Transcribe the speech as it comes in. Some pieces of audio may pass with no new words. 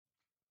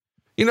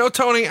You know,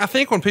 Tony, I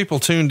think when people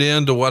tuned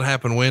in to What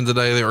Happened When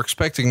today, they were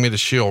expecting me to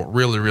shill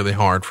really, really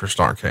hard for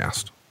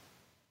StarCast.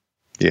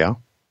 Yeah.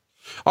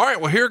 All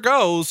right, well, here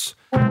goes.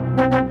 Now,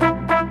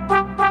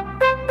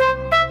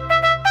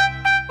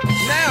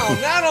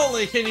 not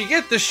only can you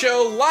get the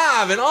show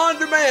live and on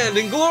demand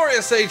in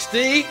glorious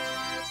HD,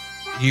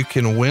 you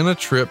can win a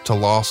trip to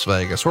Las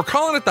Vegas. We're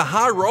calling it the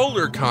High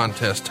Roller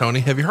Contest, Tony.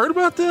 Have you heard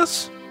about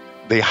this?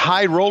 The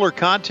High Roller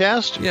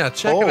Contest? Yeah,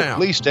 check it out.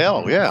 Please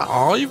tell, yeah.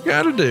 All you've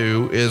got to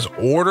do is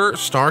order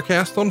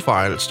StarCast on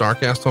Fight at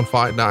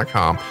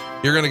StarCastOnFight.com.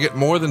 You're going to get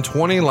more than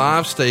 20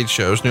 live stage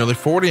shows, nearly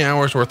 40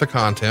 hours worth of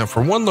content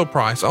for one low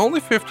price, only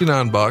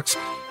 $59.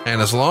 And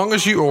as long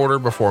as you order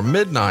before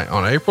midnight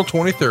on April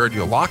 23rd,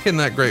 you'll lock in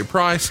that great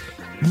price,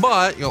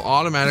 but you'll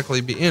automatically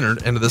be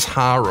entered into this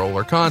High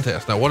Roller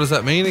Contest. Now, what does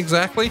that mean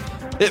exactly?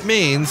 It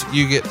means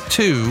you get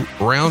 2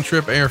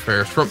 round-trip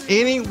airfares from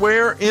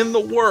anywhere in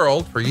the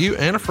world for you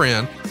and a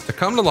friend to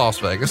come to Las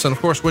Vegas. And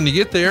of course, when you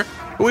get there,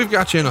 we've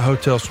got you in a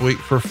hotel suite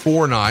for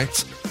 4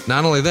 nights.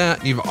 Not only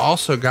that, you've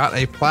also got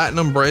a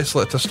platinum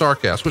bracelet to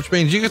StarCast, which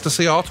means you get to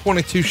see all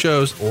 22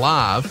 shows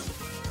live.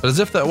 But as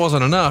if that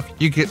wasn't enough,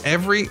 you get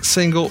every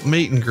single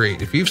meet and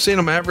greet. If you've seen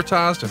them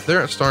advertised, if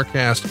they're at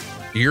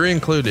StarCast, you're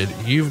included.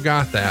 You've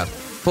got that.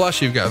 Plus,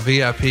 you've got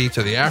VIP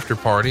to the after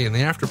party, and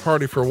the after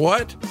party for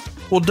what?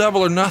 Well,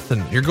 Double or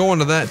Nothing. You're going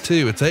to that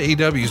too. It's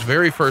AEW's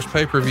very first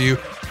pay-per-view,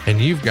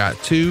 and you've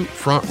got 2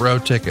 front row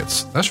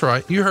tickets. That's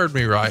right. You heard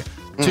me right.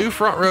 2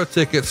 front row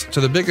tickets to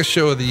the biggest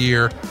show of the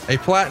year, a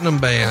platinum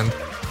band.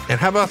 And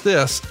how about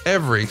this?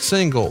 Every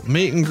single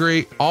meet and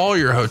greet, all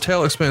your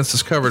hotel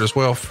expenses covered as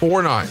well.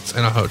 4 nights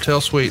in a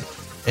hotel suite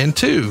and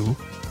 2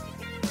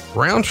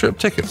 round trip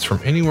tickets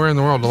from anywhere in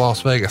the world to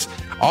Las Vegas.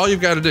 All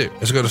you've got to do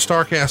is go to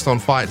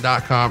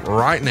StarCastOnFight.com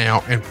right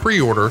now and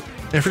pre-order.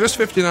 And for just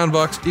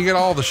 $59, you get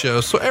all the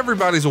shows. So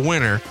everybody's a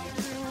winner.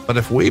 But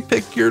if we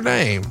pick your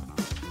name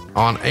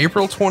on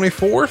April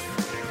 24th,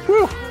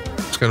 whew,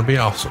 it's going to be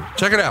awesome.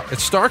 Check it out.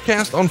 It's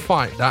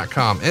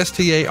StarCastOnFight.com.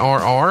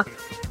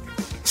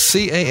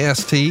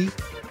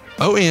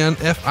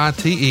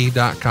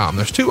 StarCastonFite.com.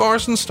 There's 2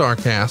 R's in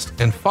StarCast,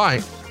 and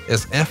Fight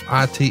is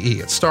FITE.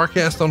 It's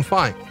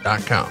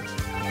StarCastonFight.com.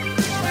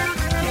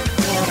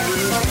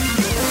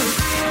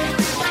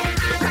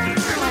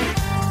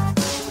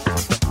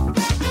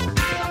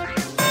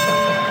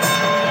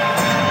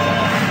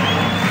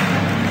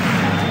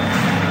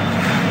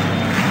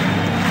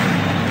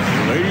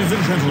 Ladies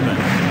and gentlemen,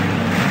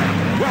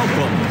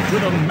 welcome to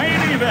the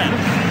main event.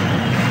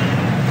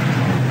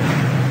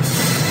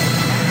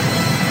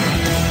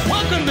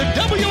 Welcome to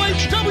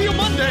WHW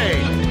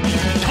Monday.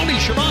 Tony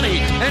Schiavone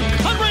and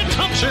Conrad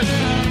Thompson.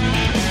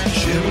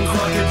 Jim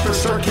Crockett for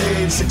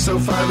Starcade,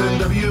 605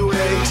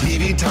 NWA.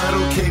 TV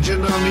title,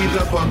 Cajun Omni,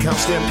 the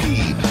Bunkhouse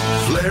Stampede.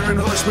 Flair and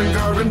Horseman,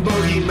 Garvin,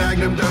 Bogey,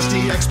 Magnum,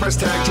 Dusty, Express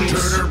Tag Team.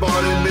 Turner,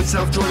 Bond,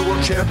 Mid-South Joy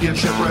World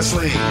Championship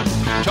Wrestling.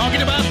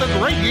 Talking about the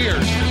great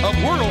years of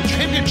World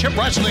Championship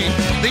Wrestling,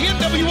 the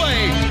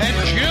NWA, and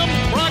Jim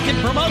Crockett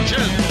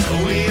Promotions.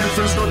 Tony and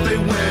Friends North, they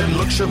win.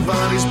 Look,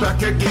 Schiavone's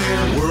back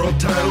again. World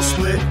title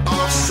split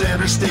off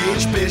center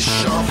stage.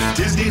 Bischoff,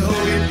 Disney,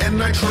 Hogan, and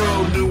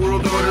Nitro. New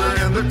World Order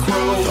and the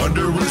Crow.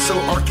 Thunder, Russo,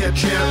 Arquette,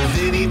 Champ,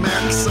 Vinnie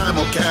Mac,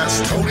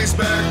 simulcast. Tony's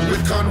back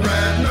with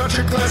Conrad, not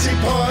your classy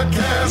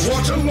podcast.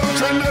 Watch along,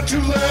 try not to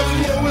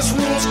laugh. Lowest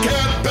rules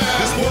can't pass.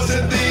 This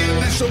wasn't the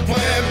initial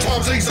plan.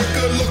 Tom Zigg's a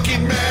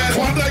good-looking man.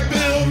 Klondike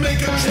Bill,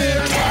 make a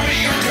chair. Tommy,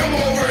 you come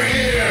over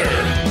here.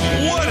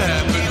 What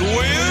happened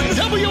when?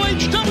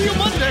 WHW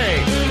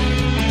Monday.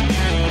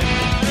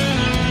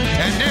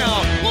 And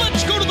now,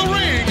 let's go to the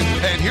ring.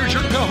 And here's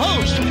your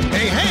co-host.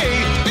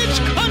 Hey, it's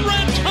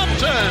Conrad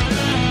Thompson.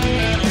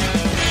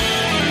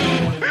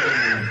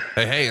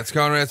 Hey, it's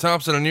Conrad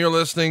Thompson, and you're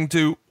listening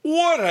to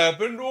What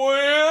Happened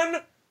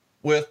When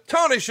with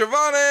Tony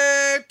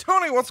Schiavone.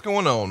 Tony, what's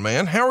going on,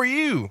 man? How are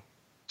you?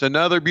 It's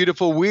another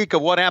beautiful week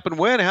of What Happened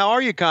When. How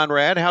are you,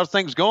 Conrad? How's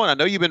things going? I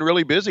know you've been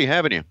really busy,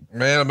 haven't you?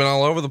 Man, I've been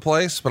all over the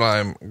place, but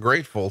I'm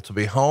grateful to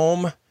be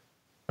home.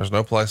 There's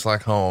no place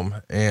like home.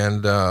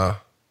 And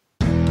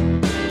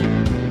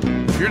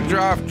if you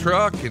drive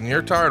truck and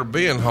you're tired of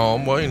being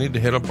home, well, you need to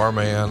hit up our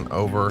man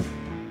over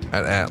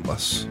at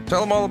Atlas.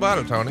 Tell them all about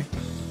it, Tony.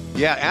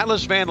 Yeah,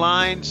 Atlas Van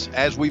Lines,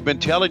 as we've been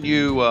telling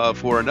you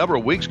for a number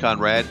of weeks,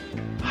 Conrad,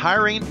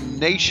 hiring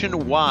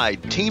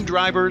nationwide. Team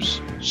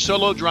drivers,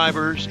 solo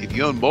drivers, if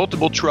you own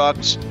multiple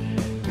trucks,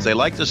 as they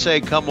like to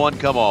say, come one,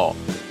 come all.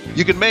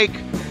 You can make,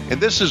 and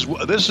this is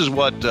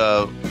what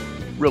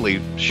really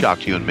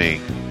shocked you and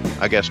me,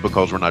 I guess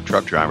because we're not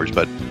truck drivers,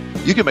 but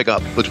you can make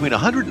up between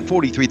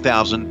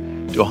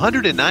 $143,000 to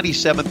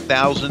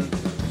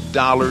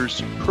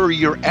 $197,000 per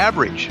year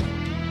average.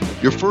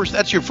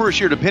 That's your first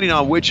year, depending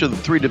on which of the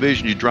 3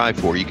 divisions you drive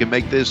for. You can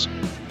make this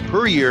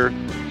per year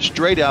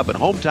straight up, and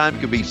home time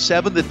can be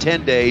 7 to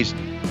 10 days,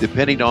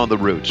 depending on the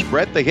routes.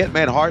 Brett, the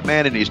Hitman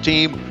Hartman, and his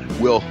team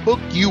will hook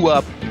you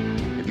up.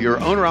 If you're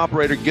an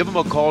owner-operator, give them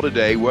a call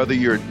today, whether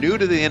you're new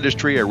to the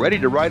industry or ready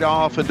to ride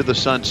off into the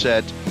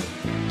sunset.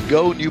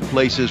 go new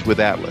places with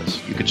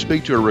Atlas. You can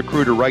speak to a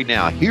recruiter right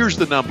now. Here's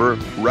the number.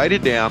 Write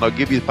it down. I'll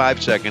give you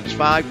 5 seconds.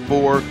 5,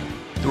 4,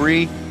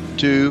 3,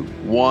 2,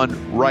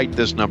 1. Write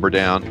this number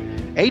down.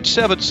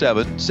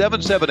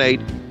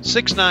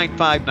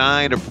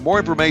 877-778-6959. And for more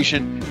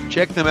information,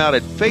 check them out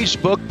at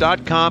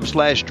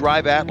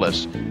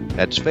facebook.com/driveatlas.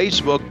 That's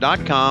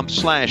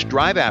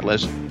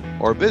facebook.com/driveatlas.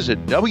 Or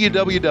visit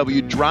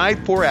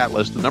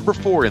www.drive4atlas, the number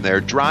 4 in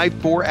there,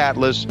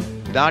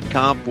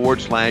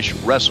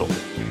 drive4atlas.com/wrestle.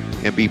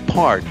 And be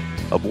part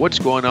of what's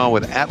going on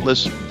with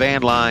Atlas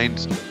Van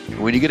Lines. And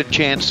when you get a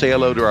chance, say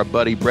hello to our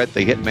buddy Brett,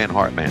 the Hitman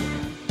Hartman.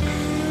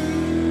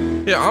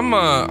 Yeah, I'm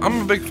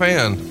a big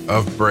fan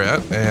of Brett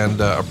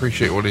and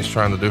appreciate what he's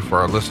trying to do for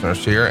our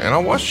listeners here. And I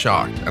was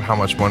shocked at how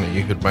much money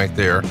you could make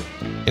there.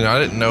 You know, I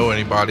didn't know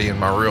anybody in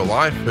my real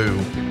life who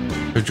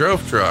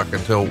drove truck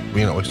until,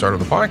 we started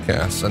the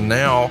podcast. And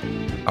now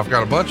I've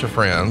got a bunch of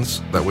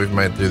friends that we've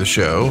made through the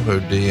show who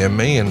DM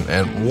me,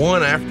 and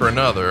one after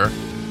another,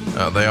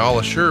 they all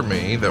assure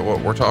me that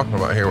what we're talking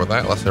about here with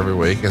Atlas every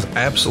week is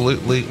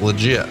absolutely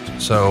legit.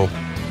 So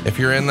if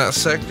you're in that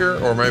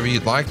sector, or maybe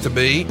you'd like to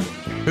be,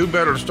 who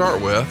better to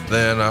start with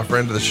than a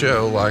friend of the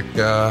show like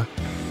the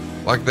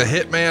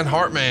Hitman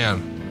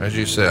Hartman, as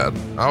you said.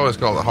 I always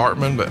call it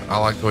Hartman, but I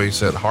like the way you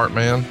said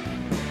Hartman.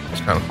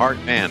 It's kind of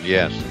Hartman,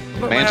 yes.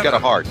 Man's got a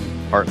heart.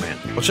 Hartman.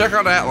 Well, check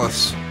out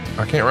Atlas.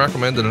 I can't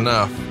recommend it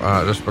enough,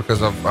 just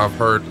because I've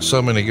heard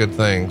so many good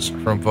things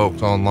from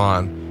folks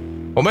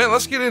online. Well, man,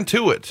 let's get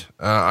into it.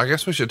 I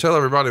guess we should tell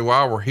everybody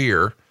why we're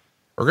here.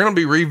 We're going to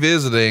be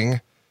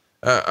revisiting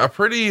a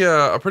pretty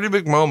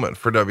big moment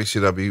for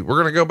WCW. We're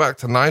going to go back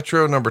to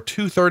Nitro number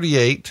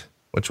 238,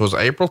 which was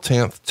April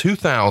 10th,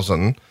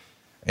 2000.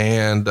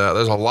 And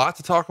there's a lot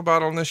to talk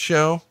about on this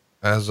show.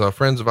 As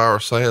friends of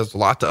ours say, there's a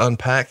lot to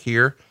unpack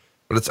here.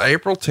 But it's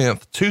April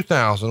 10th,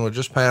 2000. We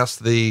just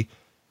passed the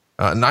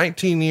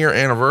 19-year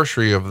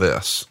anniversary of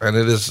this. And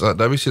it is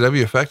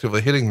WCW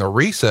effectively hitting the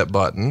reset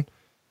button.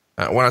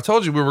 When I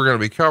told you we were going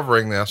to be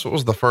covering this, what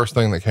was the first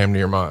thing that came to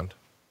your mind?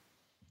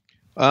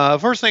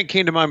 First thing that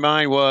came to my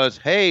mind was,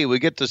 hey, we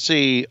get to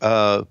see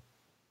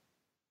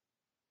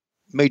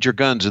Major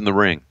Guns in the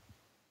ring.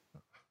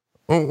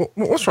 Well,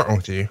 what's wrong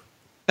with you?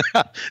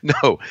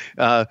 No.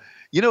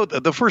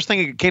 The first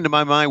thing that came to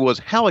my mind was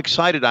how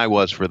excited I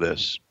was for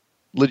this.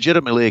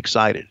 Legitimately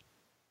excited.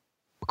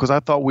 Because I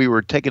thought we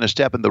were taking a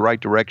step in the right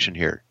direction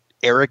here.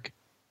 Eric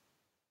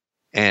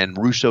and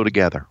Russo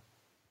together.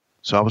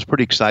 So I was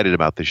pretty excited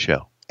about this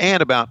show.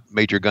 And about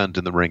Major Guns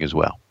in the ring as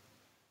well.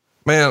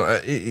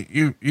 Man,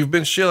 you've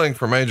been shilling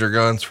for Major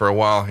Guns for a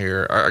while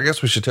here. I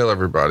guess we should tell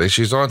everybody.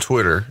 She's on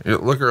Twitter.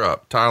 Look her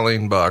up,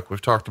 Tylene Buck.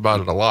 We've talked about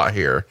it a lot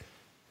here.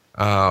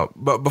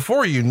 But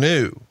before you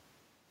knew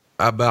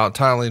about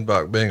Tylene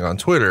Buck being on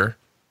Twitter,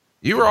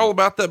 you were all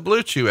about that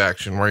Blue Chew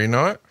action, were you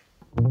not?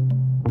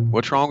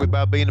 What's wrong with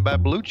being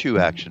about Blue Chew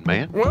action,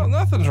 man? Well,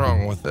 nothing's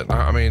wrong with it.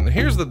 I mean,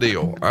 here's the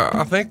deal.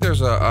 I think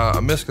there's a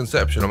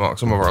misconception among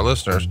some of our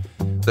listeners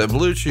that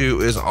Blue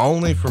Chew is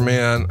only for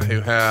men who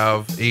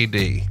have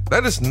ED.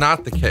 That is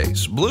not the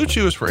case. Blue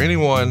Chew is for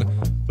anyone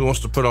who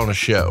wants to put on a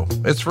show.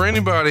 It's for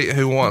anybody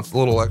who wants a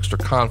little extra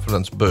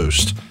confidence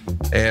boost.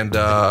 And,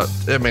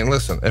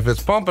 listen, if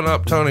it's pumping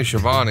up Tony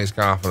Schiavone's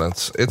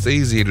confidence, it's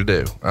easy to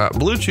do.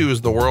 Blue Chew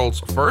is the world's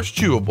first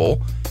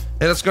chewable,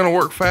 and it's going to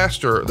work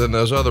faster than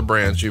those other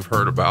brands you've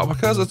heard about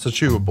because it's a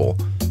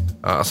chewable.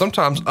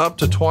 Sometimes up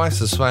to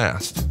twice as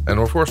fast. And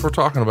of course, we're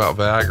talking about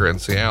Viagra and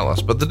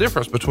Cialis. But the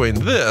difference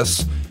between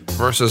this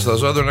versus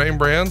those other name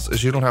brands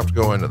is you don't have to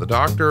go into the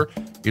doctor.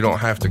 You don't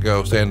have to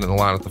go stand in the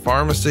line at the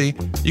pharmacy.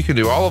 You can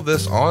do all of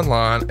this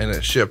online, and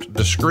it's shipped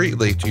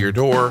discreetly to your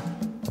door.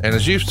 And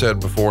as you've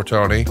said before,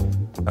 Tony,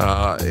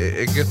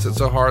 it gets it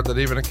so hard that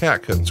even a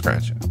cat couldn't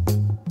scratch it.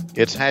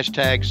 It's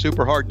hashtag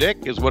super hard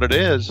dick is what it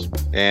is.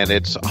 And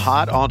it's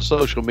hot on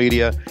social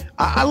media.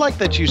 I like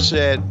that you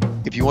said,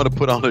 if you want to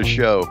put on a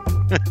show.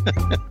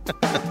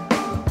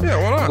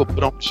 Yeah, why not? We'll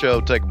put on a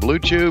show, take Blue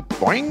Chew,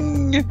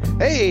 boing.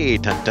 Hey,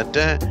 dun, dun,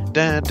 dun,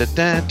 dun, dun,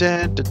 dun,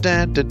 dun,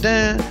 dun,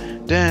 dun,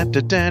 dun,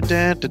 dun, dun,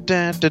 dun,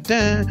 dun, dun,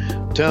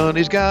 dun.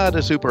 Tony's got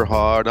a super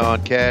hard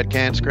on, cat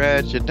can't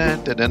scratch it,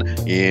 dun, dun,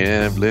 dun,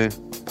 yeah, blue.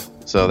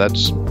 So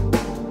that's,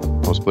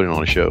 I was putting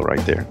on a show right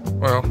there.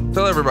 Well,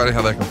 tell everybody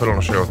how they can put on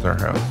a show at their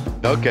house.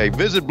 Okay,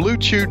 visit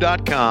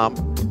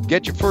BlueChew.com.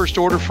 Get your first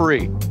order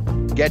free.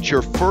 Get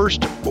your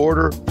first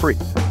order free.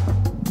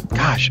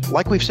 Gosh,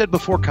 like we've said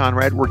before,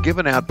 Conrad, we're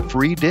giving out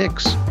free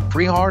dicks,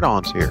 free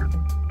hard-ons here.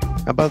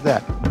 How about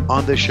that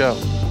on this show?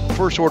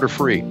 First order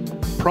free.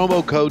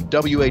 Promo code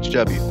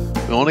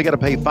WHW. You only got to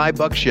pay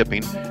 $5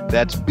 shipping.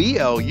 That's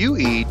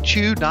BLUE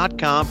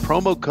Chew.com.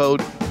 Promo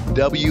code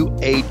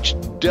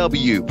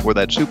WHW for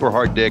that super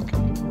hard dick.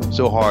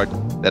 So hard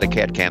that a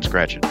cat can't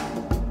scratch it.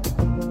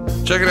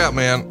 Check it out,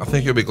 man. I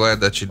think you'll be glad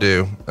that you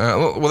do.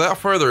 Without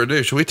further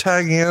ado, should we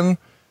tag in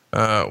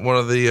one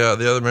of the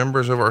other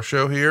members of our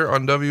show here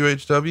on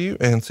WHW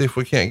and see if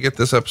we can't get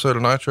this episode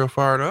of Nitro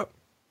fired up?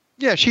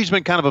 Yeah, she's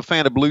been kind of a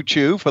fan of Blue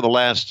Chew for the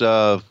last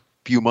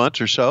few months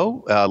or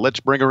so.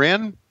 Let's bring her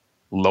in,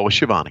 Lois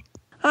Schiavone.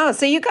 Oh,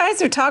 so you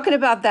guys are talking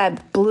about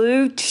that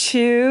Blue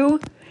Chew?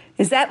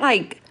 Is that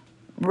like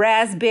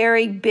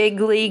raspberry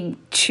big league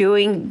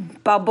chewing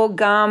bubble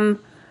gum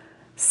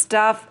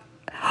stuff?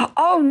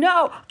 Oh,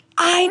 no.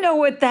 I know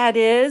what that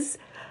is.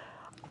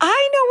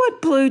 I know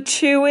what Blue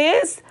Chew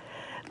is.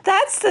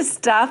 That's the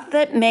stuff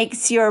that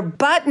makes your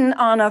button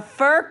on a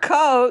fur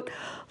coat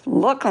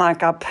look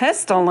like a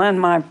pistol in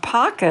my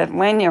pocket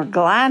when you're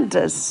glad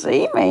to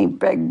see me,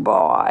 big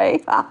boy.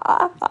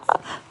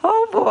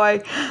 Oh,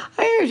 boy.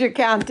 Here's your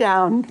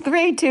countdown.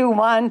 3, 2,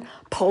 1,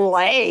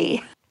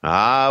 play.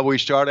 We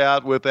start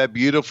out with that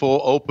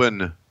beautiful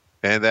open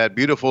and that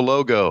beautiful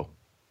logo.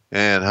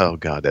 And, oh,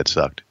 God, that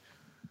sucked.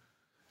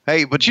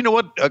 Hey, but you know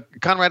what,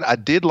 Conrad? I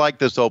did like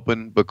this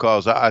open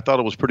because I thought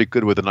it was pretty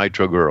good with the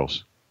Nitro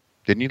girls.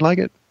 Didn't you like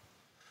it?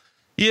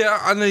 Yeah,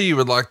 I knew you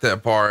would like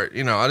that part.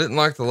 You know, I didn't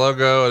like the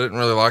logo. I didn't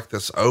really like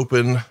this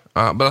open.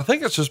 But I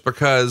think it's just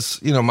because,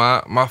 you know,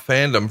 my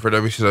fandom for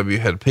WCW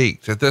had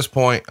peaked. At this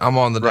point, I'm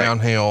on the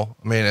downhill.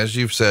 I mean, as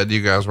you've said,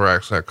 you guys were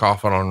actually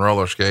coughing on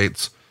roller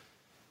skates.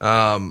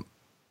 The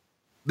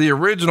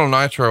original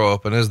Nitro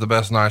Open is the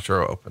best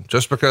Nitro Open,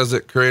 just because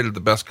it created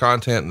the best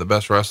content and the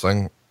best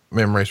wrestling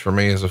memories for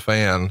me as a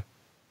fan.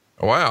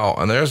 Wow.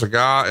 And there's a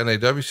guy in a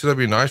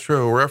WCW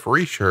Nitro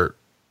referee shirt.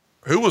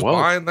 Who was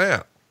buying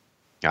that?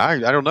 I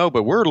don't know,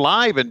 but we're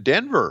live in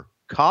Denver,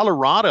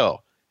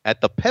 Colorado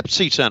at the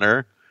Pepsi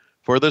Center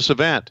for this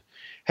event.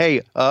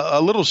 Hey,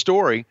 a little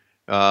story.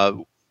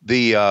 You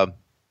know,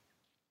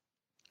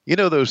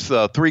 those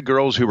 3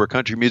 girls who were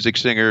country music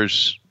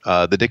singers,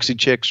 the Dixie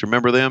Chicks,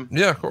 remember them?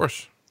 Yeah, of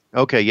course.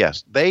 Okay.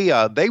 Yes.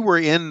 They were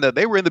in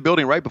the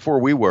building right before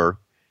we were.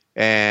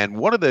 And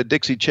one of the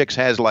Dixie Chicks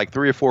has like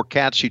 3 or 4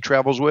 cats she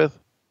travels with.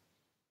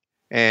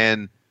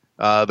 And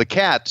the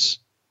cats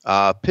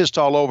pissed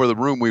all over the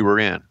room we were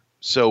in.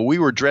 So we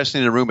were dressed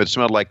in a room that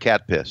smelled like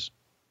cat piss.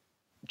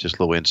 Just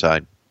a little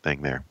inside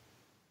thing there.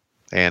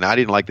 And I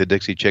didn't like the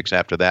Dixie Chicks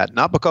after that.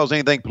 Not because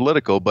anything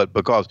political, but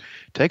because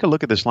take a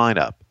look at this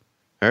lineup.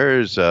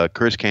 There's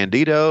Chris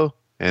Candido,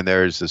 and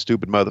there's the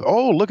stupid mother.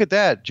 Oh, look at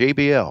that.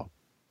 JBL.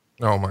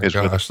 Oh, my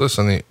gosh.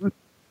 Listen.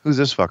 Who's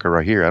this fucker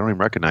right here? I don't even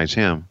recognize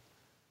him.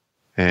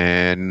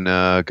 And,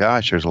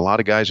 gosh, there's a lot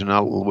of guys who are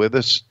not with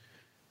us.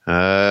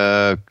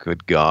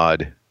 Good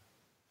God.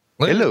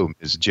 Hello,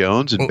 Ms.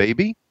 Jones and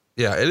baby.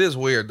 Yeah, it is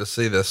weird to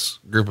see this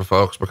group of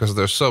folks because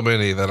there's so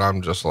many that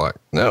I'm just like,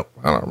 nope,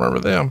 I don't remember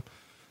them.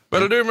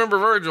 But I do remember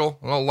Virgil,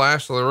 old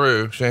Lash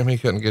LaRue. Shame he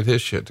couldn't get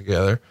his shit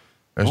together.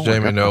 There's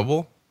Jamie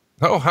Noble.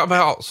 Oh, how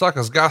about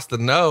Suckers Gots to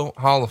Know,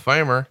 Hall of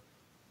Famer.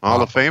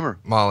 Hall of Famer.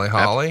 Molly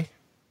Holly.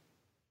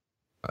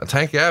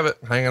 Tank Abbott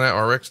hanging out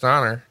with Rick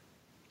Steiner.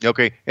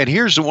 Okay, and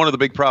here's one of the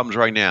big problems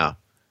right now.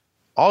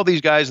 All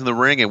these guys in the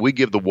ring, and we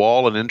give the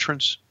wall an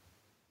entrance.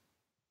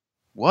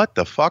 What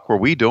the fuck were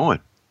we doing?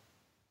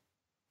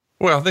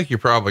 Well, I think you're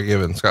probably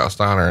giving Scott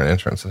Steiner an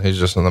entrance, and he's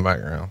just in the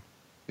background.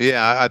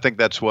 Yeah, I think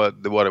that's what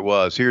it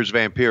was. Here's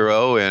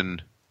Vampiro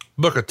and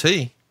Booker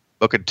T.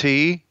 Booker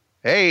T.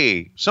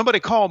 Hey, somebody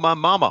call my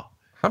mama.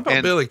 How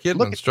about Billy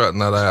Kidman strutting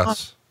that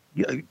ass?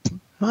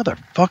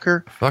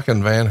 Motherfucker.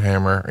 Fucking Van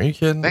Hammer. Are you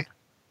kidding?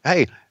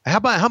 Hey,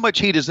 how much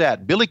heat is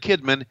that? Billy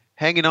Kidman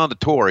hanging on to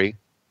Tori,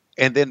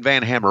 and then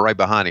Van Hammer right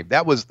behind him.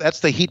 That's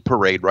the heat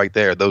parade right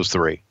there. Those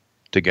 3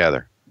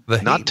 together.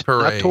 Heat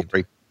parade. Not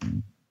Tori.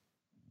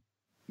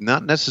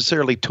 Not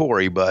necessarily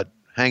Tori, but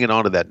hanging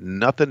on to that.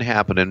 Nothing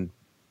happening.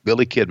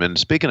 Billy Kidman.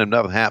 Speaking of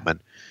nothing happening,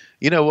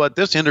 you know what?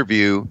 This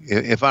interview,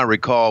 if I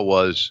recall,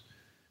 was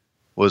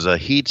a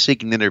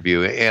heat-seeking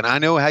interview. And I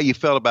know how you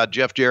felt about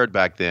Jeff Jarrett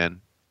back then.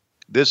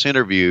 This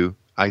interview,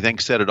 I think,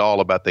 said it all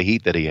about the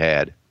heat that he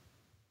had.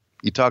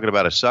 You're talking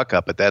about a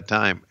suck-up at that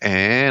time.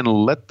 And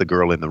let the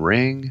girl in the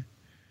ring.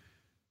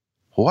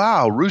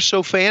 Wow,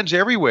 Russo fans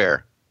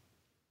everywhere.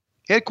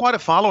 He had quite a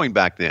following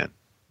back then,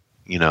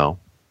 you know.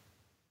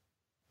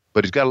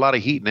 But he's got a lot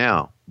of heat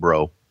now,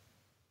 bro.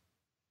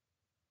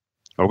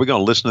 Are we going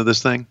to listen to this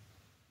thing?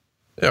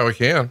 Yeah, we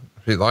can,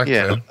 if you'd like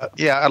to.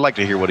 Yeah, I'd like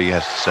to hear what he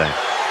has to say.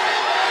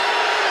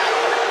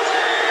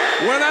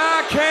 When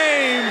I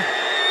came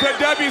to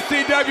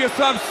WCW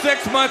some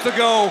 6 months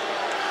ago,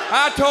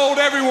 I told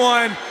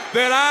everyone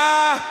that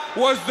I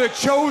was the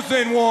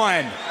chosen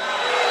one.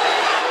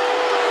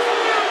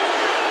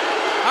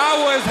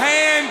 I was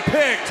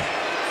handpicked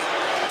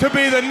to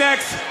be the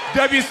next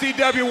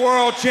WCW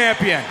World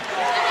Champion.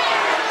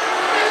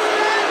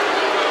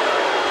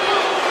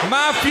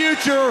 My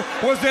future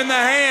was in the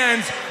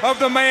hands of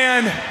the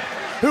man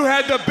who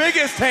had the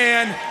biggest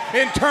hand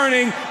in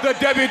turning the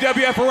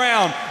WWF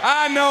around.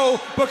 I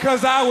know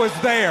because I was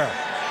there.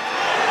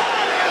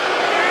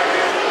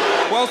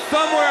 Well,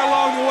 somewhere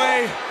along the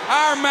way,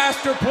 our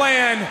master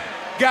plan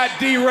got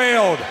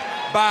derailed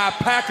by a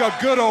pack of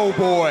good old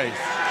boys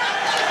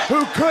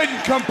who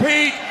couldn't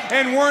compete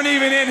and weren't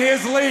even in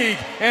his league,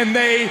 and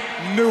they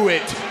knew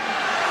it.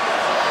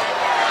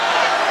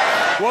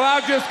 Well,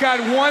 I've just got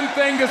one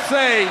thing to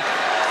say.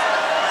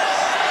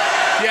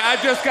 Yeah, I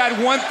just got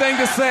one thing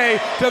to say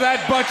to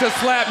that bunch of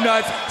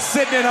slapnuts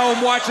sitting at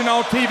home watching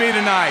on TV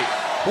tonight.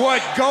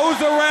 What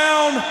goes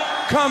around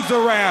comes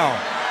around.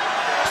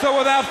 So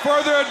without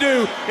further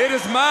ado, it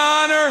is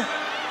my honor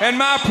and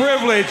my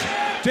privilege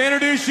to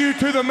introduce you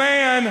to the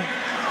man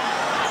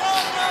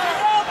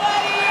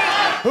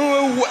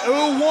who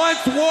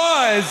once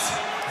was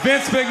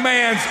Vince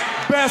McMahon's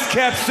best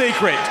kept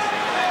secret,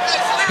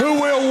 who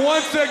will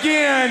once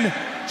again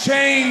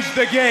change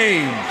the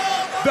game.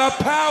 The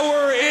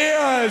power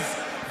is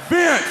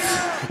Vince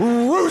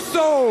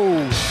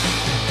Russo.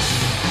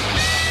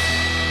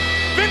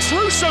 Vince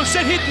Russo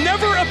said he'd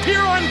never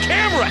appear on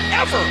camera,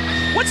 ever.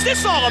 What's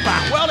this all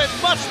about? Well, it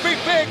must be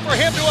big for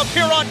him to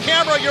appear on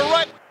camera. You're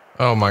right.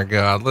 Oh my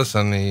God,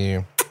 listen to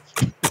you.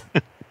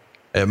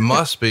 It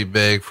must be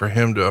big for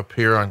him to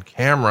appear on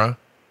camera.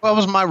 Well, it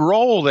was my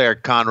role there,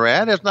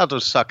 Conrad. It's not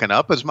just sucking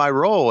up. It's my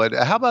role. And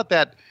how about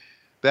that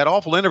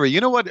awful interview?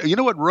 You know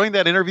what ruined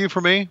that interview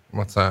for me?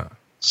 What's that?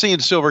 Seeing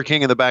Silver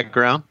King in the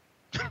background.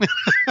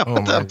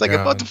 I'm thinking,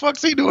 God. what the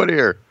fuck's he doing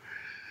here?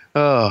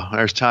 Oh,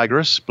 there's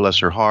Tigress. Bless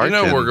her heart.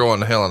 We're going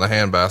to hell in a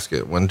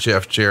handbasket when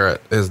Jeff Jarrett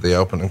is the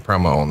opening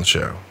promo on the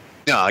show.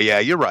 Oh, yeah,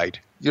 you're right.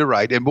 You're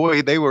right. And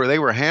boy, they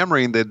were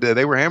hammering the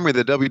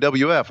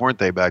WWF, weren't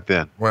they, back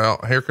then? Well,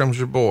 here comes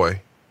your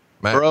boy,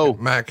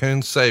 Matt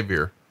Coon's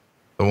savior,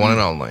 the one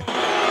and only.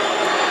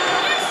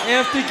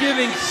 After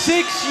giving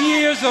 6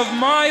 years of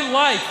my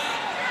life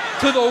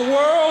to the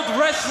World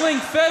Wrestling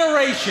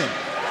Federation,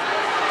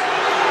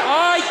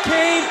 I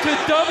came to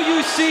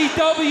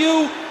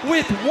WCW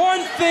with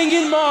one thing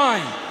in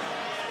mind,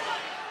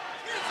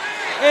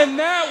 and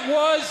that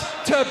was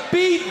to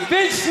beat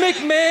Vince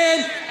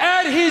McMahon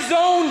at his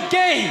own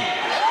game.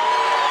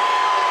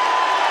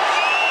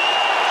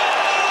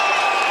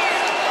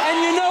 And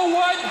you know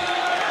what?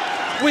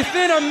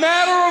 Within a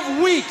matter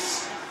of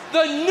weeks,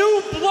 the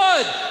new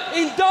blood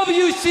in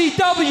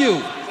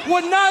WCW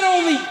were not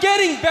only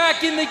getting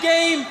back in the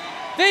game,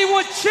 they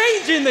were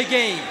changing the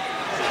game.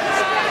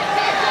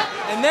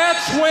 And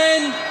that's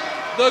when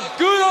the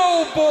Good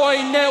Old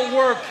Boy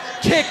Network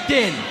kicked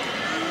in.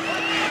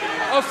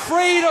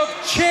 Afraid of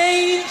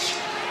change,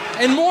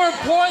 and more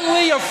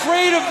importantly,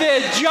 afraid of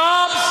their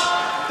jobs,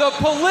 the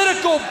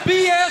political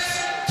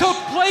BS took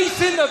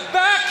place in the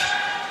back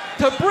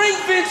to bring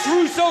Vince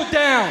Russo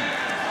down.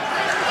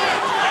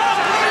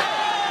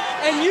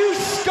 And you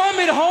scum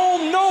at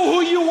home know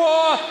who you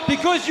are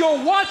because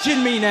you're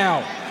watching me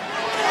now.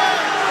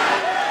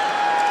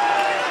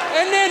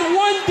 And then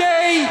one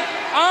day,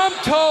 I'm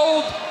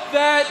told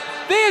that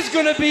there's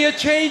going to be a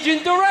change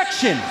in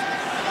direction.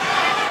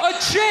 A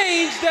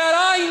change that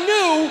I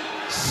knew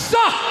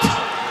sucked.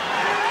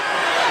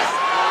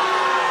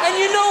 And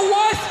you know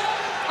what?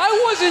 I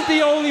wasn't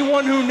the only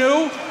one who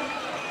knew.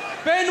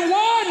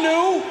 Benoit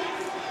knew.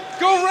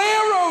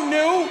 Guerrero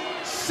knew.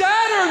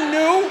 Saturn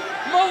knew.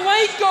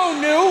 Malenko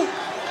knew.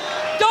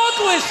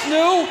 Douglas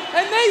knew.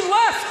 And they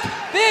left.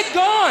 They're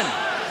gone.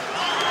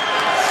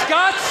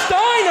 Scott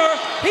Steiner,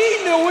 he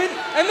knew it,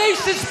 and they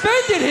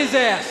suspended his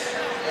ass.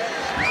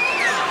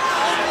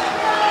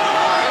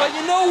 But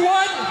you know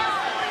what?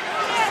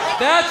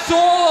 That's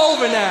all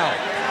over now.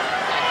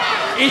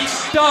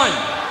 It's done.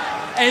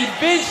 And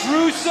Vince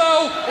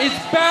Russo is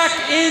back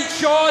in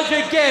charge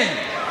again.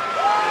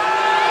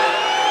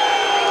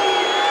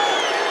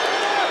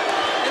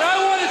 And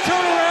I want to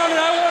turn around and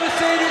I want to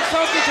say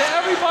something to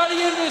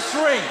everybody in this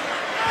ring.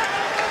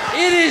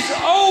 It is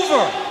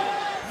over.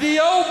 The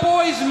old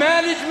boys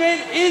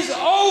management is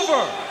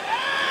over.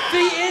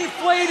 The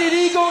inflated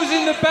egos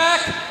in the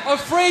back,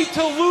 afraid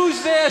to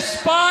lose their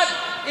spot,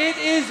 it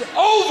is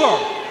over.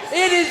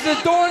 It is the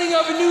dawning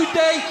of a new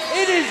day.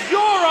 It is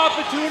your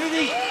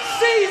opportunity.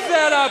 Seize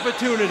that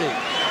opportunity.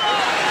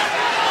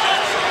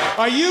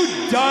 Are you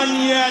done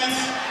yet?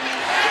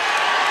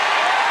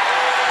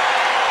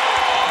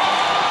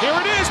 Here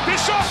it is,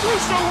 Bischoff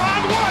Russo,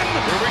 round one.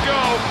 Here we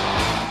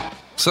go.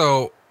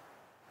 So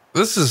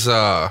this is,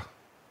 how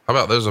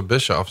about there's a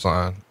Bischoff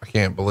sign? I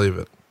can't believe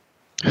it.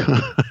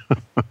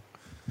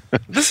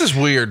 This is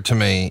weird to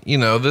me.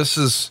 This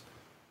is,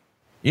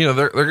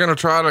 they're going to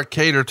try to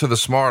cater to the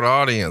smart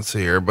audience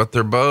here, but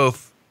they're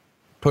both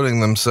putting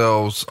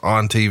themselves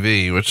on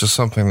TV, which is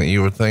something that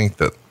you would think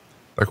that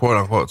the quote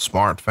unquote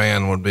smart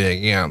fan would be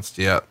against.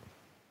 Yet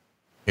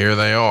here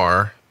they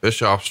are,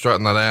 Bischoff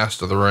strutting that ass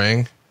to the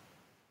ring.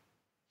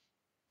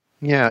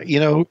 Yeah.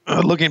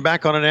 Looking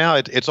back on it now,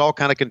 it's all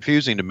kind of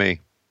confusing to me.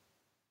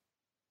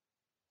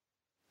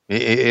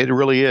 It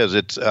really is.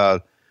 It's,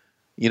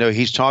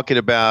 he's talking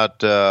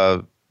about,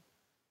 I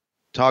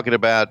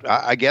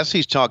guess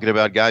he's talking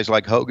about guys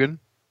like Hogan,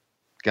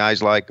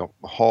 guys like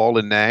Hall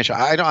and Nash.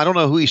 I don't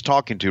know who he's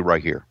talking to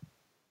right here.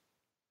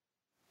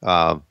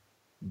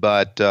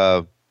 But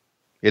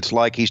it's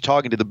like he's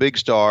talking to the big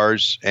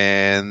stars,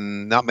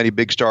 and not many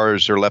big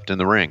stars are left in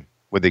the ring,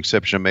 with the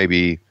exception of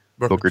maybe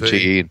Booker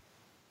T.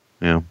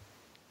 Yeah.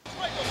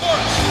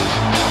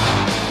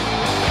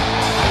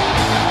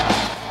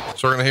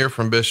 So we're going to hear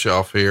from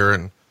Bischoff here.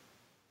 And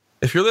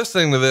if you're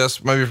listening to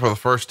this, maybe for the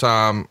first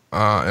time in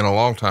a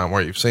long time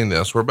where you've seen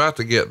this, we're about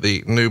to get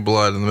the new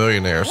blood and the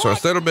millionaires. So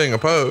instead of being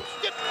opposed,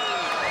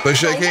 they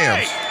shake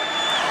hands.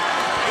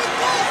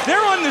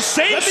 They're on on the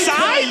same Let me side?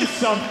 tell you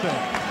something.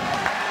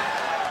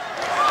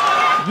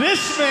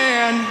 This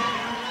man,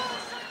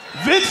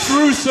 Vince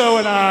Russo,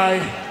 and I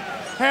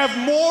have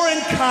more in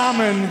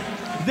common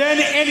than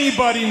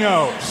anybody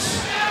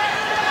knows.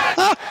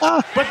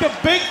 But the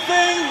big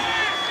thing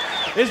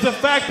is the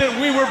fact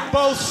that we were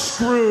both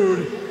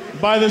screwed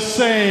by the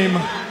same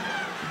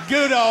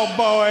Good Old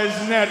Boys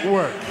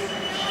network.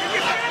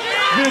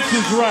 Vince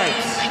is right.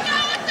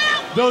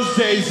 Those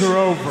days are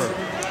over.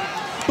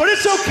 But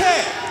it's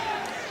okay.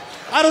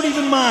 I don't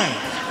even mind.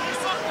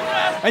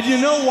 And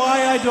you know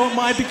why I don't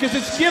mind? Because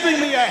it's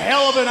giving me a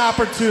hell of an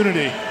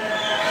opportunity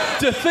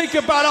to think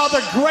about all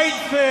the great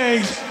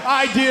things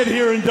I did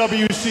here in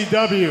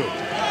WCW.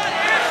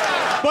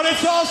 But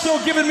it's also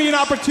given me an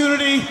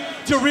opportunity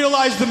to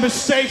realize the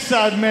mistakes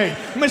I've made.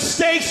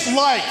 Mistakes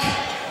like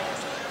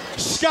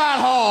Scott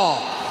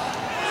Hall,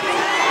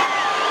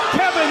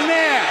 Kevin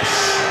Nash,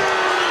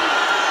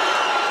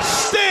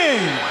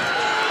 Sting,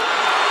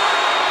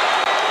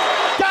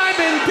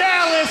 Diamond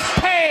Dallas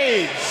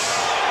Page,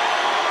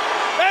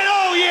 and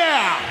oh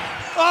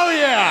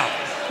yeah,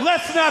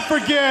 let's not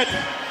forget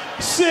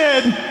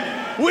Sid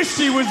wished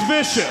he was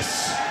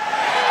vicious.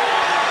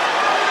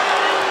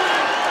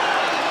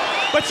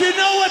 But you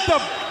know what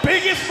the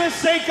biggest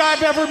mistake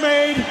I've ever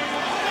made?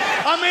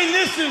 I mean,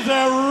 this is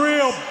a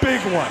real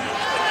big one.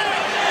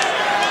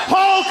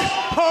 Hulk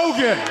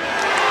Hogan.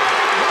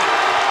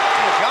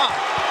 Oh, God.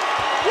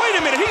 Wait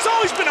a minute. He's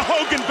always been a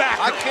Hogan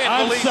backer. I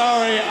can't believe. I'm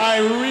sorry. I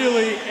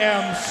really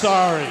am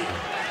sorry.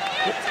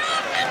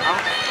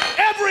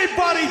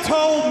 Everybody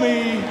told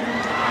me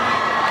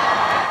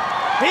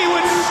he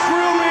would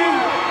screw me.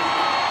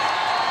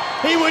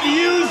 He would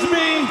use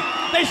me.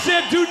 They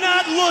said, do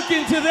not look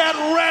into that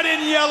red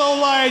and yellow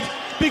light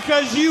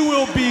because you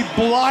will be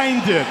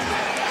blinded.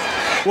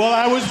 Well,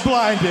 I was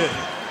blinded.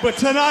 But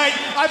tonight,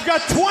 I've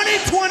got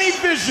 20/20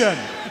 vision.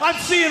 I'm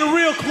seeing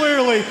real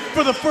clearly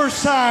for the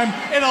first time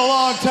in a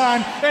long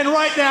time. And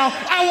right now,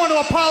 I want to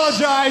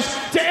apologize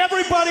to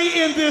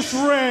everybody in this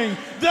ring,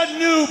 the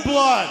new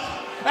blood.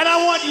 And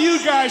I want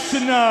you guys to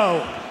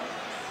know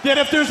that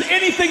if there's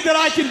anything that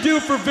I can do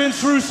for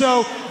Vince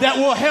Russo that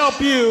will help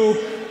you,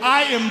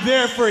 I am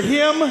there for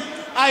him.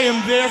 I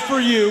am there for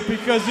you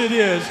because it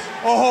is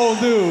a whole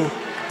new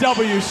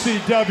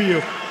WCW.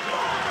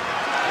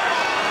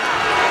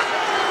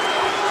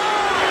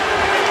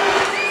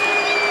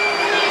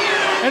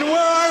 And where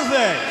are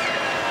they?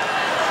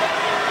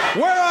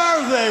 Where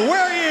are they?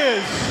 Where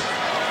is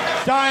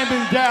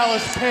Diamond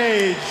Dallas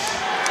Page?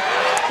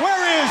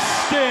 Where is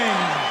Sting?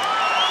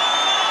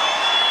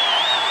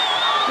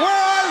 Where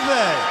are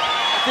they?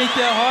 I think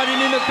they're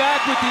hiding in the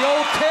back with the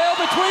old tail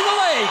between the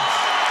legs.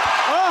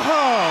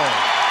 Oh!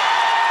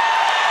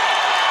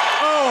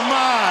 Oh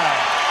my!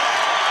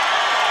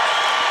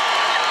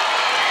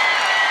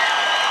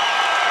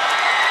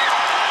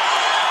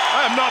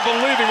 I am not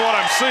believing what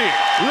I'm seeing.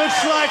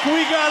 Looks like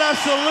we got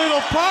us a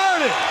little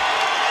party.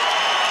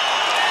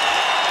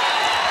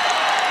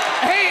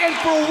 Hey, and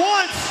for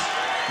once,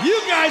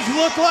 you guys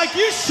look like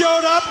you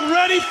showed up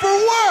ready for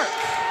work.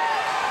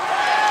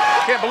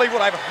 I can't believe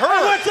what I've Hey,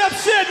 heard. what's up,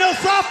 Sid? No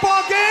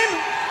softball game?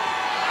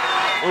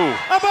 Ooh.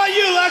 How about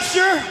you,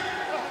 Lexter?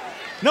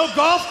 No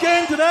golf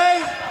game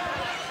today?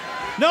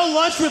 No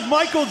lunch with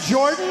Michael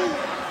Jordan?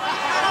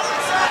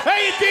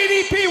 Hey,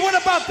 DDP, what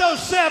about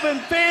those 7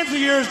 fans of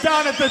yours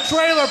down at the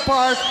trailer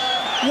park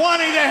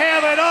wanting to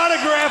have an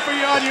autograph for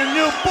you on your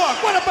new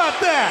book? What about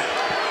that?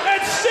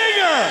 And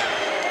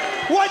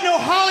Stinger! What, no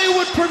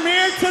Hollywood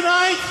premiere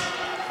tonight?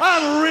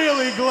 I'm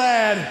really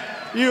glad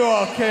you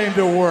all came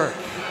to work.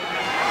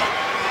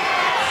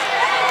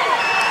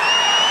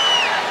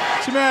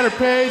 What's the matter,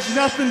 Paige?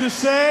 Nothing to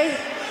say?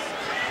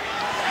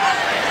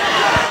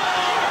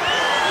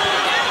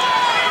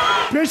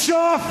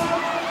 Bischoff,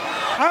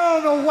 I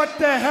don't know what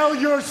the hell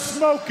you're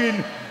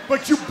smoking,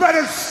 but you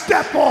better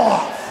step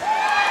off.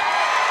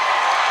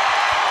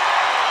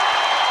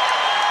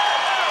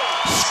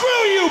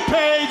 Screw you,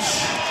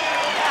 Paige.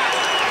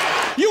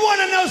 You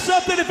want to know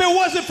something? If it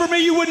wasn't for me,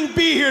 you wouldn't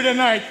be here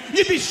tonight.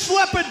 You'd be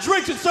schlepping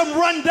drinks at some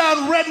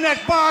rundown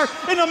redneck bar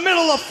in the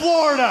middle of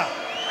Florida,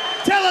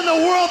 telling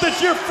the world that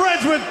you're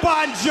friends with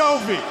Bon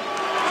Jovi.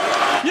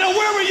 You know,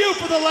 where were you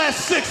for the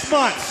last 6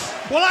 months?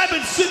 Well, I've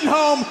been sitting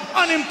home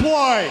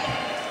unemployed.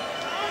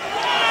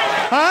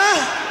 Huh?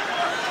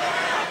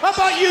 How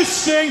about you,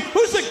 Sting?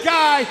 Who's the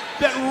guy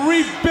that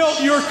rebuilt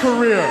your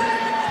career?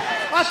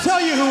 I'll tell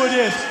you who it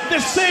is.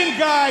 The same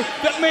guy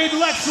that made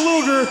Lex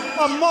Luger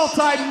a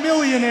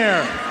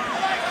multi-millionaire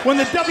when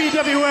the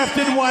WWF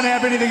didn't want to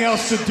have anything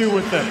else to do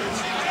with him.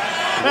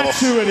 That's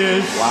who it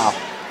is. Wow.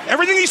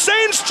 Everything he's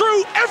saying is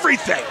true.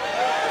 Everything.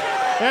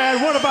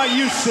 And what about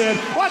you, Sid?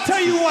 Well, I'll tell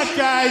you what,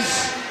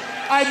 guys.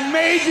 I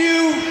made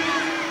you.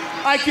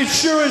 I can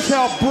sure as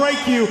hell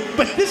break you.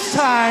 But this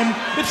time,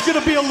 it's going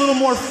to be a little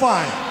more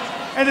fun.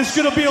 And it's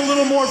going to be a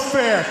little more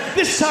fair.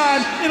 This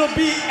time, it'll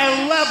be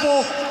a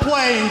level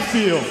playing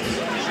field.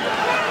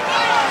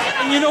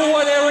 And you know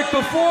what, Eric?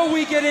 Before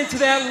we get into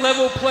that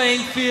level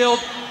playing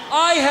field,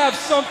 I have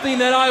something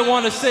that I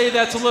want to say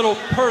that's a little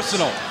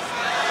personal.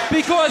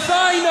 because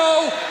I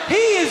know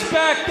he is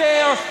back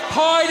there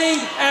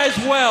hiding as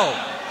well.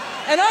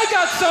 And I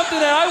got something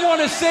that I want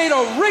to say to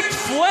Ric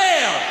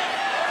Flair.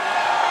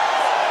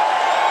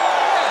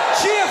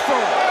 Cheer for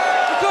him.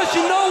 Because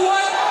you know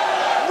what?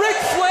 Ric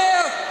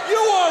Flair,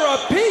 you are a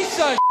piece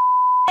of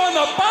on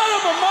the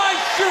bottom of my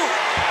shoe.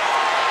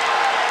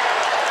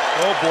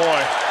 Oh, boy.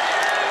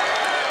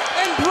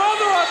 And,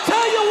 brother, I'll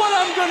tell you what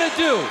I'm going to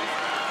do.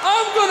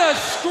 I'm going to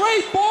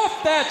scrape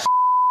off that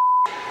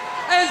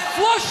and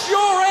flush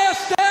your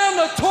ass down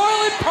the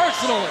toilet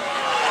personally.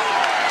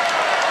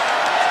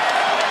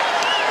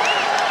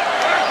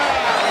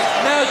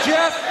 Now,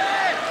 Jeff,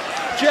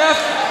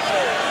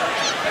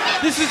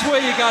 this is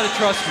where you got to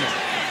trust me.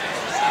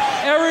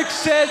 Eric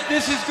said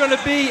this is going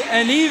to be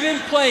an even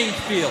playing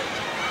field.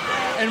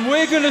 And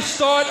we're going to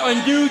start a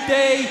new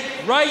day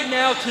right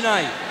now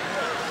tonight.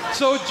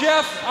 So,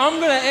 Jeff, I'm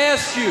going to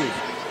ask you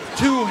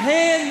to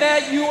hand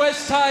that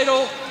U.S.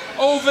 title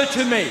over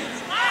to me.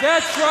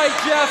 That's right,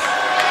 Jeff.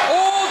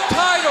 All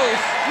titles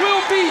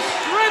will be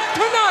stripped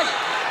tonight.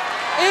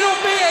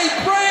 It'll be a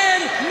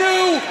brand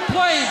new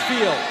playing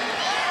field.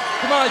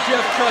 Come on,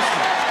 Jeff, trust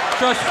me.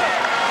 Trust me.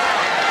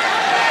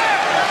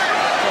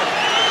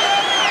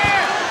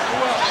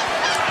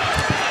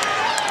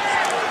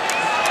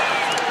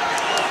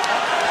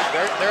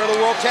 There are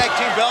the World Tag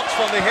Team belts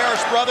from the Harris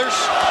brothers.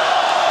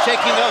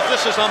 Taking those,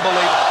 this is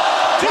unbelievable.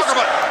 Talk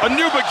about a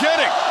new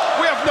beginning.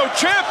 We have no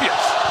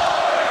champions.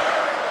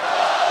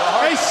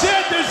 Hey,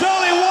 Sid, there's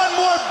only one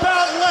more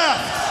belt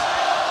left.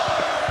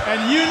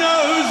 And you know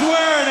who's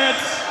wearing it.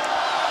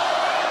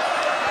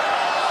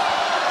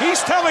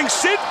 He's telling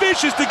Sid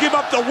Vicious to give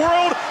up the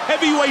World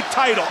Heavyweight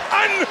title.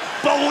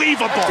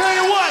 Unbelievable. I tell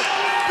you what,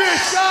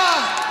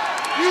 Bischoff,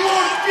 you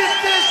want to get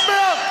this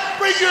belt?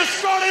 Bring your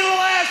scrawny little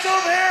ass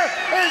over here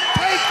and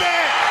take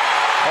that.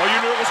 Oh, you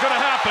knew it was going to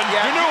happen.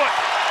 Yeah, you knew it.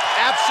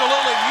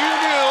 Absolutely. You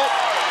knew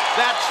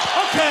that.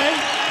 Okay.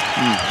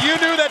 You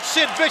knew that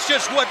Sid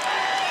Vicious would.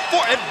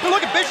 And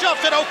look at Bischoff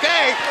said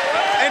okay.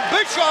 And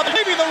Bischoff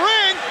leaving the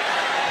ring.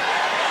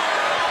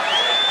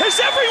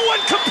 Has everyone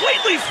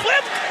completely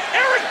flipped?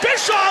 Eric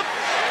Bischoff.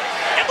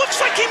 It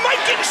looks like he might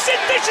get in Sid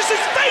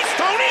Vicious's face,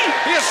 Tony.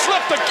 He has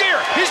slipped the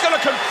gear. He's going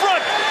to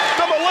confront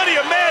the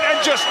Millennium Man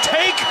and just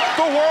take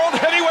the World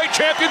Heavyweight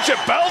Championship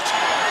belt.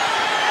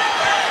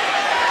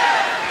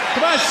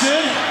 Come on,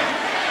 Sid.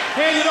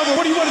 Hand it over.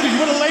 What do you want to do? You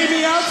want to lay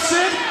me out,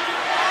 Sid?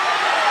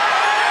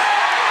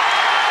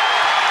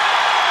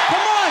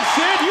 Come on,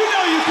 Sid. You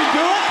know you can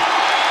do it.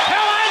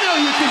 Hell, I know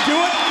you can do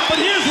it. But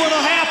here's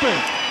what'll happen.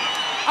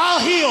 I'll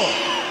heal.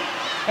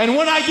 And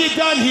when I get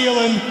done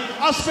healing,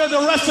 I'll spend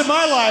the rest of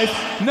my life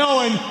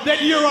knowing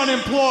that you're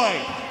unemployed.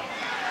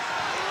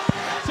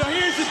 So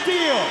here's the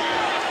deal.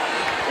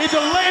 Either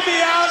lay me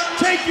out,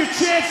 take your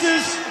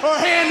chances, or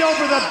hand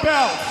over the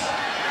belt.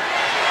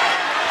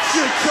 It's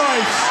your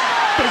choice,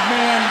 big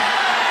man.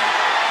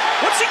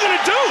 What's he going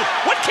to do?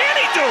 What can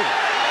he do?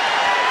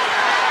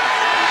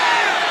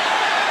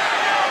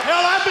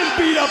 Hell, I've been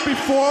beat up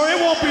before.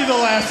 It won't be the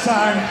last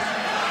time.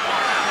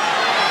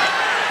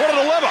 What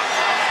a dilemma.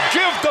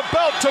 Give the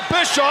belt to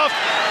Bischoff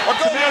or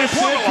go Commander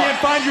Sid, can't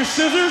find your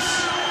scissors?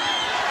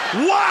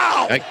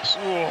 Wow! Thanks.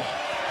 Come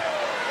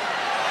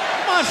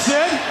on,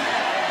 Sid.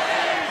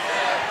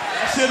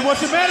 I said,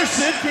 what's the matter,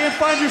 Sid? Can't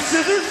find your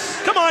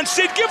scissors? Come on,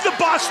 Sid, give the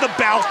boss the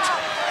belt.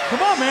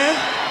 Come on, man.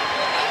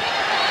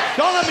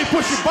 Don't let me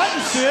push your button,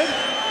 Sid.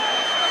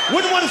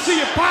 Wouldn't want to see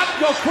your pop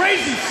go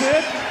crazy,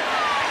 Sid.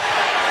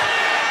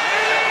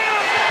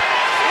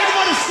 Wouldn't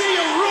want to see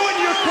you ruin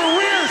your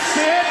career,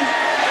 Sid.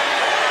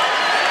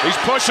 He's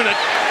pushing it.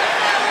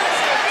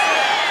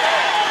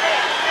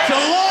 It's a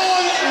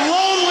long,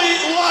 lonely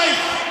life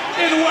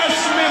in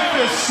West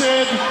Memphis,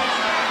 Sid.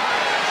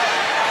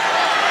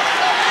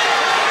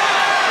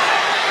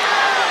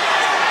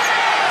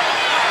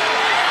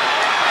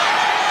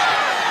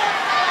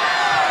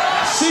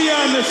 See you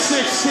on the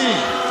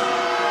 16th,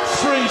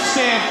 Spring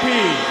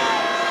Stampede.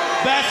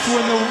 That's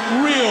when the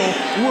real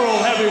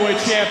World Heavyweight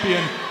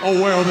Champion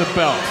will wear the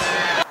belt.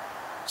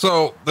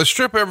 So they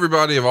strip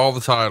everybody of all the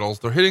titles.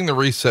 They're hitting the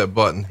reset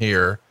button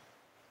here.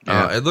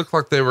 Yeah. It looked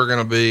like they were going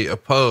to be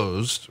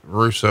opposed,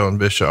 Russo and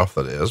Bischoff,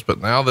 that is,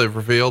 but now they've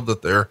revealed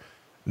that they're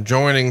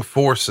joining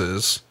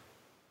forces,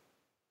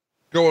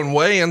 going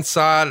way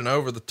inside and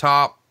over the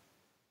top.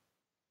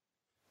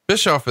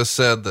 Bischoff has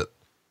said that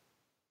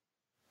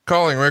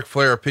calling Ric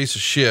Flair a piece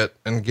of shit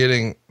and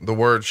getting the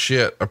word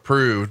shit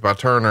approved by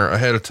Turner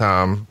ahead of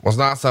time was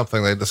not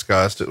something they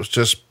discussed. It was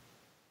just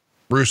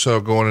Russo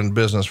going in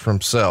business for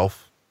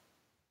himself.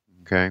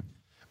 Okay.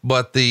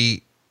 But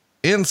the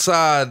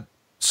inside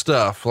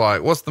stuff,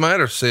 like, what's the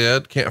matter,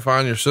 Sid? Can't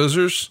find your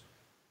scissors?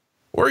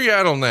 Where are you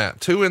at on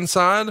that? Too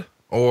inside,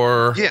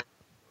 or Yeah.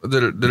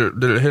 did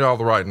it hit all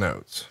the right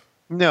notes?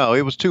 No,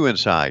 it was too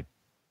inside.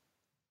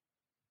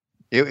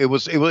 It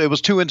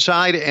was too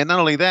inside, and not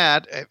only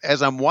that,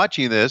 as I'm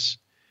watching this,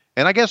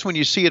 and I guess when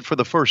you see it for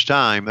the first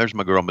time, there's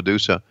my girl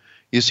Medusa.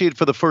 You see it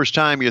for the first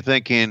time, you're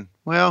thinking,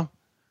 well,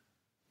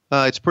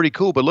 it's pretty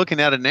cool, but looking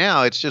at it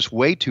now, it's just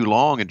way too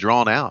long and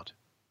drawn out.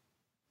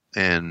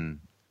 And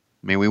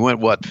I mean, we went,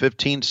 what,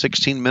 15,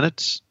 16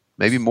 minutes,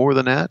 maybe more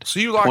than that. So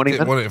you liked it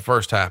minutes? when it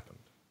first happened?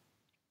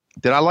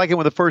 Did I like it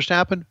when it first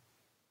happened?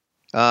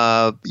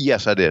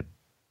 Yes, I did.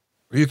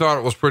 You thought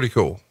it was pretty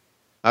cool.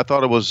 I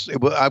thought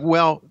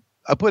well,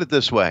 I put it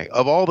this way.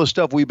 Of all the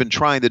stuff we've been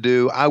trying to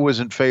do, I was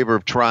in favor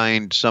of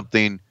trying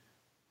something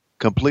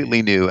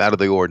completely new, out of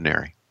the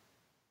ordinary.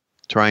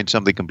 Trying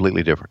something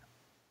completely different.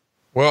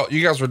 Well,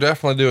 you guys were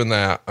definitely doing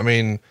that. I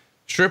mean,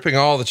 stripping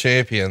all the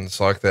champions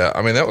like that.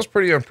 I mean, that was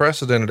pretty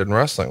unprecedented in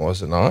wrestling,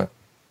 was it not?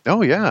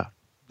 Oh yeah,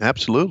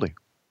 absolutely.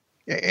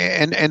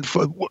 And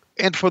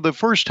for the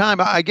first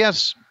time, I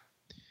guess,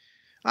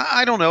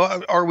 I don't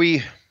know. Are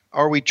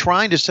we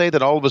trying to say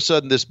that all of a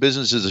sudden this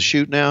business is a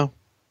shoot now?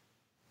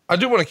 I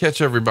do want to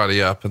catch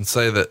everybody up and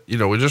say that,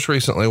 we just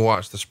recently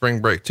watched the Spring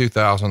Break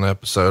 2000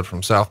 episode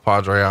from South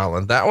Padre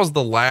Island. That was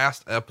the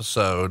last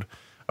episode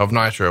of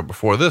Nitro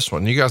before this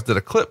one. You guys did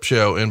a clip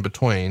show in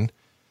between.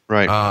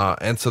 Right.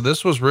 And so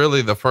this was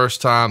really the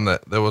first time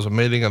that there was a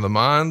meeting of the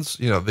minds,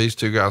 these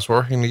two guys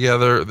working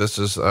together. This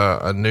is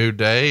a new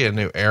day, a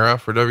new era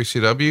for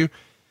WCW.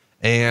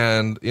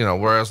 And,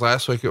 whereas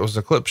last week it was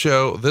the clip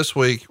show, this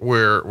week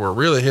we're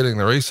really hitting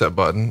the reset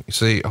button. You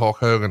see Hulk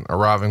Hogan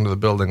arriving to the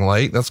building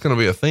late. That's going to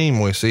be a theme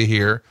we see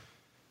here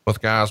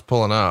with guys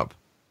pulling up.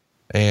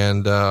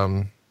 And,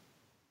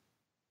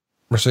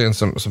 we're seeing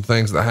some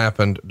things that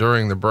happened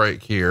during the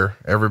break here.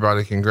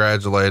 Everybody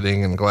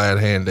congratulating and glad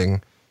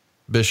handing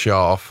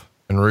Bischoff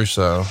and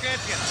Russo.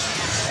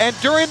 And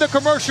during the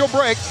commercial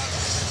break,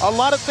 a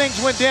lot of things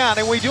went down,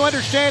 and we do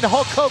understand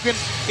Hulk Hogan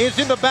is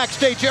in the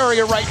backstage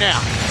area right now.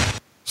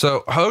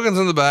 So Hogan's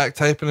in the back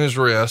taping his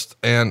wrist,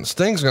 and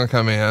Sting's going to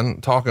come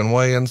in talking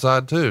way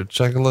inside too.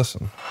 Check and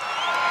listen.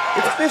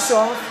 It's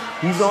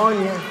Bischoff. He's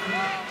on you.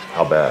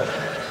 How bad?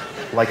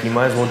 Like he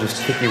might as well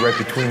just kick you right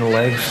between the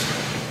legs.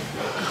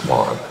 Come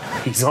on.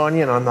 He's on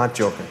you, and I'm not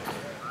joking.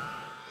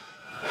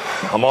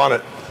 I'm on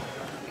it.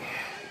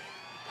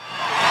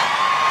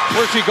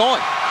 Where's he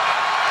going?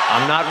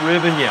 I'm not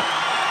ribbing you.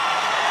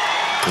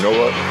 You know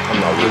what? I'm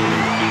not ribbing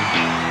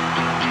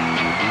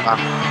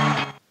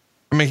you.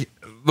 I mean,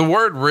 the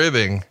word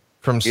ribbing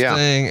from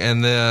Sting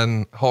and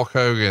then Hulk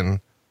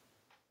Hogan.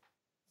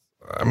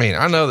 I mean,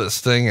 I know that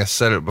Sting has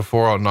said it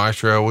before on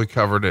Nitro. We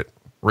covered it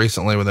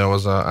recently when there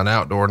was an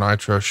outdoor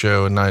Nitro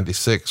show in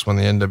 '96 when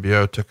the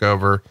NWO took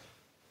over,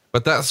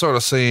 but that sort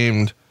of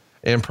seemed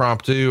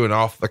impromptu and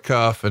off the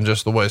cuff and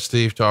just the way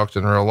Steve talked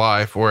in real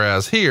life.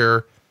 Whereas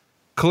here,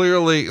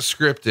 clearly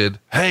scripted.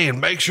 Hey, and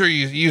make sure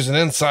you use an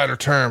insider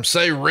term,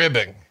 say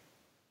ribbing.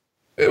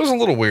 It was a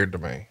little weird to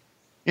me.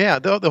 Yeah.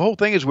 The whole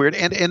thing is weird.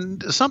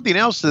 And something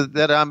else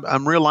that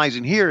I'm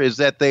realizing here is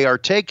that they are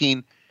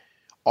taking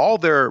all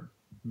their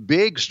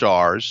big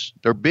stars,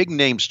 their big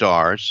name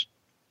stars,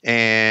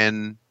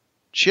 and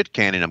shit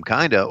canning them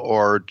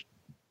or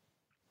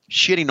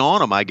shitting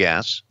on them, I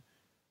guess.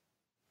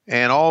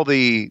 And all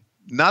the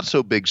not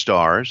so big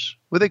stars,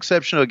 with the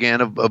exception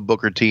again of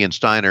Booker T and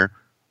Steiner,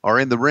 are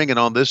in the ring and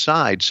on this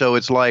side. So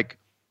it's like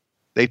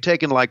they've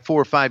taken like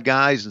 4 or 5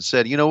 guys and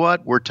said, you know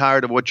what, we're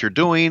tired of what you're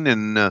doing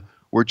and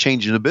we're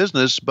changing the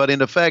business. But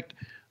in effect,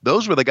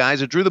 those were the guys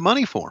that drew the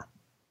money for them.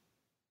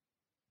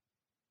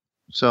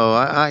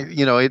 So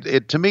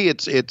it to me,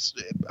 it's,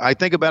 I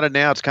think about it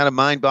now, it's kind of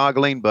mind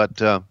boggling,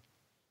 but,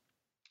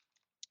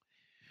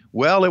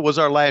 well, it was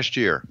our last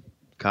year,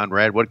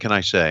 Conrad. What can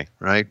I say?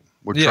 Right.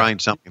 We're trying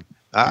something.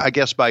 I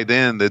guess by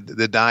then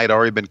the die had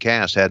already been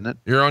cast, hadn't it?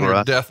 You're on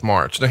your death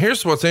march. Now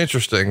here's what's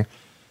interesting.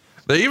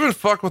 They even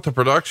fuck with the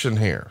production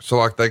here. So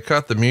like they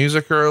cut the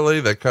music early.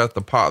 They cut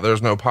the pot.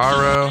 There's no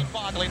pyro.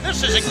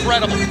 This is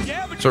incredible.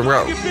 So we're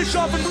out.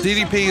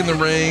 DDP in the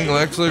ring.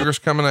 Lex Luger's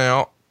coming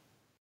out.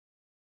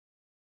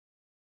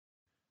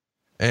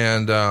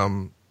 And,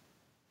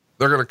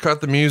 they're going to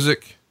cut the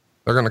music.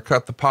 They're going to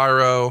cut the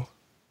pyro.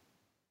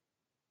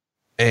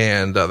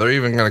 And, they're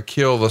even going to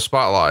kill the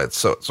spotlights.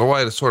 So it's a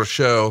way to sort of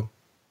show,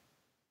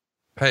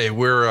 hey,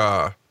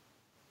 so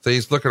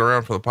he's looking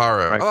around for the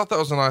pyro. Right. I thought that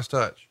was a nice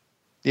touch.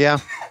 Yeah.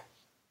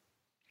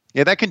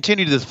 Yeah. That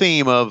continued the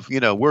theme of,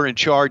 we're in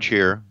charge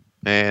here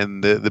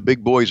and the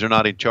big boys are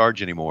not in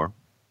charge anymore.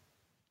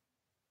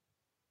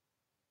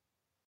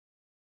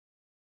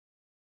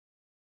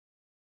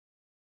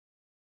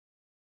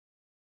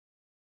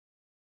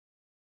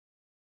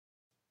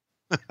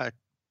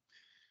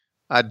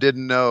 I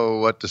didn't know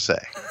what to say.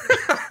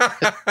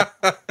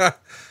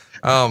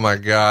 Oh my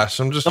gosh.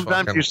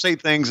 Sometimes you say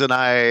things and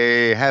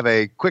I have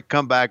a quick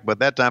comeback, but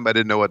that time I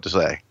didn't know what to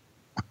say.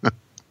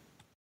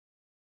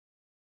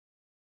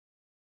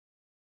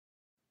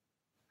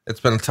 It's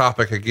been a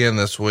topic again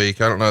this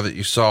week. I don't know that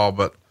you saw,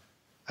 but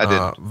I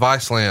didn't.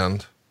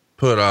 Viceland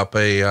put up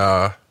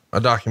a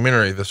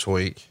documentary this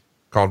week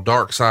called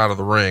Dark Side of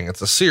the Ring.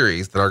 It's a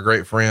series that our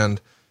great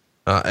friend,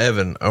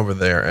 Evan over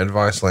there at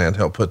Viceland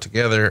helped put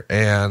together,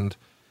 and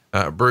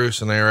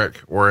Bruce and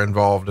Eric were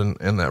involved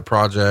in that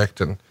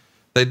project, and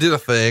they did a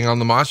thing on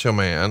the Macho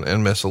Man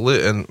and Miss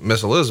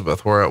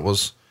Elizabeth, where it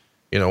was,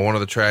 one of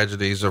the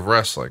tragedies of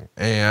wrestling.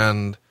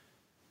 And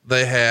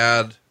they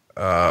had,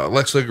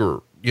 Lex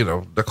Luger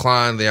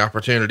declined the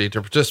opportunity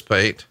to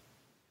participate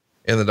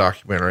in the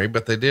documentary,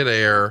 but they did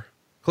air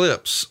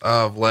clips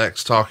of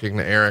Lex talking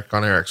to Eric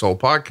on Eric's old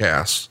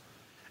podcast.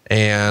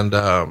 And,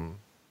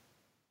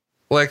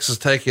 Lex has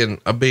taken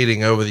a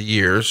beating over the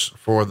years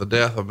for the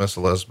death of Miss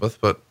Elizabeth,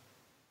 but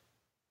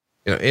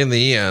in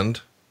the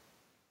end,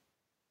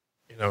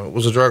 it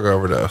was a drug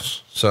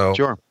overdose. So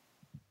sure,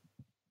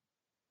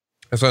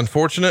 it's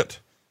unfortunate.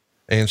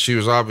 And she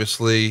was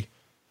obviously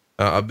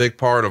a big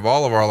part of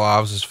all of our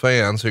lives as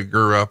fans who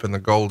grew up in the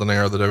golden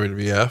era of the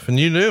WWF. And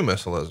you knew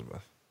Miss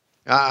Elizabeth.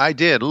 I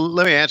did.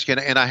 Let me ask you,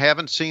 and I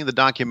haven't seen the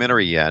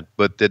documentary yet,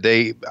 but did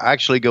they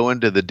actually go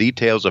into the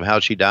details of how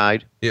she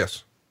died?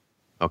 Yes.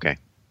 Okay.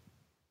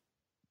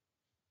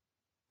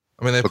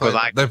 I mean, they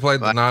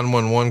played the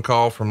 911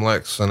 call from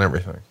Lex and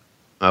everything.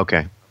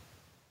 Okay.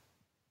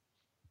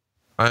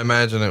 I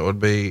imagine it would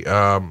be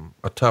a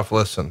tough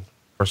listen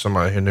for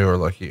somebody who knew her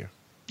like you.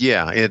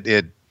 Yeah,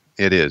 it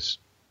is.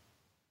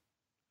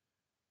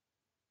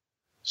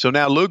 So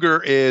now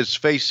Luger is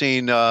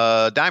facing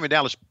Diamond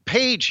Dallas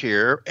Page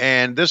here,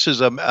 and this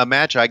is a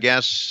match, I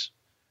guess.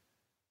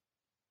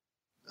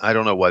 I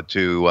don't know what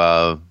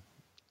to.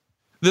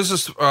 This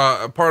is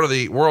a part of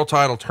the world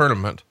title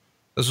tournament.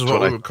 This is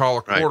what we would call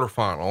a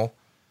quarterfinal,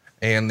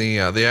 and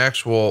the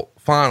actual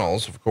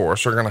finals, of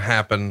course, are going to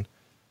happen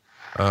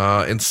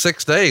in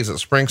 6 days at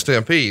Spring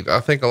Stampede. I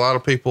think a lot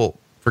of people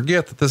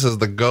forget that this is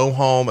the go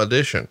home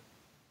edition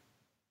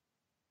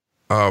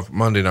of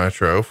Monday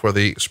Nitro for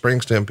the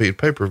Spring Stampede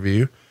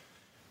pay-per-view,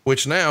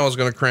 which now is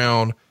going to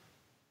crown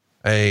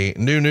a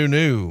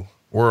new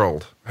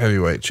world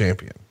heavyweight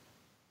champion.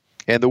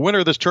 And the winner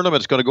of this tournament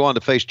is going to go on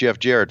to face Jeff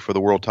Jarrett for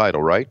the world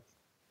title, right?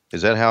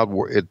 Is that how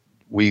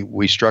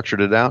we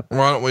structured it out?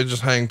 Why don't we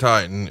just hang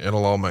tight and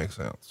it'll all make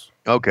sense?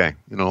 Okay.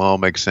 It'll all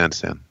make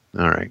sense then.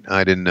 All right.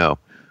 I didn't know.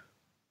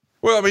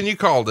 Well, I mean, you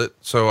called it,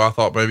 so I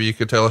thought maybe you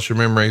could tell us your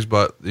memories,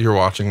 but you're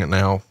watching it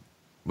now.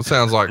 It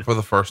sounds like for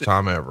the first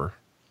time ever.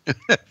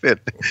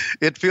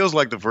 It feels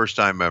like the first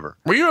time ever.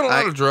 Were you on a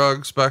lot of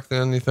drugs back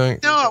then, you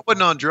think? No, I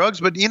wasn't on drugs,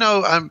 but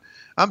I'm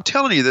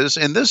telling you this,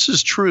 and this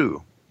is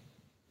true.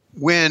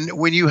 When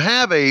you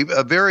have a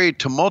very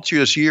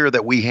tumultuous year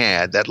that we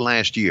had that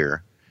last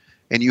year,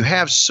 and you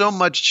have so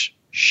much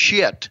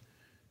shit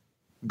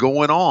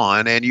going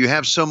on, and you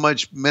have so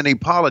many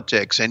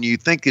politics, and you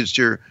think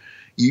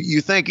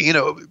you think,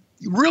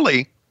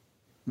 really,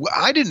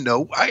 I didn't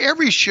know.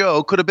 Every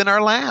show could have been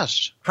our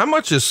last. How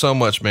much is so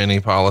much many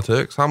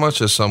politics? How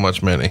much is so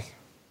much many?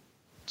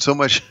 So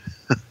much.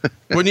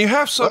 When you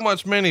have so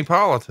much many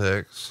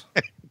politics.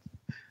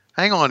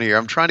 Hang on here.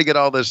 I'm trying to get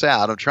all this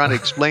out. I'm trying to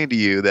explain to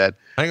you that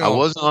I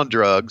wasn't on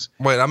drugs.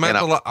 Wait, I'm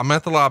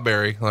at the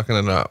library looking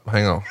it up.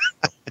 Hang on.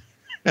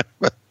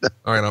 All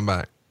right, I'm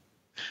back.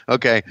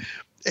 Okay.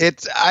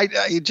 It's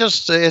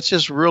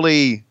just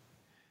really,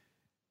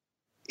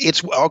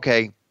 it's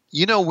okay.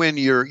 When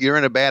you're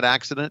in a bad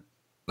accident.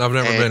 I've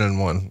never been in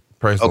one.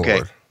 Praise the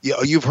Lord.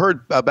 You've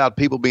heard about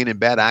people being in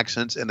bad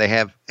accidents and they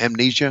have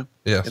amnesia.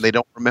 Yes. And they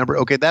don't remember.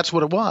 Okay. That's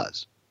what it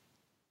was.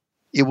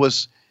 It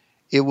was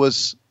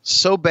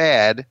so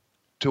bad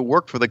to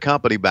work for the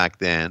company back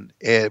then.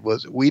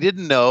 We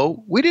didn't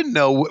know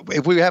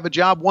if we have a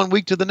job 1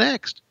 week to the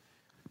next.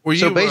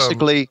 So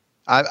basically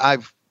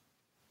I've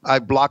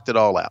blocked it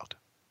all out.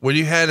 When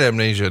you had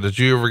amnesia, did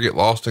you ever get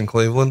lost in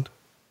Cleveland?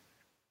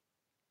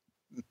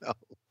 No.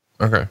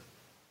 Okay.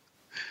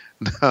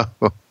 No.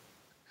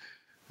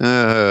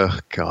 Oh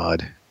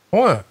God.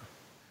 What?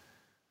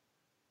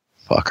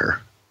 Fucker.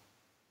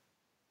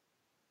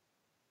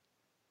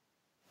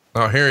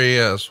 Oh, here he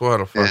is.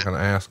 What a fucking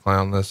ass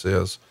clown this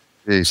is.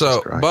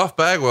 Jesus Christ. Buff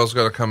Bagwell's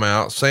going to come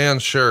out,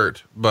 sans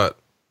shirt, but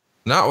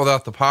not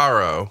without the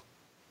pyro.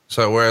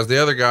 So whereas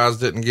the other guys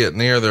didn't get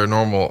near their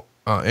normal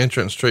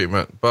entrance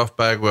treatment, Buff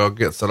Bagwell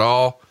gets it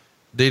all.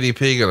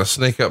 DDP going to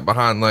sneak up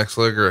behind Lex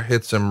Luger,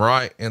 hits him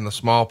right in the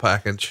small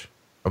package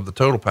of the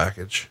total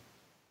package.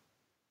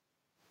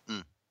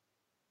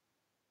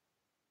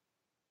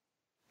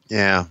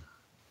 Yeah.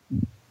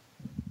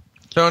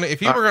 Tony,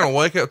 if you were going to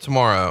wake up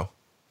tomorrow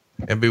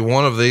and be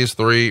one of these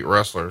three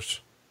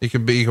wrestlers, you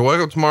can wake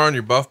up tomorrow and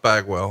you're Buff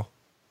Bagwell.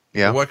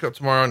 Yeah. You wake up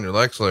tomorrow and you're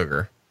Lex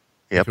Luger.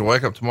 Yep. You can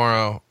wake up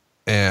tomorrow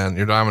and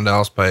you're Diamond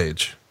Dallas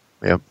Page.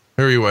 Yep.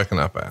 Who are you waking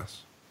up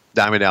as?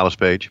 Diamond Dallas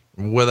Page.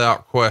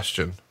 Without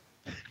question.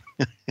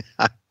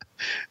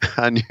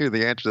 I knew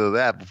the answer to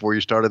that before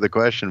you started the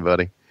question,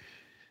 buddy.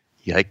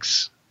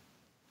 Yikes.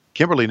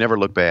 Kimberly never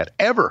looked bad.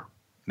 Ever.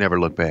 Never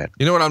looked bad.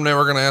 You know what I'm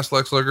never going to ask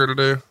Lex Luger to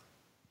do?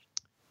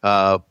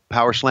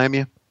 Power slam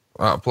you?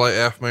 Play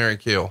F, Marry,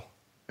 Kill.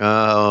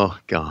 Oh,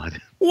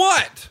 God.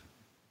 What?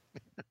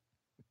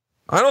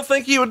 I don't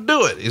think he would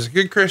do it. He's a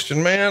good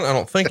Christian man. I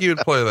don't think he would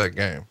play that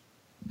game.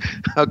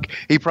 Okay.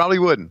 He probably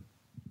wouldn't.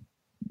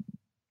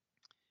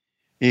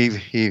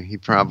 He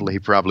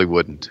probably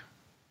wouldn't.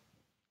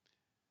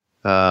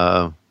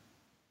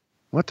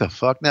 What the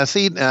fuck? Now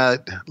see,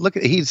 look,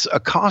 he's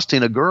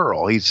accosting a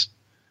girl. He's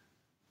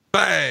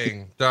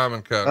bang,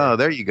 diamond cutter. Oh,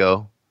 there you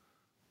go.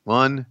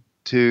 1,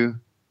 2,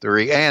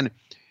 3. And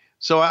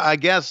So I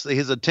guess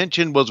his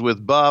attention was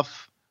with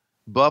Buff.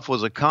 Buff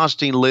was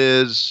accosting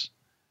Liz,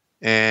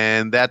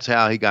 and that's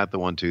how he got the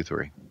 1, 2,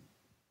 3.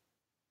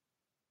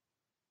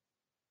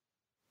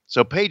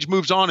 So Paige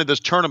moves on in this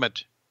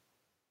tournament.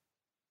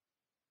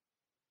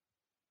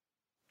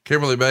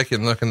 Kimberly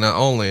Bacon looking not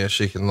only as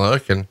she can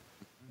look, and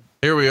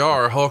here we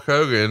are. Hulk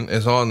Hogan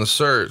is on the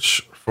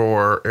search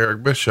for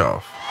Eric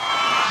Bischoff.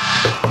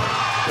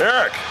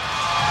 Eric.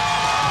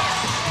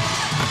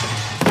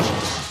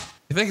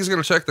 You think he's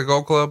going to check the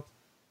Gold Club?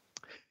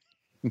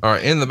 All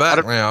right. In the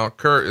back now,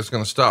 Kurt is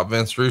going to stop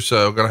Vince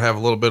Russo, going to have a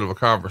little bit of a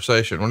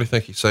conversation. What do you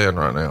think he's saying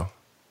right now?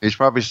 He's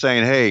probably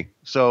saying, hey,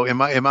 so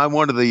am I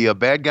one of the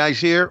bad guys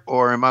here,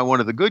 or am I one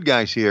of the good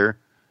guys here?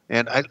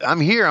 And I'm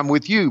here. I'm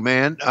with you,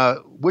 man.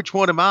 Which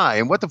one am I?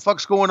 And what the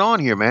fuck's going on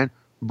here, man?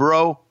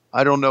 Bro,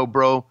 I don't know,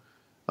 bro.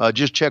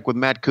 Just check with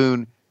Matt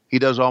Kuhn. He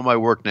does all my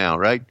work now,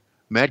 right?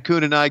 Matt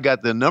Kuhn and I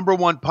got the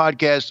 #1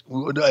 podcast,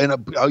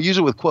 and I'll use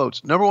it with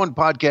quotes, #1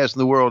 podcast in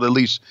the world, at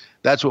least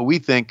that's what we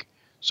think.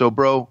 So,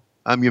 bro,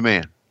 I'm your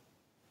man.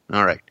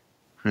 All right.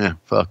 Yeah,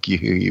 fuck you,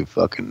 you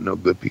fucking no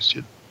good piece of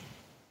shit.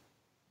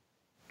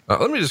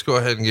 Let me just go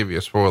ahead and give you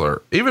a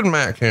spoiler. Even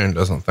Matt Kuhn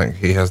doesn't think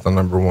he has the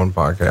 #1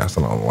 podcast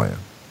in all the land.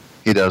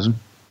 He doesn't?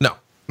 No,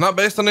 not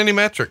based on any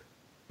metric,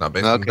 not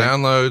based on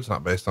downloads,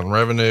 not based on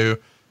revenue.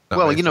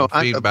 Well, you know,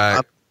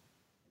 feedback.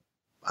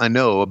 I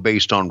know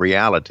based on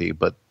reality,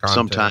 but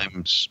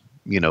sometimes,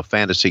 you know,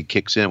 fantasy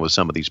kicks in with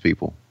some of these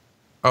people.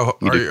 Oh,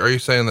 are you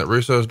saying that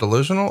Russo's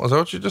delusional? Is that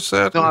what you just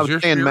said? No, I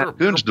was saying Matt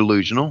Kuhn's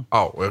delusional.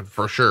 Oh, well,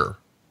 for sure.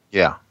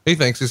 Yeah. He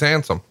thinks he's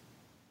handsome.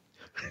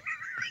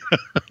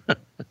 All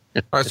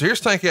right, so here's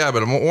Tank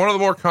Abbott. One of the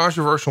more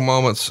controversial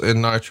moments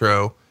in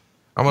Nitro.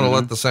 I'm going to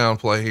let the sound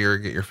play here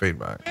and get your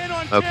feedback. And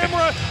on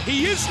camera,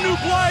 he is new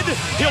blood.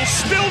 He'll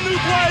spill new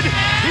blood.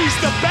 He's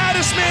the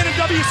baddest man in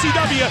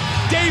WCW.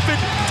 David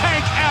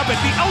Tank Abbott,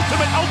 the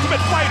ultimate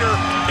fighter,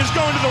 is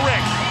going to the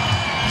ring.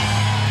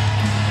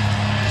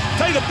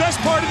 Tell you the best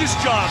part of this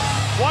job,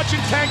 watching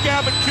Tank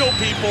Abbott kill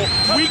people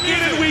week in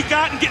and week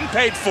out and getting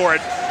paid for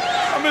it.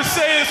 I'm going to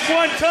say this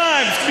one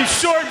time. It's going to be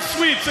short and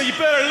sweet, so you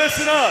better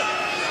listen up.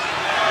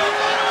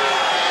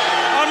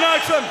 I'm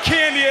not some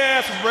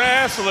candy-ass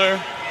wrestler.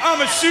 I'm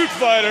a shoot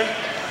fighter.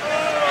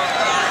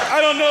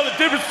 I don't know the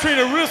difference between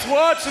a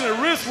wristwatch and a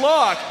wrist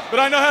lock, but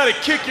I know how to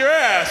kick your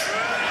ass.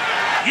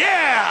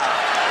 Yeah!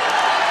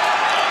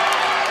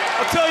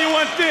 I'll tell you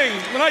one thing.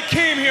 When I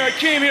came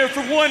here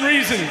for one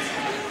reason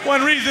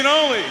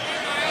only.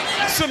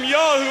 Some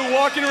yahoo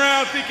walking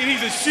around thinking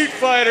he's a shoot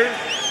fighter,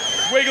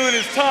 wiggling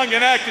his tongue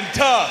and acting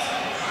tough.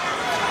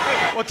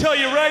 I'll tell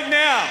you right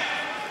now,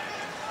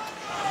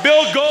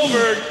 Bill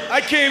Goldberg,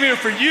 I came here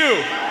for you.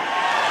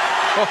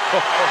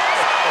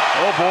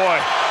 Oh boy.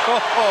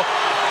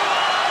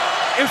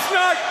 It's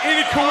not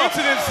any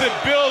coincidence that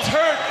Bill's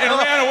hurt and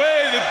ran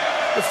away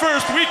the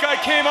first week I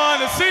came on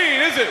the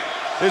scene, is it?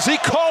 Is he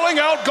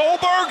calling out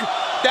Goldberg?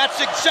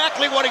 That's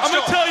exactly what he's I'm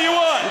doing. gonna tell you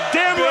what.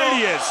 Damn Bill, right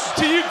he is.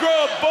 Till you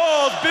grow up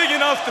balls big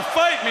enough to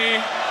fight me,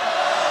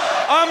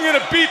 I'm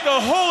gonna beat the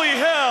holy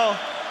hell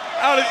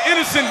out of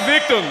innocent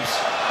victims.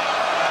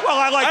 Well,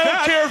 I like that.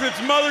 I don't care if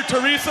it's Mother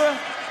Teresa,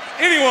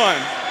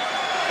 anyone.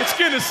 It's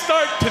gonna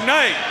start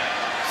tonight.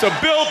 So,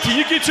 Bill, till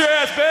you get your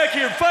ass back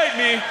here and fight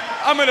me,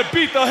 I'm gonna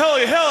beat the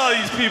holy hell out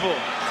of these people.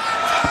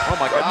 Oh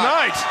my God. Good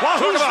night. Well,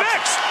 who's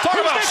next?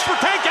 Who's next for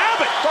Tank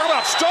Abbott? Talk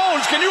about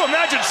stones. Can you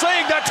imagine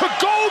saying that to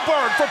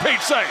Goldberg, for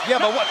Pete's sake?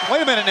 Yeah, but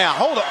wait a minute now.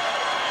 Hold up.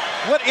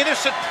 What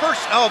innocent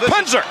person? Oh, this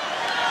Penzer.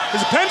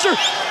 Is it Penzer?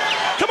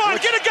 Come on,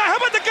 get a guy.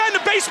 How about the guy in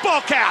the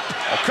baseball cap?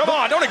 Oh, come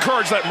on, don't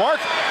encourage that, Mark.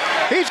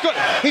 He's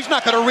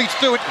not going to reach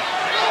through it.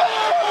 Well,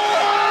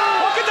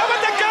 how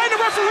about that guy in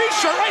the referee's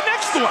shirt right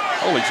next to him?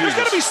 Holy Jesus.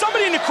 There's got to be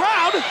somebody in the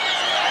crowd.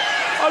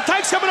 Oh,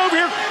 Tank's coming over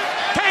here.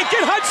 Tank,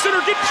 get Hudson or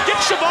get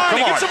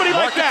Shivani. Get somebody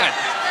like that.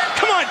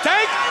 Come on,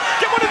 Tank.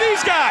 Get one of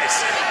these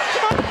guys.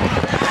 Come on.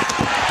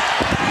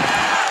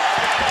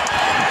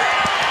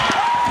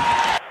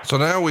 So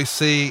now we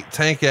see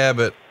Tank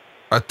Abbott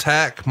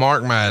attack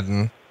Mark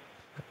Madden,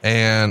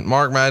 and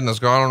Mark Madden has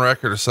gone on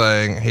record as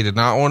saying he did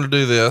not want to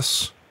do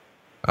this.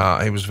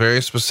 He was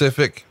very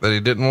specific that he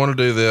didn't want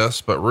to do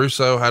this, but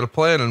Russo had a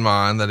plan in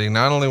mind that he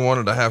not only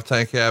wanted to have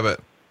Tank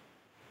Abbott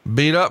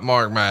beat up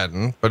Mark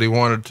Madden, but he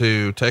wanted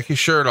to take his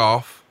shirt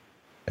off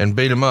and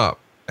beat him up.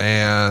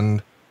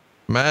 And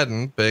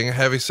Madden, being a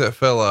heavyset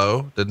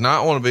fellow, did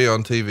not want to be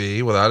on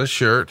TV without his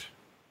shirt.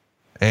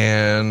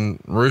 And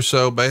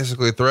Russo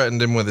basically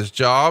threatened him with his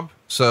job.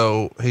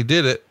 So he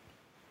did it.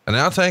 And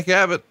now Tank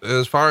Abbott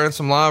is firing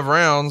some live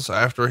rounds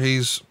after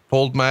he's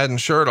pulled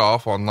Madden's shirt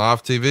off on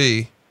live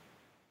TV.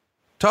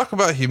 Talk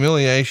about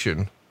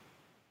humiliation.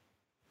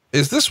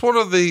 Is this one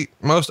of the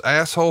most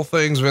asshole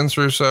things Vince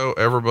Russo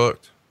ever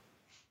booked?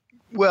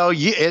 Well,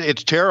 yeah,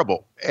 it's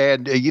terrible.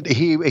 And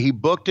he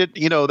booked it.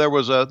 You know, there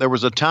was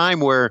a time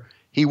where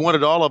he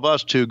wanted all of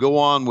us to go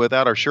on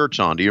without our shirts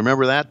on. Do you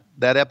remember that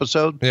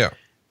episode? Yeah.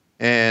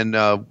 And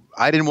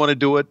I didn't want to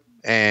do it.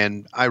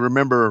 And I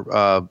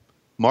remember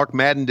Mark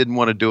Madden didn't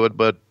want to do it,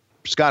 but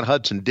Scott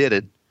Hudson did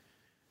it.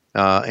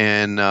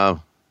 And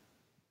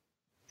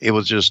it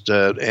was just,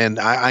 and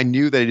I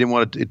knew that he didn't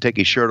want to take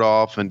his shirt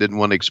off and didn't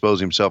want to expose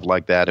himself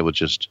like that. It was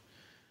just,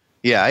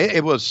 yeah,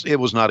 it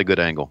was not a good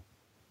angle.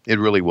 It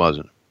really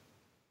wasn't.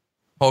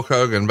 Hulk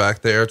Hogan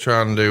back there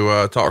trying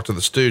to talk to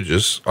the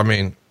Stooges. I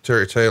mean,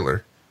 Terry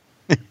Taylor.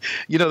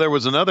 There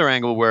was another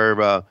angle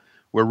where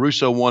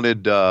Russo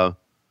wanted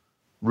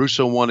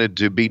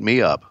to beat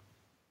me up,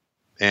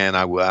 and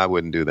I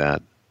wouldn't do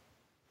that.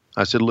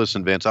 I said,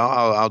 "Listen, Vince,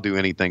 I'll do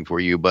anything for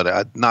you,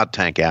 but not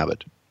Tank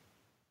Abbott."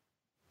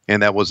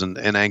 And that was an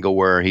angle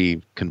where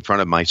he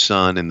confronted my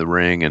son in the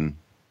ring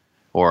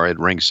or at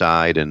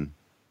ringside. And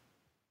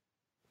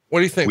what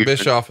do you think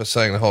Bischoff is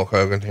saying to Hulk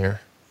Hogan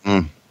here?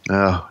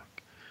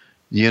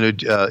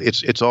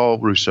 It's all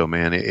Russo,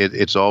 man.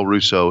 It's all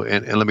Russo.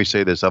 And let me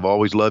say this: I've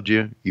always loved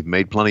you. You've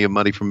made plenty of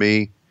money for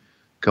me.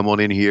 Come on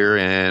in here,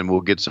 and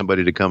we'll get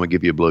somebody to come and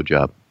give you a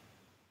blowjob.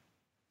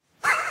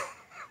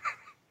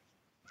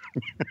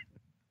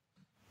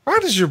 Why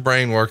does your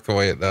brain work the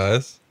way it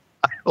does?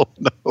 I don't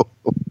know.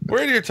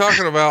 Where you're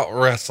talking about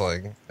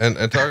wrestling and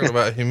talking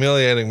about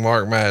humiliating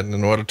Mark Madden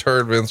and what a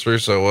turd Vince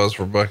Russo was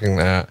for booking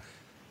that.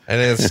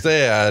 And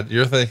instead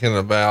you're thinking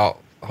about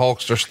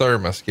Hulkster's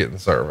thermos getting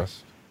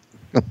serviced.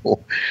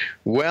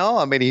 Well,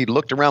 I mean, he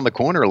looked around the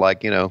corner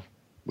like, we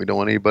don't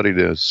want anybody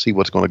to see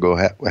what's going to go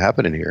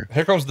happen in here.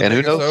 Here comes the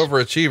biggest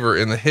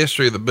overachiever in the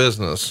history of the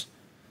business,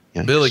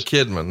 yes. Billy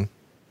Kidman.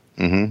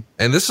 Mm-hmm.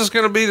 And this is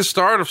going to be the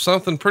start of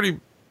something pretty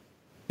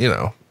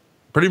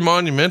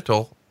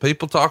monumental.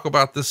 People talk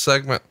about this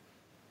segment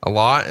a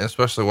lot, and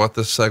especially what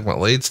this segment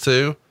leads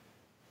to.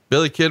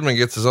 Billy Kidman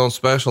gets his own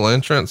special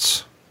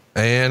entrance,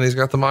 and he's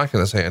got the mic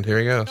in his hand. Here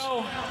he goes.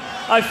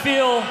 I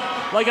feel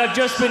like I've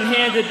just been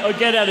handed a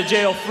get out of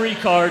jail free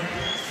card,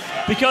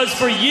 because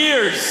for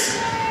years,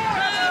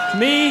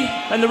 me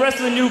and the rest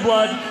of the new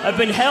blood have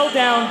been held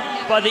down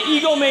by the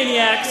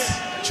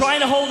egomaniacs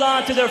trying to hold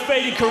on to their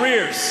faded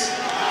careers.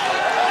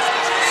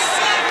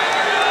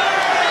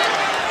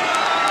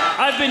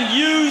 I've been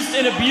used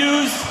and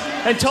abused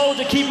and told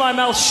to keep my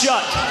mouth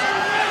shut.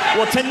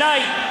 Well,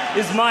 tonight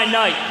is my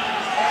night.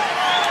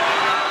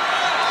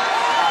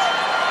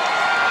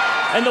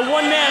 And the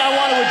one man I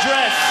want to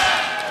address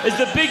is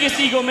the biggest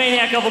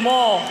egomaniac of them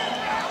all,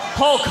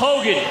 Hulk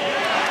Hogan.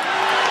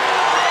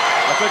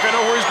 I think I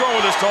know where he's going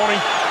with this, Tony.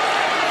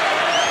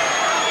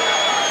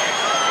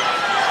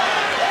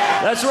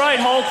 That's right,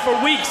 Hulk. For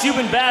weeks, you've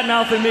been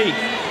bad-mouthing me.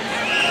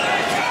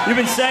 You've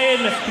been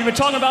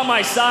talking about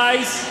my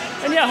size.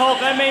 And yeah,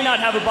 Hulk, I may not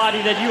have a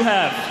body that you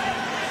have.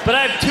 But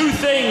I have two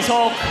things,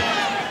 Hulk,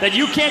 that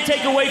you can't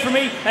take away from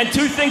me, and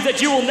two things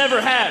that you will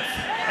never have.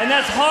 And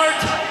that's heart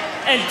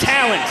and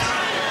talent.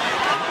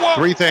 Whoa.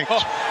 Three things.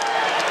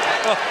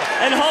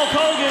 And Hulk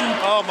Hogan,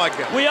 oh my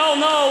God, we all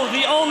know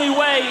the only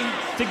way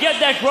to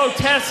get that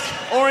grotesque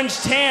orange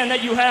tan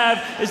that you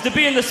have is to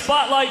be in the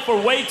spotlight for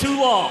way too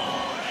long.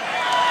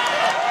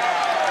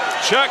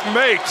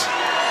 Checkmate.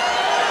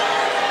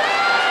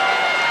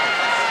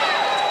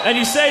 And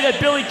you say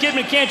that Billy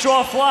Kidman can't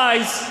draw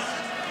flies.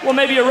 Well,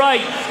 maybe you're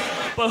right.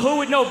 But who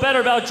would know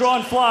better about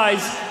drawing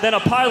flies than a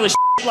pile of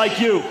shit like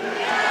you?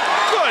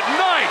 Good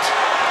night.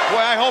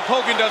 Boy, I hope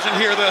Hogan doesn't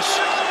hear this.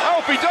 I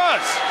hope he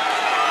does.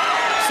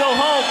 So,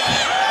 Hulk,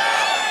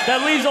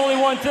 that leaves only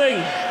one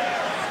thing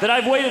that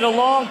I've waited a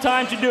long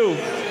time to do.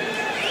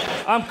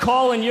 I'm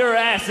calling your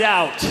ass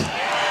out.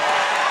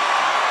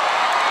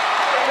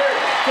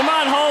 Come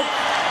on, Hulk.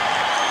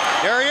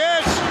 There he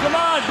is. Come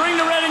on, bring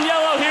the red and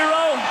yellow,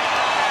 hero.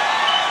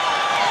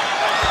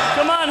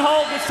 Come on,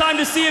 Hulk. It's time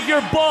to see if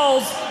your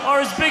balls are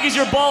as big as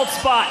your bald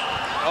spot.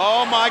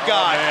 Oh, my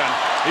God. Oh, man.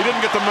 He didn't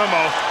get the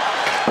memo.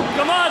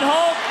 Come on,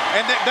 Hulk.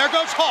 And there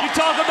goes Hulk. You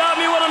talk about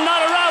me when I'm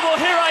not around. Well,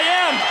 here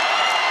I am.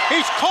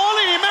 He's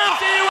calling him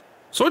out.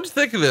 So what'd you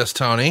think of this,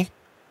 Tony?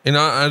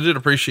 I did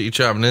appreciate you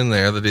chiming in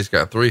there that he's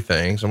got three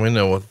things, and we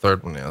know what the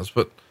third one is,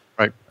 but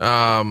right.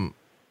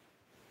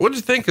 What'd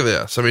you think of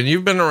this? I mean,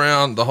 you've been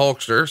around the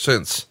Hulkster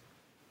since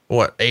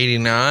what,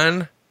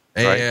 89?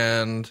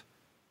 And,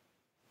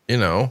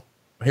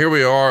 here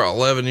we are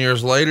 11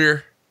 years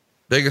later,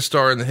 biggest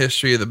star in the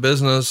history of the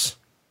business,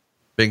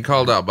 being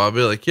called out by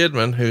Billy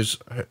Kidman, who's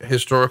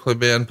historically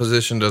been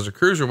positioned as a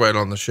cruiserweight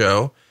on the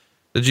show.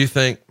 Did you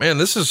think, man,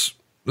 this is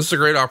a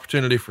great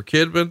opportunity for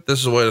Kidman? This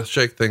is a way to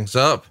shake things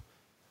up.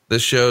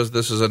 This shows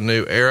this is a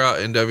new era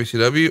in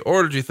WCW.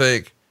 Or did you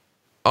think,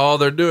 oh,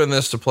 they're doing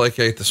this to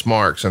placate the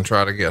smarks and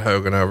try to get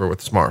Hogan over with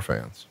the smart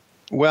fans?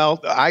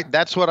 Well,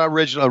 that's what I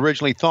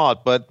originally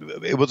thought, but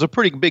it was a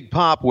pretty big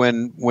pop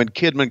when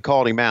Kidman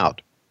called him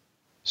out.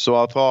 So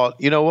I thought,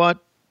 you know what?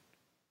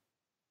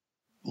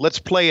 Let's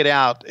play it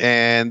out.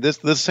 And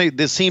this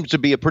seems to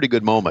be a pretty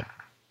good moment.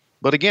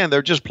 But again,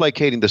 they're just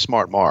placating the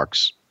smart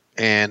marks.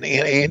 And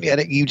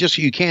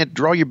you can't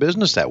draw your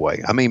business that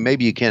way. I mean,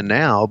 maybe you can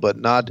now, but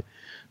not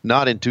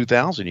in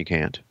 2000. You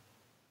can't.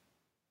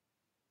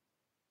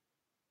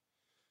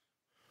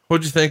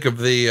 What'd you think of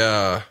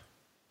the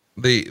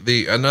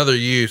another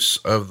use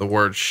of the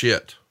word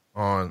shit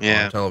on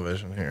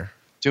television here?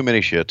 Too many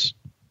shits.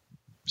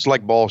 It's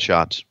like ball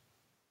shots.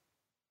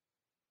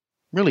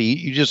 Really,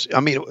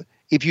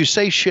 if you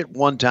say shit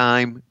one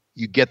time,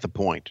 you get the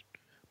point.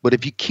 But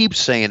if you keep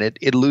saying it,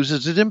 it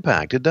loses its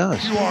impact. It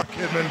does. You are,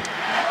 Kidman.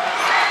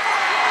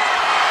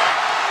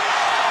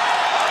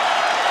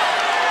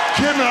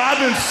 Kidman, I've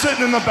been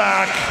sitting in the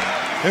back,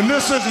 and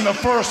this isn't the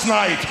first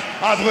night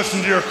I've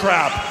listened to your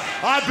crap.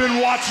 I've been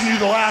watching you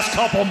the last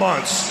couple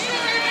months.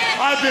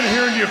 I've been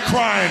hearing you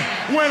crying,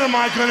 when am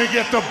I going to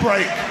get the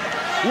break?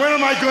 When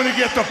am I going to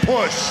get the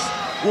push?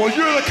 Well,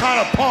 you're the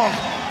kind of punk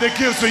that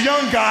gives the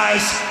young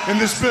guys in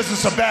this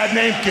business a bad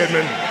name,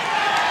 Kidman.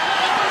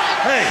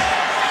 Hey,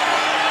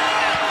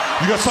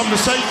 you got something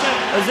to say,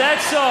 Sid? Is that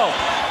so?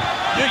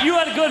 You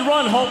had a good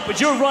run, Hulk, but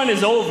your run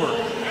is over.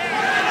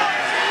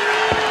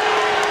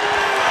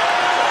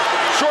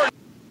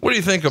 What do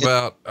you think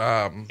about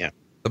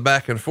the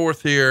back and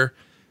forth here?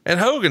 And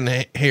Hogan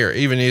here,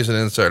 even using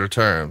insider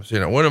terms, you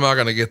know, when am I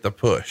going to get the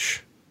push?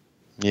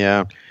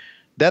 Yeah,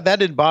 that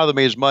didn't bother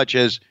me as much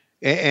as,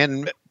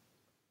 and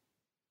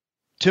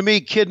to me,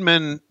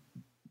 Kidman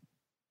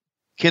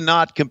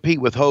cannot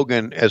compete with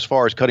Hogan as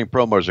far as cutting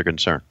promos are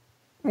concerned.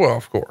 Well,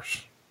 of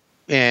course.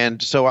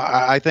 And so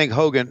I think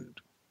Hogan,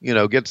 you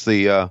know, gets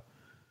the,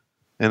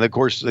 and of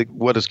course,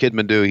 what does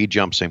Kidman do? He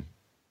jumps him.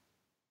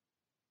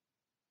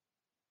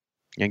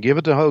 And give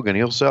it to Hogan.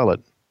 He'll sell it.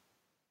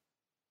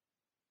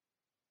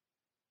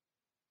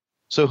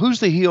 So who's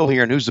the heel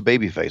here and who's the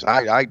babyface?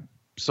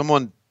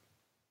 Someone.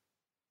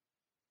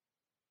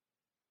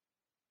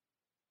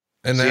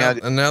 And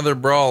now they're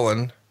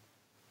brawling.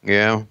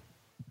 Yeah.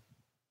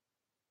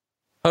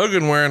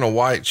 Hogan wearing a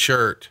white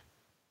shirt.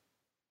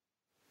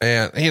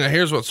 And, you know,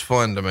 here's what's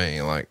fun to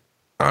me. Like,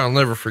 I'll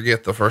never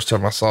forget the first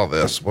time I saw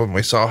this, when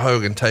we saw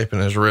Hogan taping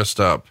his wrist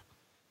up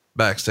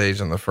backstage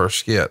in the first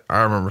skit.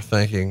 I remember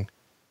thinking,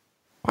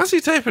 why is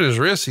he taping his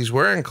wrist? He's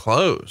wearing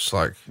clothes.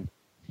 Like,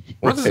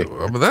 what is it?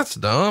 But that's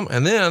dumb.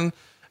 And then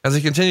as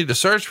he continued to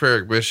search for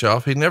Eric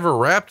Bischoff, he never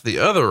wrapped the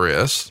other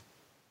wrist.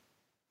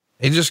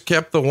 He just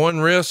kept the one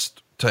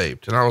wrist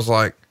taped. And I was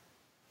like,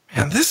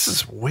 man, this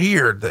is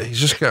weird that he's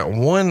just got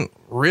one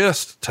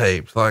wrist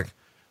taped. Like,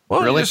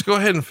 well, really? Just go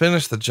ahead and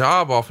finish the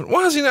job off. And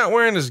why is he not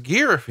wearing his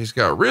gear if he's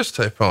got wrist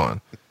tape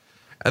on?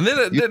 And then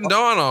it didn't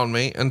dawn on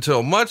me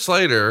until much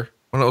later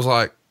when it was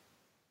like,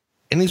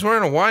 and he's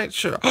wearing a white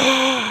shirt.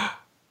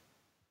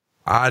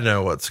 I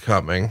know what's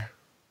coming.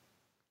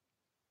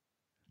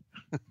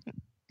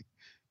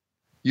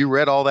 You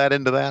read all that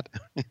into that?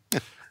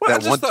 Well,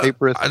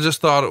 I just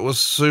thought it was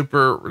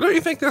super. Don't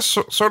you think that's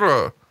sort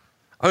of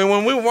I mean,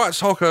 when we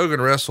watched Hulk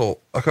Hogan wrestle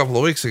a couple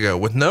of weeks ago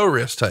with no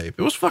wrist tape,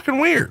 it was fucking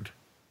weird.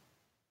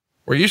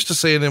 We're used to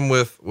seeing him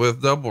with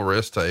double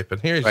wrist tape,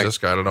 and here he's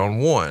just got it on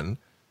one.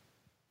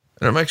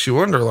 And it makes you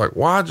wonder, like,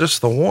 why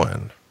just the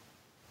one?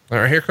 All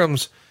right, here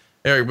comes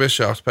Eric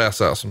Bischoff's pass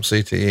out some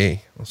CTE.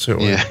 Let's see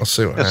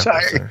what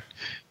happens there.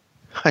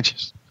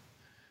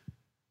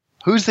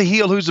 Who's the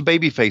heel? Who's the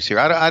baby face here?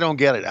 I don't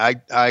get it.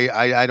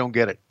 I don't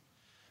get it.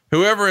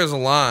 Whoever is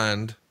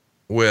aligned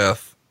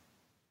with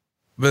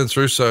Vince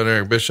Russo and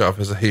Eric Bischoff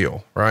is a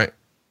heel, right?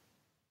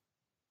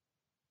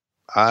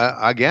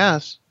 I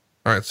guess.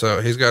 All right.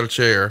 So he's got a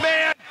chair.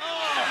 Man.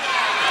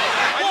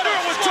 I knew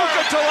it was too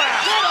good to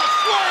last. What a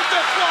swerve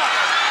this was.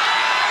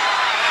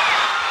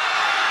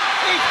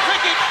 He's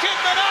picking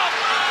Kidman up.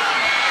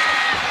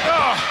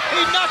 Oh,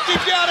 he knocked him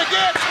down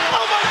again.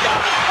 Oh my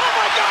God. Oh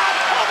my God.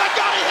 Oh my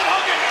God. He hit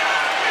Hogan.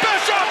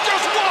 Bischoff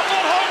just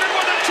waffled Hogan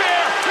with a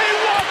chair. He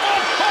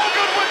waffled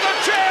Hogan with the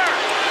chair.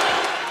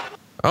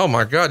 Oh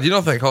my God. You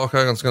don't think Hulk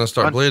Hogan's going to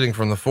start bleeding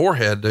from the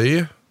forehead, do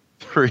you?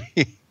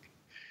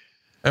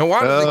 And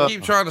why does he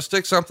keep trying to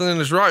stick something in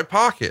his right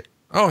pocket?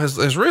 Oh,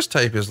 his wrist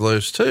tape is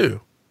loose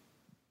too.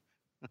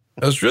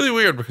 It was really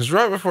weird because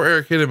right before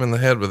Eric hit him in the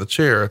head with a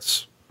chair,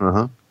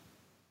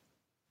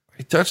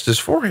 he touched his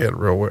forehead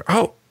real weird.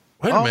 Oh,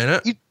 wait a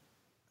minute.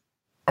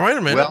 Wait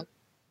a minute.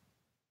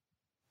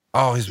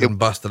 Well, he's been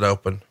busted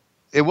open.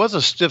 It was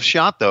a stiff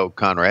shot though,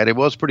 Conrad. It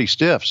was pretty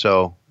stiff.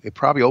 So it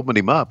probably opened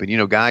him up. And you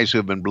know, guys who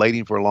have been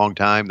bleeding for a long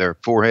time, their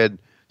forehead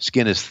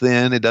skin is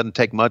thin. It doesn't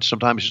take much.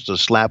 Sometimes just a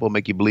slap will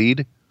make you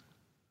bleed.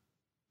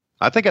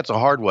 I think that's a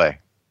hard way.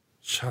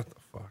 Shut the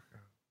fuck up.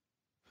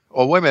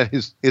 Oh, wait a minute.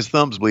 His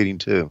thumb's bleeding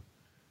too.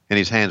 And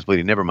his hand's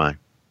bleeding. Never mind.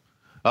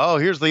 Oh,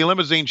 here's the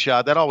limousine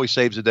shot. That always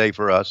saves the day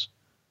for us.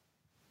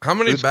 How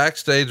many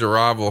backstage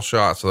arrival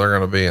shots are there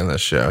going to be in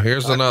this show?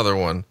 Here's another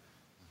one.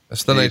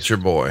 It's the Nature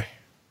Boy.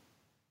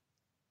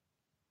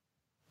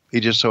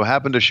 He just so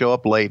happened to show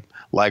up late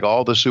like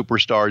all the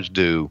superstars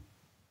do.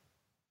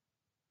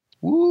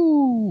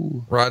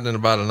 Woo. Riding in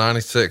about a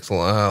 96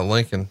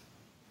 Lincoln.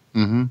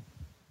 Mm-hmm.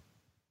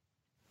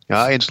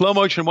 In slow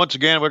motion, once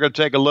again, we're going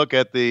to take a look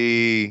at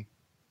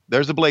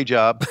there's the blade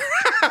job.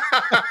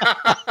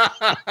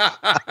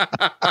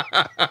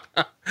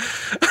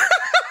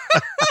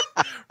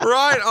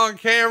 Right on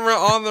camera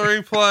on the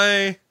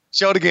replay.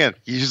 Show it again.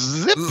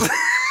 Zip.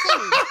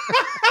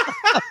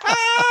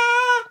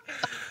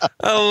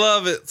 I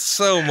love it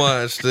so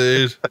much,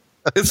 dude.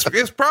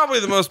 It's probably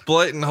the most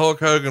blatant Hulk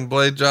Hogan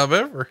blade job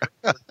ever.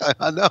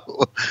 I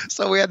know.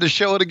 So we had to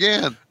show it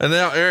again. And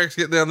now Eric's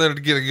getting down there to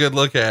get a good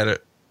look at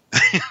it.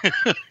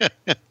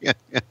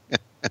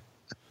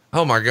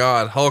 Oh my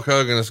God. Hulk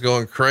Hogan is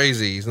going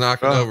crazy. He's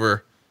knocking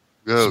over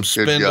some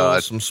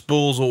spindles, some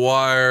spools of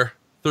wire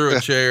through a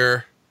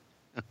chair.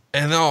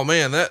 And oh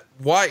man, that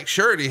white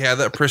shirt he had,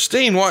 that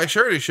pristine white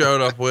shirt he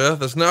showed up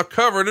with is now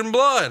covered in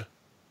blood.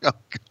 Oh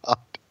God.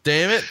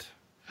 Damn it.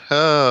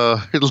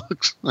 Oh, it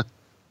looks like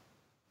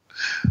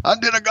I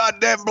did a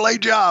goddamn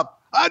blade job.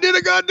 For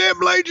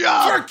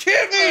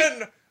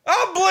Kidman.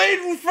 I'm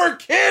bleeding for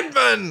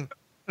Kidman.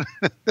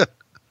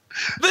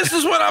 This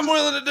is what I'm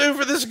willing to do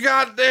for this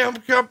goddamn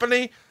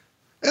company.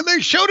 And they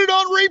showed it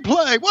on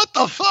replay. What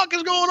the fuck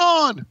is going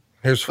on?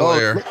 Here's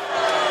Flair. No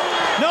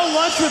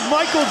lunch with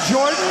Michael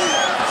Jordan?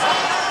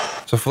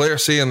 So Flair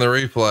seeing the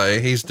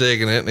replay, he's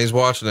digging it and he's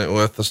watching it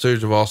with the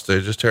Stooge of all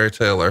Stooges, Terry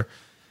Taylor.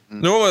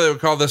 Normally they would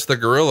call this the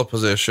gorilla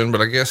position, but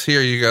I guess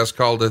here you guys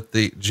called it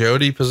the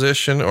Jody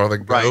position or the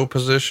go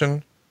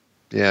position.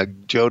 Yeah,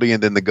 Jody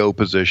and then the go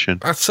position.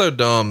 That's so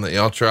dumb that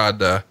y'all tried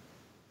to,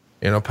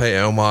 pay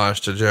homage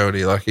to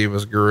Jody like he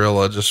was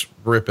gorilla, just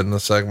ripping the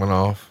segment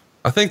off.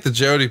 I think the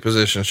Jody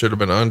position should have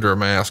been under a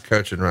mask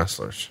coaching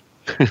wrestlers.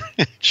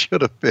 It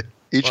should have been.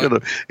 He should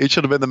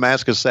have been the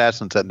mask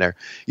assassin sitting there.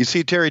 You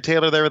see Terry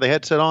Taylor there with the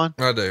headset on?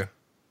 I do.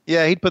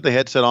 Yeah, he'd put the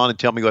headset on and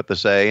tell me what to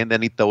say, and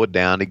then he'd throw it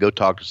down. He'd go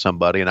talk to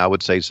somebody, and I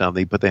would say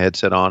something. He'd put the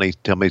headset on. He'd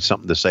tell me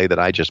something to say that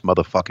I just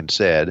motherfucking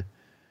said.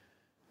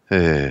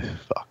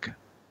 Fuck.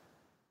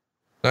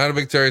 Not a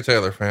big Terry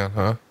Taylor fan,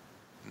 huh?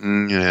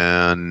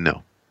 Yeah,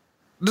 no.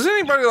 Does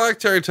anybody like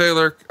Terry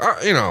Taylor?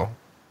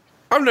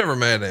 I've never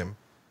met him,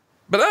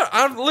 but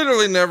I've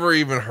literally never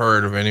even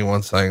heard of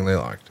anyone saying they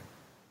liked him.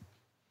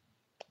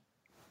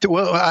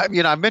 Well, I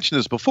mentioned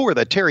this before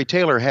that Terry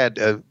Taylor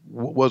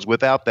was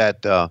without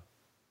that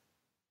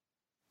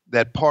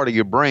part of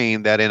your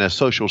brain that in a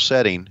social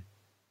setting,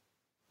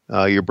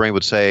 your brain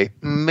would say,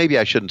 maybe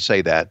I shouldn't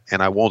say that,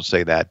 and I won't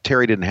say that.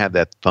 Terry didn't have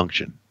that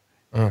function.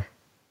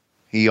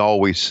 He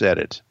always said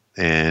it,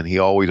 and he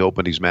always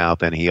opened his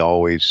mouth, and he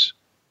always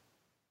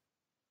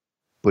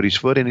put his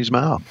foot in his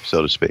mouth,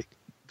 so to speak.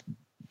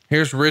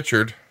 Here's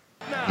Richard.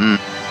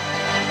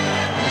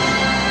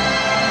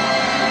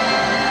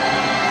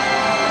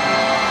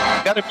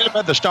 Got a bit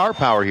about the star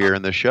power here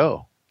in the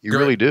show. You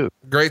really do.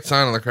 Great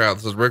sign in the crowd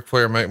that says, Ric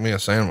Flair, make me a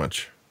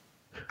sandwich.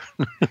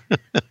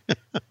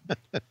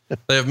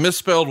 They have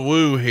misspelled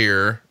woo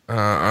here.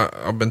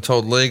 I've been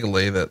told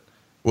legally that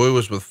woo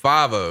is with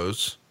 5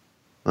 O's.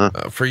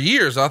 For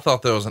years, I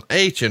thought there was an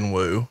H in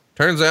woo.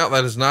 Turns out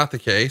that is not the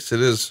case.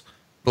 It is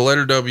the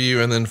letter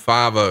W and then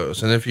 5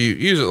 O's. And if you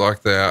use it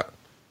like that,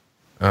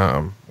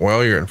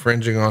 you're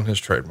infringing on his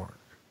trademark.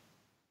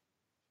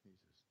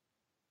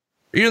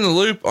 Are you in the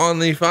loop on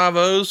the 5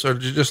 O's, or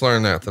did you just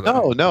learn that today?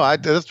 No,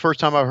 that's the first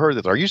time I've heard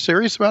this. Are you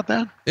serious about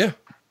that? Yeah.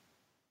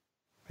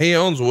 He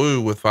owns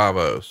woo with 5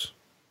 O's.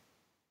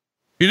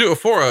 You do it with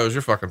 4 O's,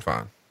 you're fucking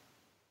fine.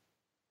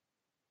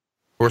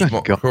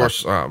 Of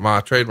course, my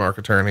trademark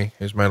attorney,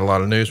 who's made a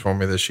lot of news for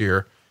me this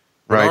year,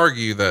 would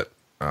argue that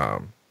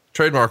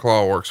trademark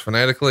law works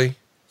phonetically.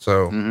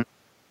 So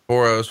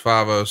 4 O's,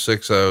 5 O's,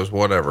 6 O's,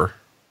 whatever.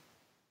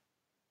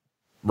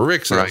 But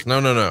Rick says,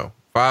 no.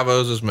 5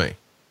 O's is me.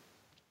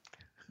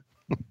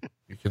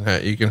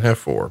 You can have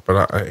 4,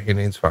 but he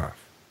needs 5.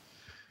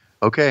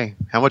 Okay.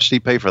 How much did he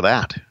pay for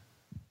that?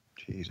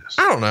 Jesus.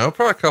 I don't know.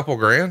 Probably a couple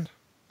grand.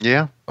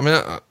 Yeah. I mean,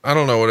 I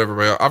don't know what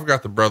everybody else. I've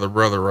got the brother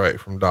rate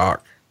from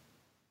Doc.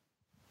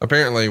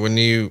 Apparently when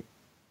you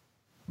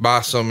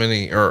buy so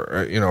many or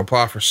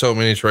apply for so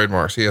many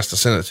trademarks, he has to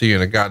send it to you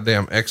in a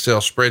goddamn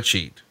Excel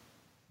spreadsheet.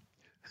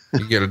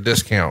 You get a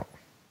discount.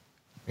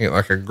 You get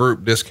like a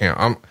group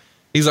discount.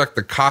 He's like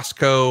the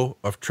Costco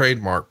of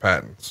trademark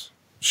patents.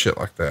 Shit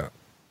like that.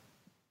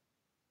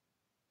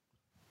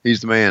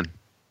 He's the man.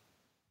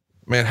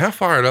 Man, how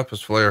fired up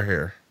is Flair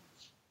here?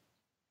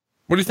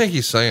 What do you think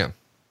he's saying?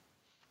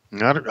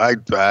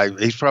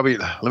 He's probably,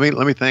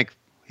 let me think.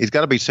 He's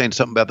got to be saying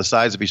something about the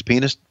size of his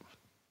penis.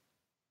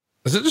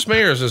 Is it just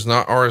me, or is his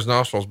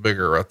nostrils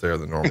bigger right there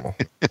than normal?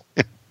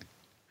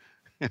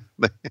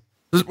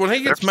 When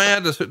he gets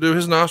mad, do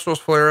his nostrils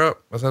flare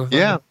up? Is that a thing?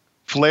 Yeah.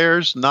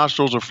 Flares,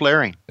 nostrils are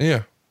flaring.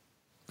 Yeah.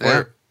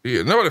 Flare.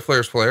 Yeah. Nobody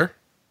flares Flair.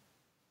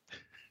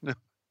 No.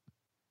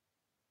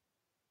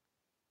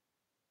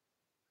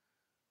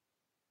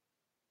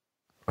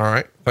 All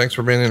right. Thanks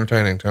for being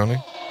entertaining, Tony.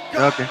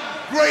 Okay.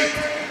 Great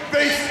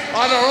based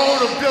on our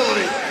own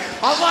ability.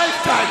 A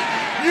lifetime.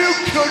 You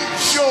couldn't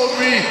show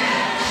me.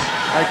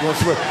 I go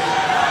swear.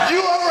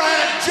 You ever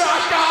had a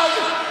jock out?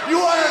 You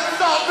want to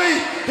insult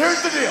me? Here's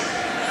the deal.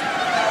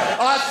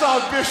 I saw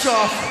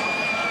Bischoff,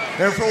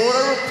 and for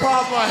whatever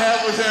problem I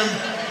have with him,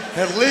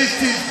 at least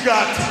he's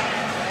got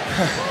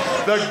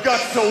the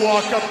guts to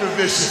walk up to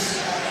Vicious.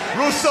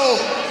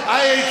 Russo,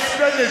 I ain't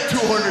spending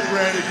 200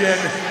 grand again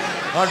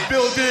on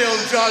Bill Dale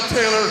and John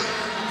Taylor.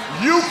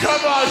 You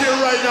come out here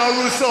right now,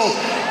 Russo.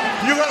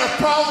 You got a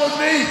problem with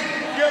me?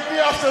 Get me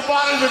off the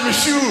bottom of the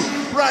shoe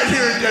right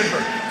here in Denver.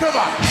 Come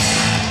on.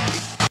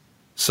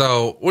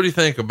 So what do you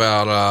think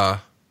about,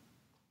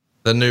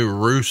 the new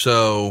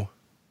Russo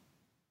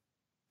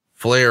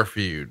Flair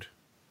feud.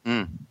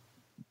 To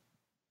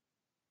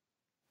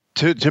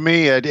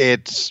me,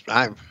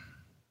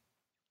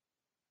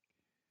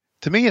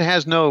 to me, it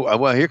has no.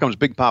 Well, here comes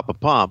Big Papa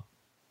Pump.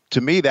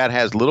 To me, that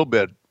has a little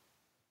bit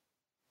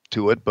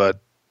to it,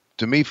 but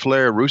to me,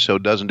 Flair Russo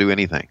doesn't do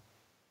anything.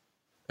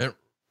 And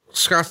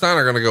Scott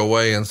Steiner going to go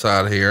way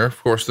inside here.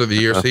 Of course, through the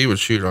years, he would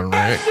shoot on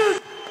Rick.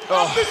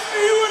 I'll listen to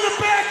you in the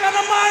back on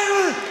a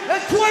monitor,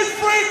 and quite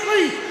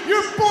frankly,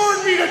 you're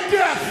boring me to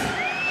death.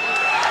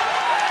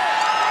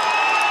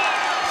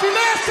 See,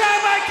 last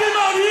time I came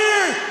out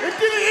here and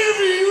did an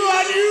interview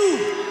on you,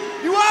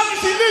 you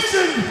obviously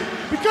listened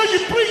because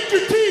you blinked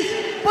your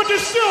teeth, but you're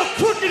still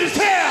crooked as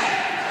hell.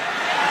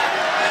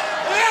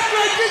 And after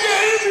I did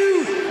that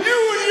interview, you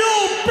and your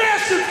old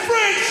bastard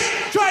friends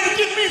tried to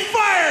get me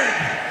fired.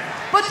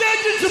 But that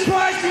didn't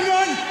surprise me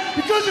none,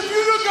 because if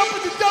you look up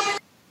at the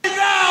W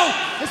now,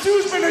 and see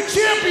who's been a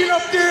champion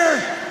up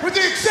there, with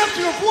the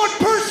exception of one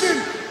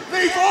person,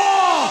 they've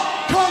all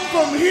come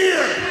from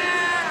here.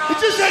 It's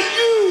just that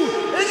you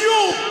and your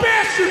old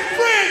bastard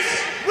friends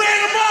ran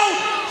them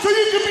out so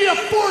you could be a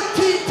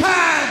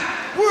 14-time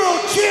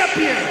world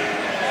champion.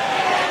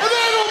 And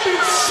that don't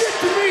mean shit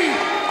to me,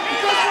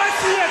 because when I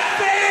see that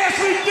fat ass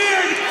right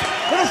there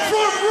in the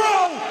front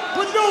row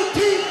with no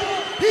teeth,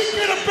 he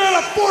could have been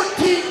a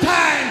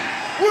 14-time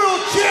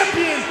world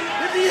champion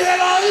if he had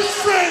all his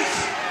friends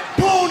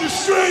pulling the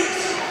strings.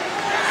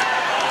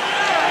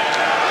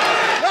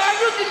 Now I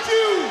look at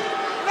you,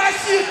 and I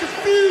see a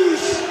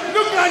confused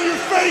look on your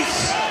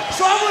face,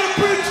 so I'm going to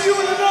put it to you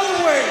in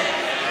another way.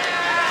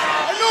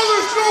 I know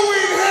there's no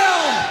way in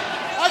hell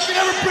I can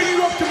ever bring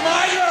you up to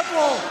my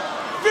level,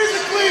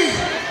 physically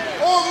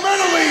or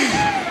mentally,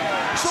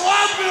 so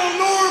I'm going to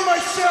lower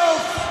myself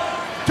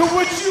to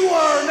what you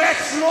are, and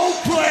that's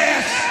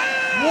low-class,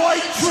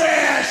 white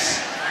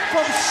trash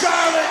from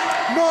Charlotte,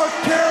 North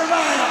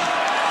Carolina.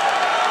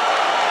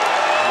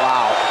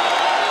 Wow.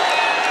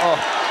 Oh.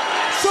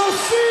 So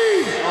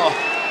see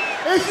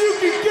if you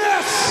can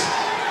guess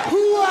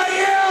who I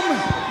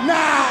am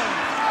now.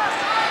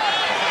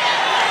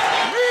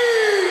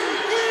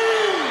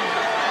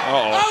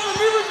 I'm a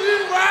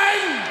limousine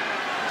riding,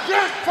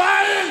 just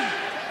fighting,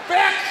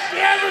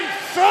 backstabbing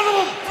son of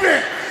a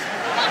bitch.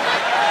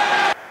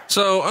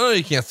 So I know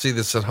you can't see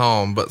this at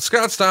home, but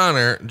Scott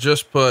Steiner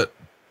just put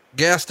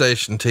gas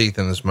station teeth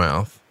in his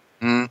mouth.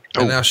 And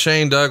now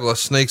Shane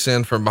Douglas sneaks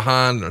in from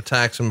behind and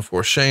attacks him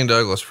before Shane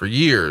Douglas for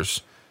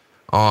years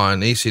on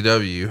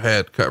ECW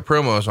had cut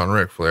promos on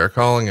Ric Flair,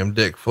 calling him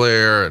Dick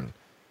Flair and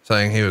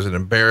saying he was an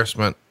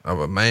embarrassment of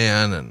a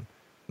man and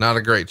not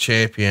a great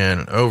champion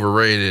and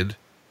overrated.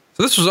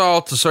 So this was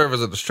all to serve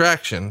as a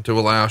distraction to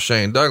allow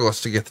Shane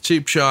Douglas to get the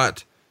cheap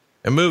shot.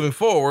 And moving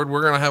forward,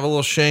 we're going to have a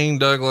little Shane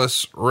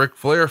Douglas Ric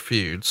Flair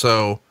feud.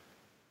 So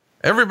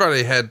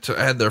everybody had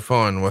their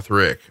fun with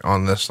Rick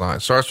on this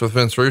night. Starts with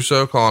Vince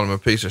Russo calling him a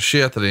piece of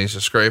shit that he needs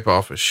to scrape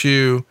off his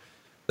shoe.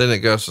 Then it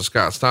goes to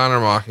Scott Steiner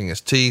mocking his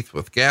teeth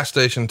with gas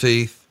station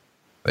teeth.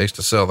 They used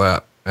to sell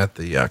that at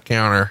the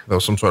counter. There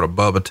was some sort of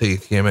Bubba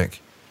teeth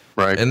gimmick.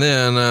 Right. And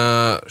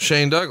then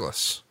Shane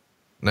Douglas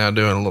now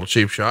doing a little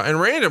cheap shot. And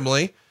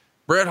randomly,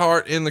 Bret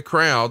Hart in the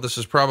crowd. This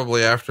is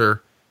probably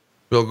after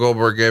Bill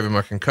Goldberg gave him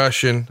a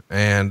concussion.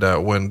 And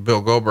when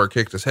Bill Goldberg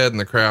kicked his head in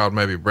the crowd,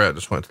 maybe Bret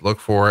just went to look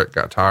for it,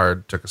 got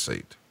tired, took a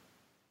seat.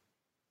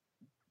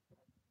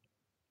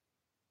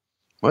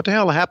 What the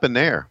hell happened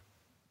there?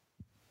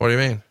 What do you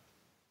mean?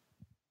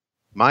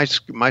 My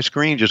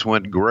screen just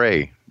went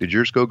gray. Did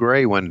yours go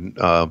gray when,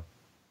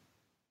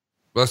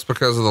 That's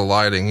because of the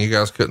lighting. You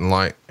guys couldn't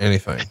light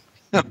anything.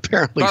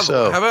 Apparently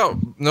so. How about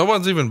no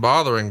one's even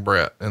bothering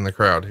Bret in the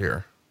crowd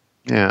here?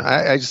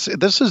 Yeah.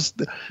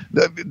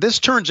 This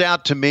turns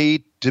out to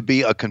me to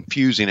be a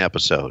confusing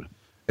episode.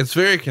 It's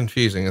very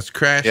confusing. It's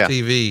Crash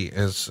TV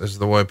is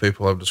the way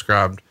people have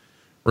described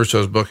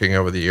Russo's booking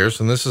over the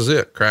years. And this is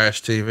it.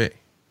 Crash TV.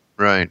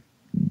 Right.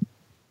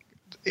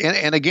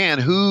 And again,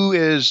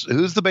 who's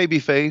the baby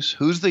face?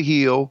 Who's the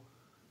heel?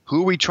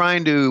 Who are we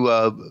trying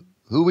to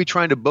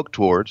book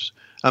towards?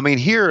 I mean,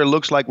 here it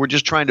looks like we're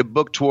just trying to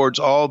book towards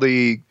all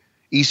the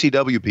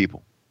ECW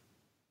people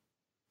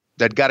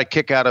that got a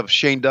kick out of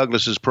Shane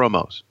Douglas's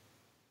promos.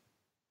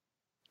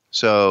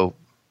 So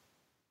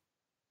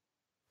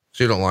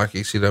you don't like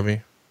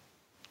ECW?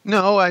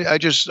 No, I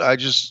just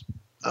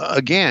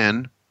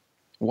again,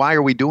 why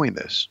are we doing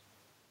this?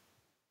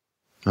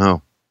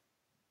 Oh,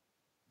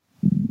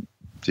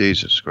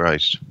 Jesus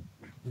Christ.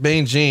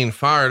 Mean Gene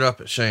fired up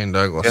at Shane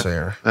Douglas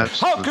there.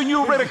 How can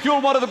you ridicule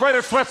one of the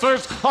greatest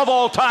wrestlers of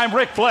all time,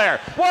 Ric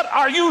Flair? What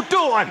are you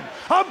doing?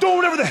 I'm doing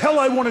whatever the hell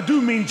I want to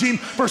do, Mean Gene.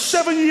 For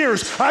 7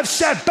 years, I've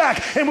sat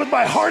back, and with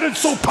my heart and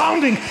soul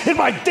pounding in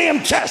my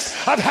damn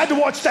chest, I've had to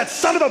watch that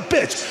son of a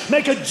bitch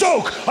make a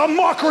joke, a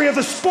mockery of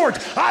the sport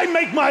I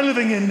make my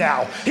living in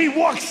now. He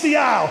walks the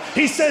aisle.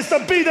 He says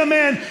to be the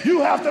man, you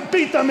have to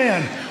beat the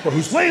man. Well,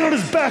 who's laying on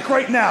his back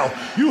right now?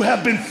 You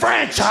have been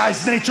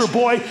franchised, Nature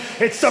Boy.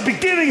 It's the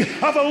beginning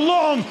of a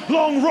long,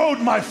 long road,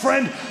 my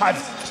friend. I've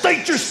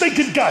state your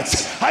stinking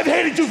guts. I've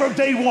hated you from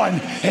day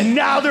one, and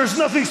now there's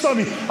nothing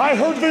stopping me. I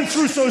heard Vince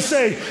Russo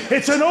say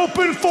it's an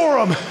open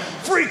forum,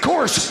 free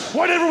course,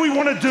 whatever we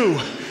want to do.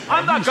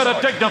 I'm not going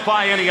to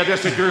dignify any of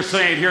this that you're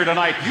saying here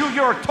tonight.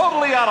 You're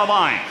totally out of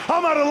line.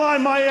 I'm out of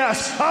line, my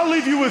ass. I'll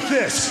leave you with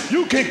this.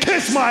 You can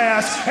kiss my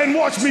ass and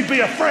watch me be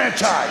a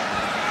franchise.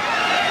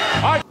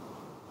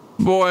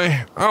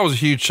 Boy, I was a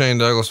huge Shane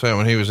Douglas fan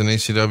when he was in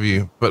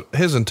ECW, but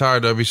his entire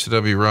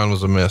WCW run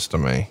was a miss to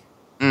me.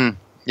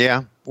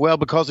 Yeah. Well,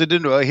 because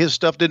his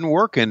stuff didn't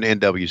work in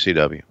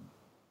WCW.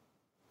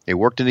 It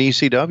worked in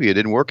ECW. It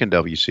didn't work in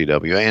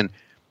WCW. And,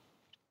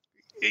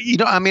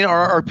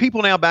 are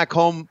people now back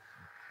home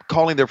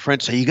calling their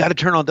friends, say, you got to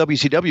turn on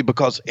WCW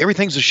because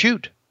everything's a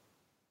shoot?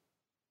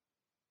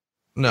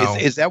 No.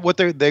 Is that what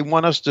they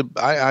want us to?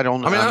 I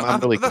don't know. I'm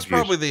really that's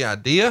confused. probably the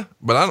idea,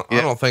 but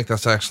I don't think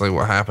that's actually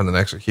what happened in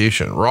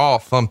execution. Raw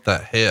thumped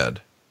that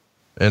head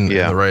in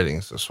the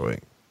ratings this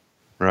week.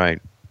 Right.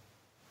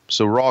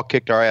 So Raw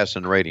kicked our ass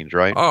in ratings,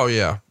 right? Oh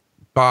yeah.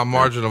 By a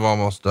margin of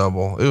almost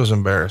double. It was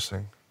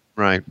embarrassing.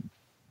 Right.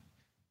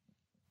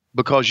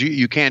 Because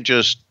you can't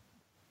just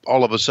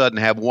all of a sudden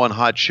have one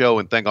hot show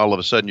and think all of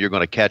a sudden you're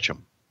going to catch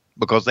them,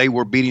 because they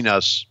were beating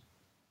us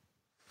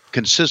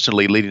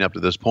consistently leading up to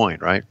this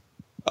point, right?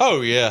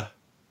 Oh yeah.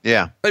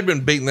 Yeah. They've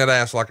been beating that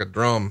ass like a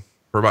drum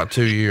for about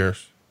 2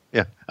 years.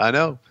 Yeah, I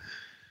know.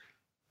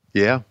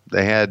 Yeah.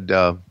 They had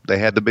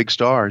the big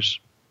stars.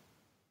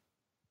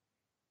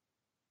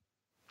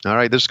 All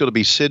right. This is going to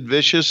be Sid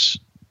Vicious,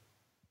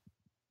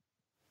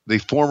 the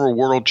former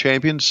world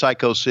champion,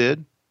 Psycho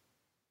Sid.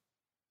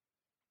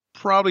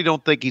 Probably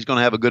don't think he's going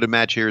to have a good a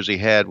match here as he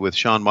had with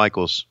Shawn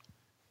Michaels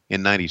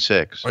in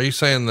 96. Are you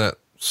saying that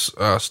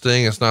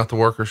Sting is not the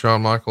worker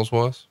Shawn Michaels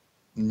was?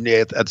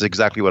 Yeah, that's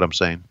exactly what I'm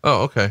saying.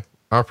 Oh, okay.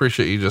 I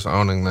appreciate you just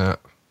owning that.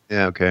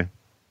 Yeah. Okay.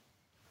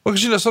 Well,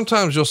 cause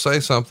sometimes you'll say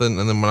something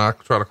and then when I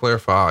try to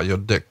clarify, you'll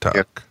dick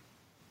tuck.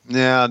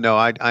 Yeah, no,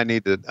 I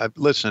need to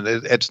listen.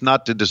 It's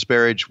not to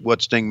disparage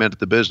what Sting meant to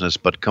the business,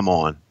 but come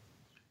on.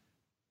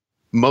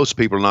 Most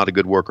people are not a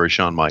good worker as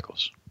Shawn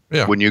Michaels.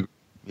 Yeah.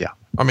 Yeah.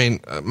 I mean,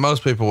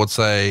 most people would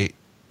say,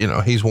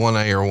 he's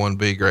 1A or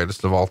 1B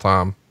greatest of all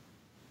time.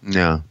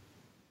 Yeah.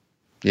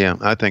 Yeah,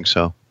 I think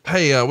so.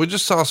 Hey, we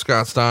just saw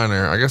Scott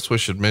Steiner. I guess we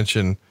should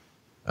mention,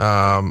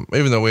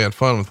 even though we had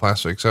fun with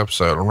last week's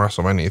episode on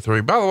WrestleMania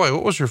 3. By the way,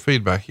 what was your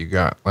feedback you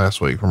got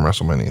last week from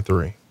WrestleMania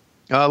 3?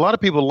 A lot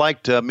of people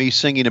liked me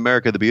singing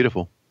America the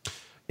Beautiful.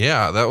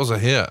 Yeah, that was a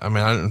hit. I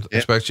mean, I didn't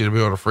expect you to be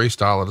able to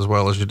freestyle it as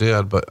well as you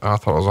did, but I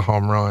thought it was a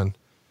home run.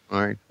 All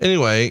right.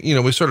 Anyway,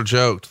 we sort of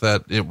joked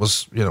that it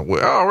was,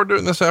 we're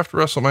doing this after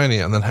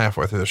WrestleMania. And then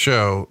halfway through the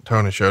show,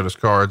 Tony showed us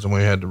cards and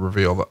we had to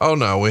reveal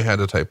we had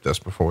to tape this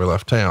before we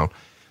left town.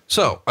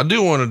 So I did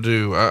want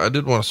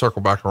to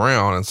circle back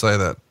around and say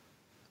that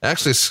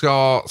actually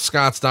saw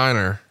Scott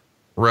Steiner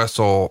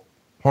wrestle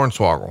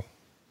Hornswoggle.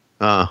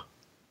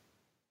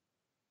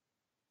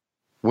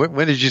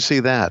 When did you see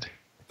that?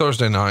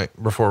 Thursday night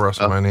before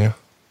WrestleMania.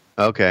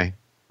 Okay.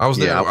 I was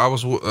there. Yeah. I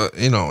was,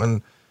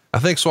 and I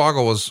think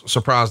Swoggle was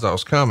surprised I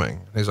was coming.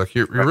 He's like,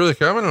 you're really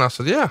coming? And I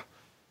said, yeah.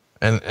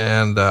 And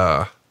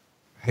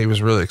he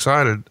was really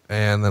excited.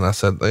 And then I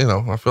said,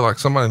 I feel like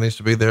somebody needs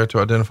to be there to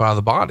identify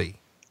the body.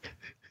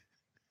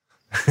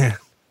 He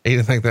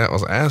didn't think that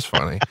was as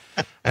funny.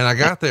 And I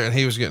got there and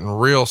he was getting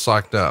real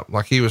psyched up.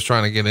 Like he was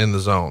trying to get in the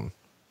zone.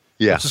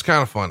 Yeah. Which is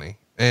kind of funny.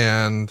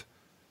 And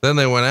then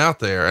they went out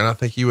there and I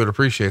think you would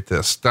appreciate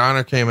this.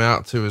 Steiner came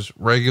out to his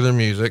regular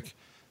music,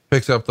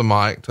 picks up the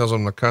mic, tells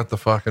him to cut the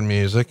fucking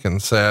music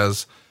and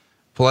says,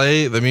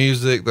 play the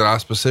music that I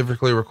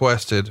specifically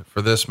requested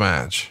for this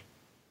match.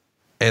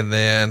 And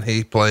then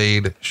he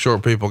played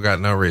Short People Got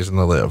No Reason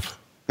to Live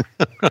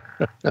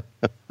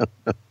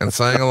and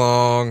sang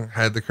along,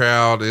 had the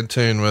crowd in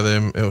tune with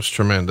him. It was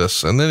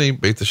tremendous. And then he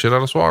beat the shit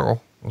out of Swoggle.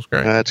 It was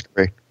great. That's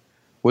great.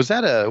 Was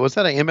that a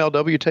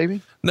MLW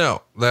taping?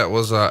 No, that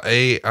was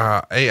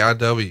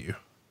AIW.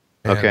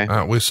 And,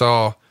 okay. We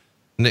saw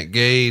Nick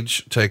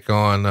Gage take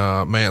on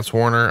Mance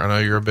Warner. I know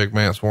you're a big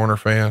Mance Warner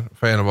fan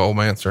of old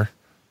Mancer.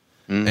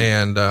 Mm.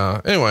 And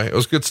anyway, it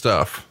was good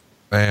stuff.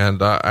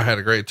 And I had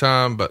a great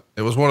time, but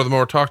it was one of the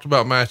more talked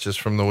about matches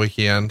from the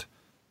weekend.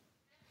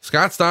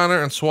 Scott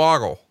Steiner and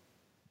Swoggle.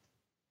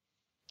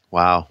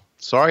 Wow.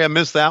 Sorry I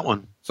missed that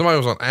one. Somebody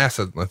was on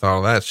acid and they thought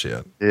of that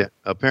shit. Yeah,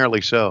 apparently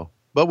so.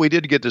 But we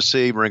did get to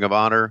see Ring of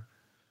Honor.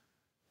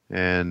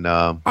 And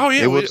we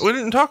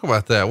didn't talk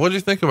about that. What did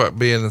you think about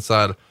being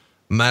inside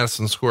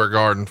Madison Square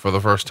Garden for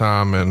the first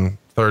time in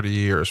 30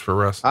 years for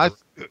wrestling?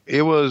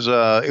 It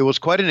was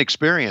quite an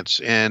experience,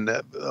 and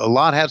a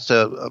lot has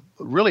to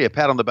really a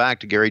pat on the back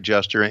to Gary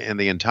Juster and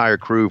the entire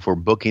crew for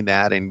booking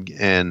that.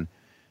 And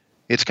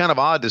it's kind of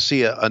odd to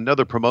see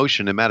another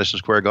promotion in Madison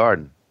Square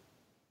Garden.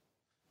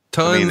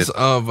 Tons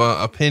of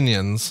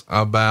opinions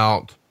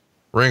about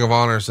Ring of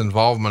Honor's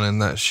involvement in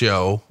that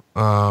show.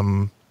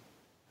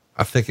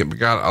 I think it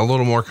got a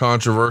little more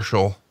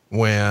controversial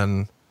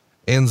when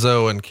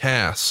Enzo and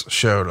Cass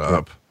showed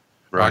up.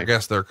 Right. I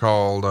guess they're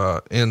called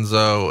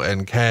Enzo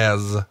and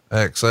Kaz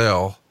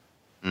XL.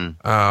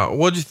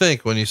 What'd you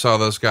think when you saw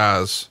those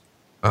guys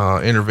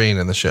intervene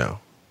in the show?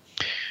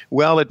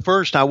 Well, at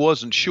first I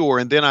wasn't sure,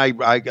 and then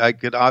I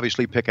could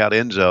obviously pick out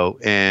Enzo,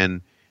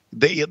 and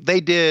they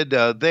did.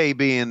 They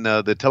being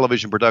the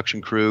television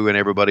production crew and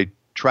everybody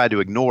tried to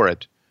ignore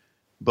it,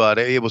 but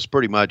it was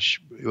pretty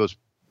much it was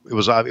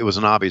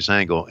an obvious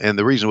angle, and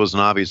the reason it was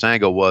an obvious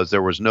angle was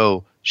there was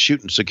no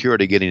shooting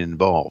security getting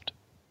involved.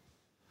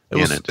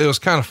 It was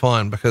kind of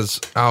fun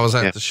because I was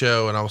at the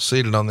show and I was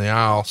seated on the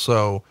aisle,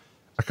 so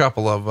a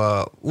couple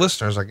of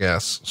listeners, I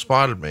guess,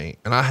 spotted me,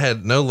 and I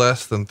had no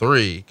less than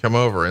 3 come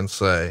over and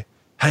say,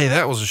 "Hey,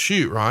 that was a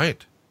shoot,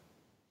 right?"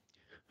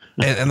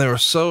 and they were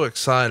so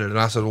excited. And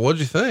I said, "What'd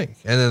you think?"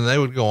 And then they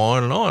would go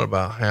on and on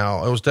about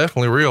how it was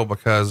definitely real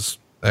because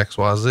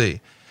XYZ.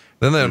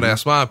 Then they would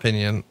ask my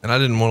opinion, and I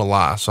didn't want to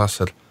lie. So I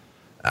said,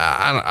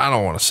 I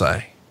don't want to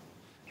say.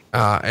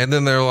 And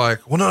then they're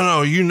like, "Well,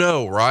 no, you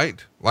know,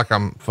 right?" Like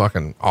I'm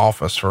fucking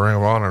office for Ring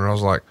of Honor. And I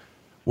was like,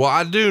 "Well,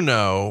 I do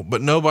know,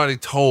 but nobody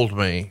told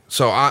me.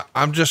 So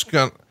I'm just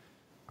I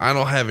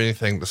don't have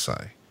anything to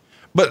say."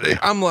 But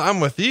I'm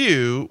with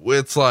you.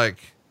 It's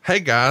like, "Hey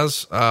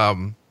guys,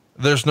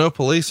 there's no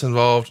police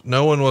involved.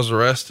 No one was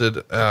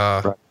arrested.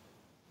 Right.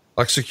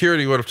 Like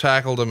security would have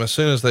tackled them as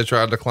soon as they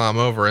tried to climb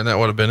over, and that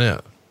would have been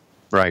it."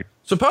 Right.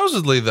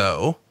 Supposedly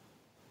though,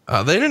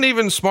 they didn't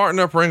even smarten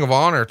up Ring of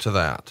Honor to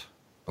that.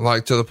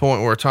 Like to the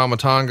point where Tama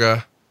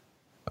Tonga,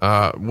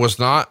 was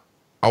not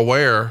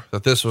aware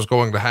that this was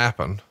going to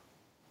happen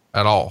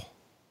at all.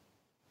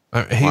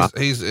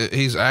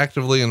 He's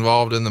actively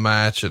involved in the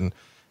match, and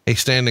he's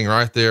standing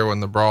right there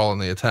when the brawl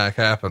and the attack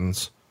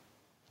happens.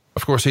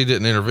 Of course, he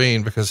didn't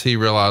intervene because he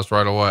realized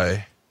right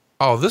away,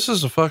 "Oh, this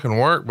is a fucking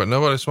work, but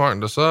nobody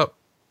smartened us up.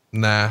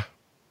 Nah,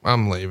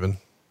 I'm leaving."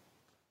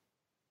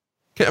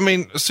 I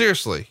mean,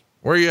 seriously,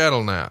 where are you at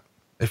on that?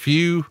 If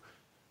you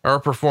are a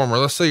performer,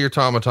 let's say you're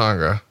Tama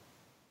Tonga,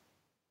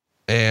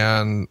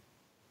 and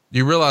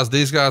you realize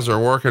these guys are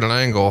working an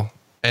angle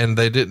and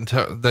they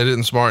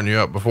didn't smarten you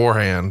up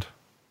beforehand.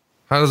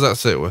 How does that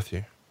sit with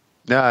you?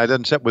 No, it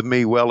doesn't sit with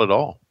me well at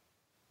all.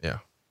 Yeah.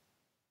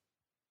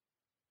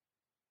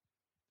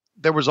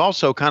 There was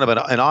also kind of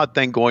an odd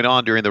thing going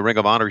on during the Ring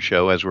of Honor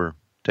show as we're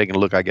taking a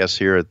look, I guess,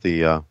 here at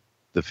the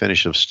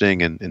finish of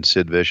Sting and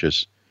Sid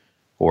Vicious,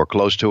 or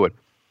close to it.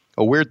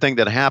 A weird thing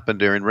that happened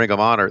during Ring of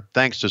Honor,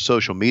 thanks to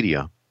social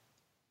media.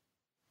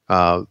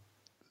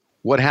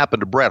 What happened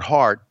to Bret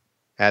Hart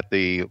at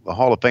the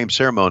Hall of Fame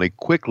ceremony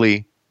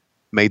quickly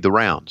made the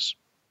rounds.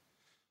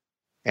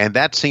 And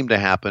that seemed to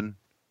happen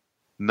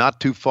not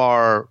too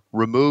far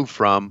removed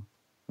from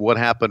what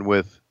happened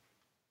with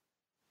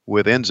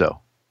Enzo.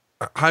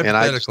 And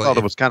I just thought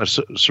it was kind of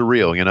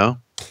surreal, you know?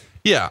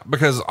 Yeah,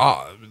 because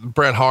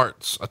Bret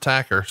Hart's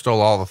attacker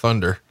stole all the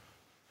thunder.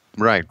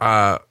 Right.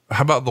 How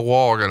about the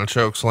Wall going to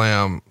choke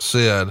slam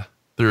Sid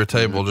through a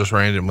table just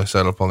randomly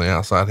set up on the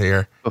outside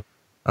here?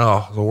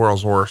 Oh, the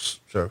world's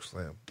worst choke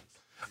slam.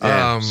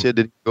 Yeah, Sid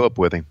didn't go up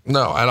with him.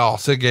 No, at all.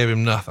 Sid gave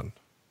him nothing.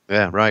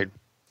 Yeah, right.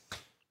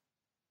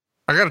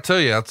 I got to tell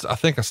you, I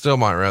think I still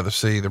might rather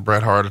see the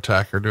Bret Hart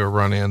attacker do a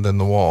run in than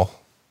the Wall.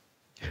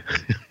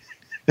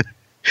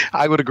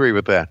 I would agree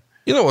with that.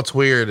 You know, what's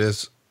weird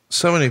is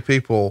so many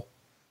people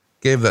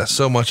gave that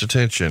so much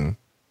attention,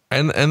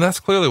 and that's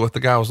clearly what the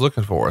guy was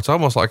looking for. It's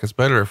almost like it's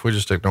better if we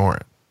just ignore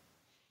it.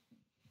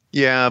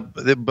 Yeah,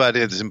 but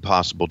it's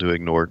impossible to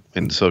ignore it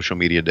in social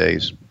media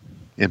days.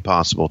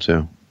 Impossible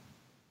to.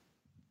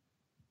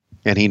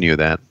 And he knew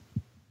that.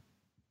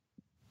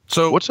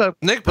 So what's up?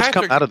 Nick what's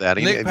Patrick, come out of that?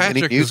 Nick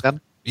Patrick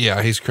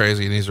yeah, he's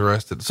crazy and he's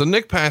arrested. So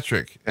Nick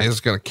Patrick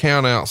is going to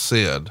count out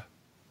Sid.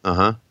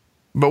 Uh-huh.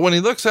 But when he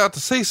looks out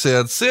to see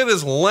Sid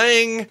is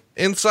laying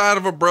inside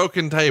of a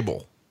broken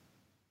table.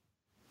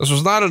 This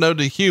was not an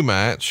ODQ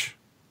match.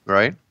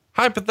 Right.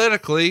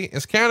 Hypothetically,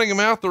 is counting him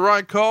out the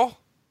right call?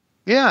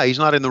 Yeah, he's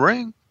not in the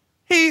ring.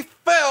 He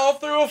fell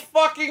through a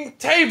fucking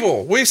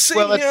table. We see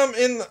him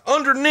in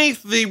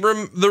underneath the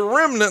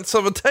remnants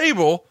of a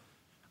table.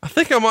 I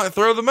think I might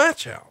throw the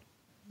match out.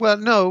 Well,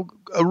 no,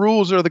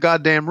 rules are the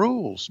goddamn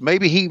rules.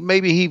 Maybe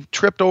he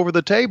tripped over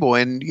the table,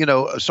 and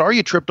sorry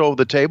you tripped over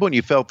the table and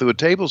you fell through a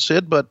table,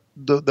 Sid. But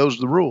those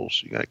are the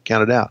rules. You got to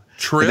count it out.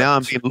 Tripped. Now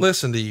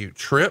listen to you.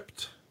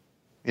 Tripped.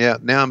 Yeah.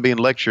 Now I'm being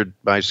lectured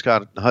by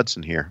Scott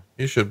Hudson here.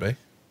 You should be.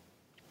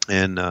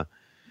 And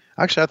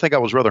actually, I think I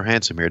was rather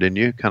handsome here, didn't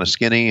you? Kind of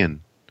skinny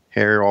and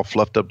hair all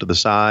fluffed up to the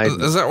side.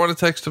 Is that what it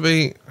takes to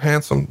be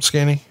handsome,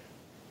 skinny?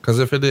 Because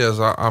if it is,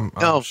 I'm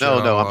no.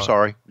 I'm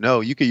sorry.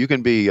 No, you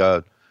can be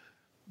a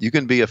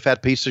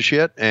fat piece of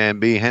shit and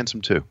be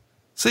handsome too.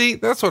 See,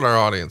 that's what our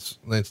audience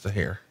needs to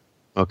hear.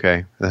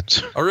 Okay,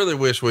 I really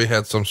wish we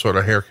had some sort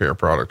of hair care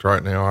product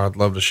right now. I'd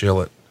love to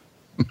shill it.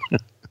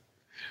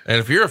 And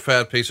if you're a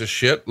fat piece of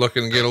shit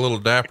looking to get a little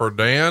dapper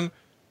Dan,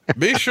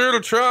 be sure to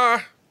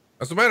try.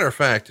 As a matter of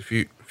fact, if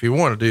you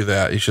want to do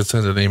that, you should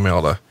send an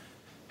email to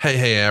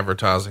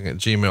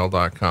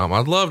heyadvertising@gmail.com.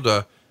 I'd love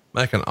to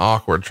make an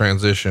awkward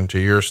transition to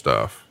your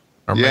stuff.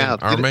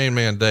 Our main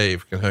man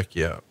Dave can hook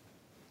you up.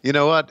 You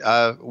know what?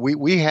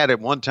 We had at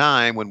one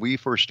time when we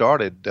first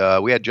started,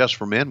 we had Just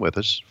for Men with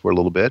us for a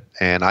little bit,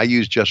 and I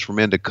used Just for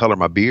Men to color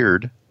my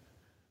beard.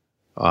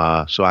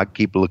 So I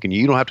keep looking.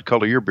 You don't have to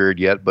color your beard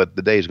yet, but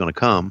the day is going to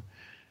come.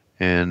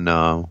 And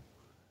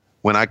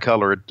when I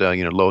color it,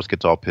 Lois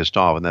gets all pissed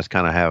off, and that's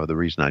kind of the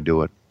reason I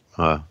do it.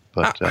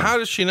 But how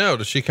does she know?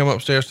 Does she come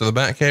upstairs to the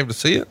back cave to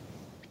see it?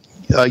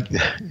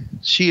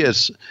 She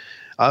is.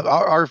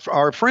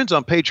 Our friends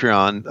on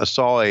Patreon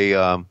saw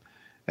a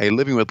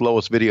Living with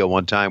Lois video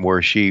one time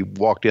where she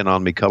walked in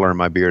on me coloring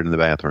my beard in the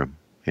bathroom,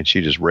 and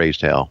she just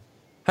raised hell.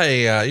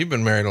 Hey, you've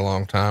been married a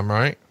long time,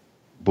 right?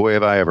 Boy,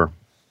 have I ever.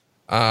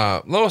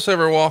 Lois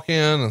ever walk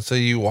in and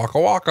see you waka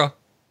waka?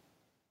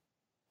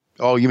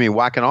 Oh, you mean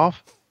whacking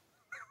off?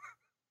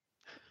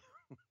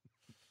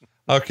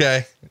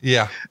 Okay.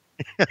 Yeah.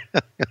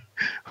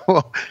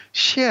 Well,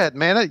 shit,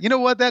 man. You know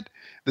what? That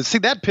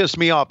pissed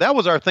me off. That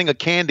was our thing of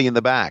candy in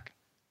the back.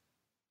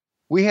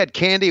 We had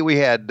candy. We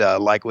had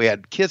we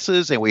had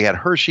Kisses, and we had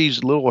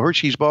little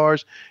Hershey's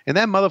bars, and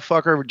that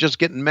motherfucker just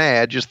getting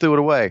mad, just threw it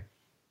away.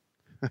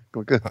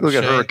 Look at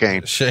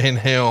Hurricane. Shane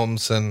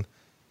Helms and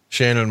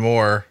Shannon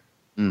Moore.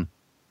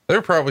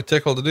 They're probably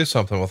tickled to do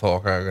something with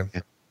Hulk Hogan.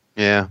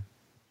 Yeah.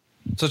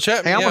 So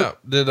chat me up.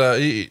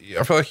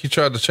 I feel like you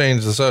tried to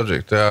change the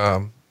subject.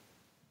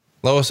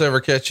 Lois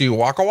ever catch you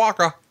waka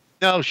waka?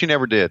 No, she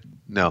never did.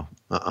 No.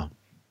 You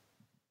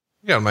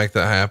gotta make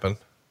that happen.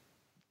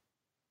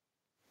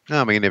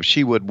 No, I mean, if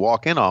she would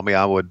walk in on me,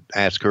 I would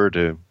ask her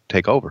to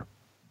take over.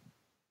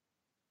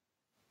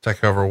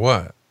 Take over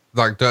what?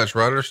 Like Dutch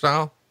rudder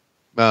style?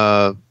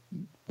 Waka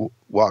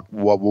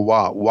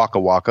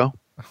waka.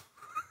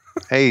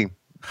 Hey.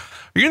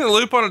 Are you in the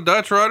loop on a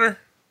Dutch rudder?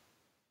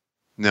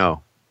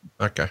 No.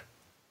 Okay.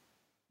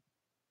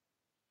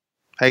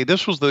 Hey,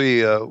 this was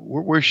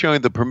we're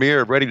showing the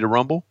premiere of Ready to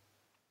Rumble.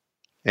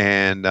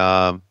 And,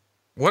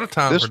 what a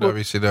time for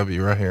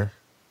WCW right here.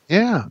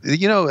 Yeah.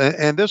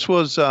 And this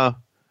was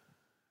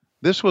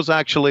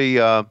actually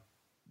a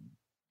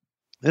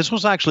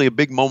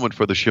big moment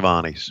for the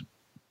Shivani's,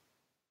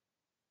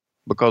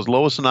 because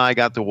Lois and I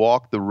got to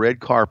walk the red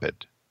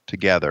carpet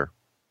together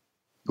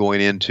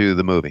going into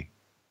the movie.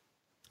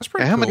 That's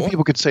pretty cool. How many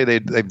people could say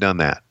they've done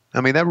that?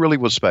 I mean, that really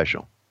was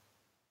special.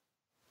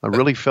 I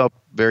really felt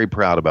very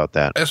proud about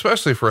that.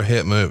 Especially for a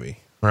hit movie,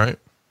 right?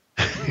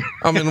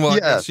 I mean, well, I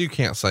guess you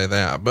can't say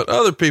that, but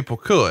other people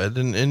could,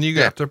 and you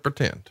got to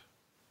pretend.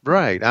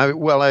 Right. I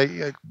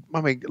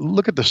mean,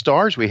 look at the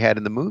stars we had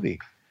in the movie.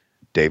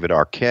 David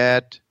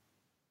Arquette.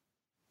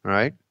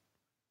 Right.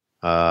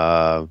 You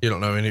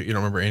don't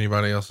remember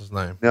anybody else's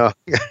name? No.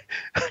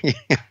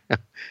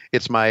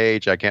 It's my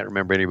age. I can't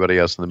remember anybody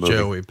else in the movie.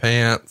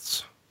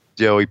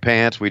 Joey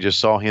Pants. We just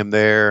saw him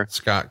there.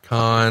 Scott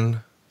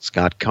Conn.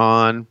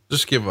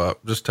 Just give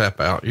up. Just tap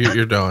out.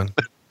 You're done.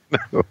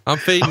 No. I'm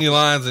feeding you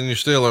lines and you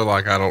still are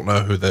like, I don't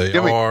know who they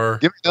are.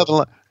 Give me another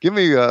line. Give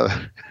me, oh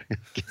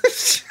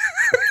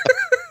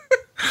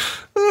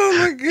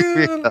my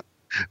God.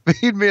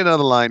 Feed me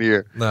another line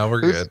here. No,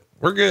 we're good.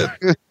 We're good.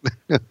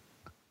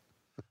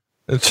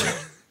 It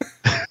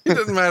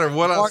doesn't matter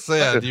what I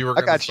said. You were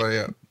going to say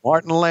it.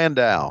 Martin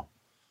Landau.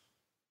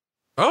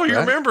 Oh, you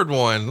remembered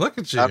one. Look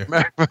at you.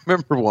 I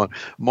remember one.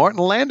 Martin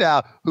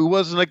Landau, who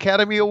was an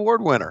Academy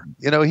Award winner.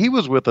 He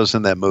was with us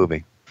in that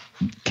movie.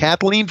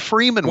 Kathleen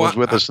Freeman was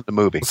with us in the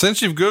movie.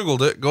 Since you've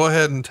Googled it, go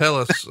ahead and tell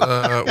us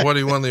what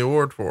he won the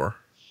award for.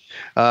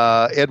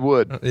 Ed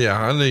Wood. Yeah,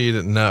 I knew you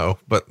didn't know,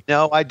 but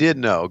no, I did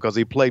know because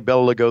he played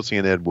Bela Lugosi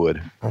in Ed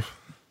Wood.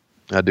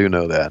 I do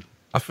know that.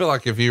 I feel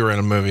like if you were in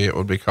a movie, it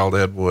would be called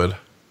Ed Wood.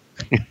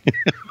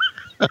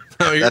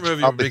 No, your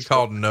movie would be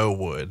called No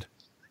Wood.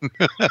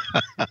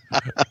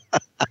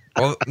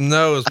 Well,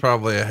 no is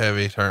probably a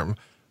heavy term.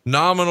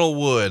 Nominal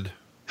Wood.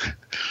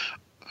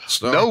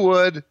 No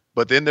Wood,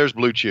 but then there's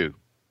Blue Chew.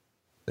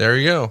 There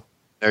you go.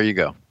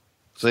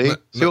 See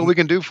what we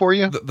can do for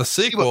you? The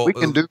sequel. See what we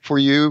can do for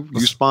you,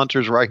 you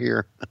sponsors right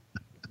here.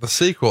 The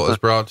sequel is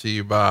brought to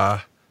you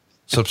by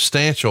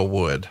Substantial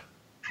Wood.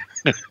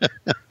 I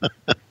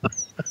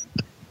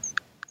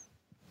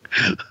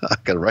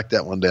got to write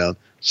that one down.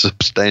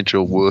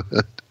 Substantial Wood.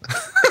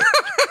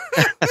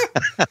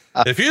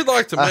 If you'd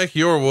like to make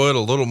your wood a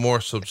little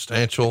more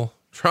substantial,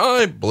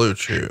 try Blue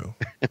Chew.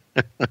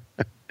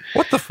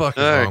 What the fuck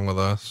is wrong with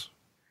us?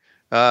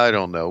 I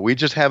don't know. We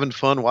just having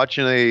fun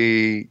watching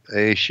a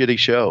shitty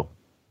show.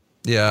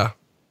 Yeah.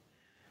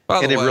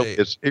 By the way,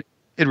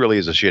 it really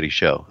is a shitty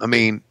show. I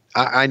mean,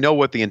 I know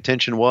what the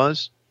intention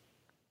was,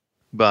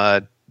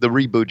 but the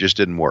reboot just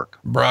didn't work.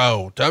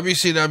 Bro,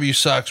 WCW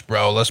sucks,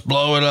 bro. Let's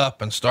blow it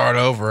up and start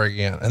over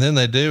again. And then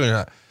they do,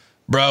 and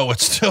bro, it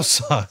still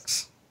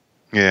sucks.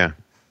 Yeah.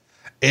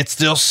 It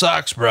still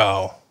sucks,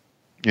 bro.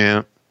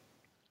 Yeah.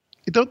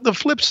 The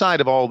flip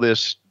side of all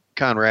this,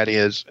 Conrad,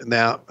 is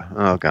now,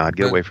 oh God,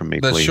 get away from me,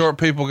 please. The short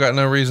people got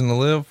no reason to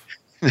live.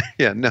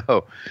 Yeah,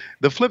 no.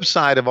 The flip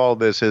side of all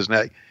this is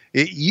now,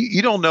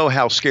 you don't know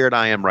how scared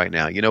I am right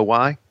now. You know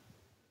why?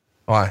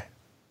 Why?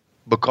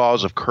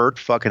 Because of Kurt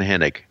fucking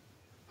Hennig,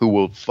 who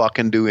will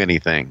fucking do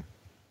anything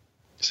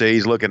See,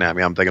 he's looking at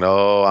me. I'm thinking,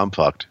 oh, I'm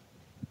fucked.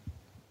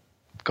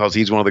 Because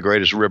he's one of the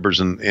greatest ribbers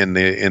in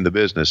the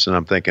business. And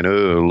I'm thinking,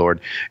 oh,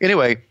 Lord.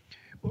 Anyway,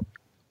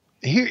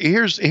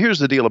 here's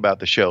the deal about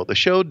the show. The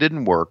show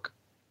didn't work.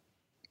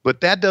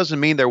 But that doesn't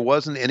mean there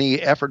wasn't any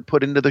effort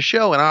put into the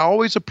show. And I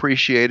always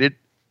appreciated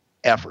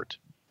effort.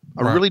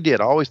 I really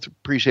did. I always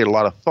appreciate a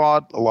lot of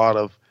thought, a lot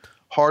of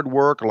hard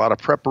work, a lot of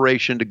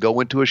preparation to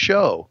go into a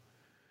show.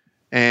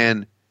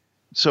 And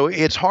so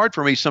it's hard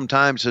for me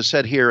sometimes to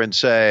sit here and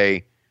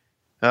say,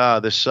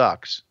 this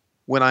sucks,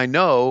 when I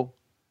know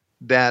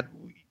that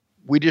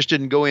we just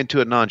didn't go into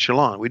it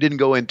nonchalant. We didn't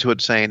go into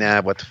it saying,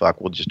 what the fuck,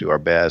 we'll just do our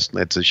best.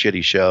 It's a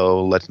shitty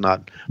show. Let's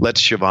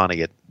Shivani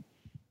it.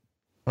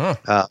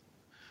 Huh.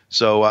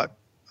 So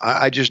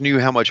I just knew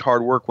how much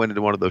hard work went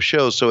into one of those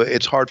shows. So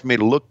it's hard for me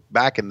to look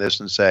back in this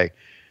and say,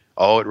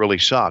 oh, it really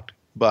sucked.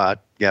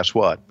 But guess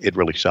what? It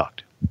really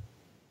sucked.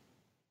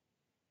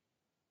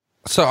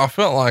 So I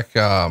felt like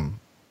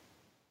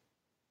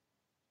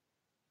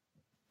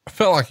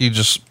you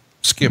just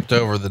skipped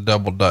over the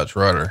double Dutch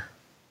rudder.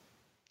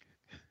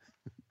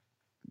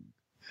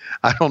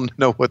 I don't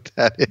know what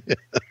that is.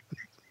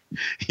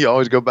 You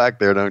always go back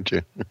there, don't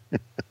you?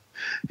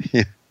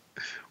 Yeah.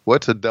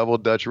 What's a double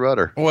Dutch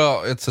rudder?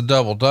 Well, it's a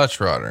double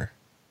Dutch rudder.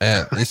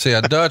 And you see,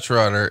 a Dutch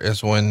rudder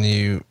is when do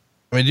you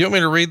want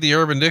me to read the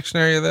Urban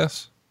Dictionary of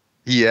this?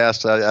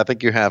 Yes, I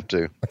think you have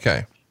to.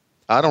 Okay.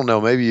 I don't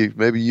know. Maybe you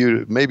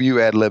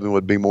ad-libbing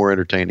would be more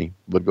entertaining,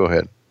 but go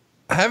ahead.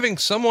 Having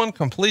someone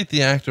complete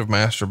the act of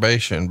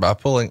masturbation by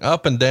pulling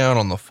up and down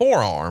on the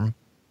forearm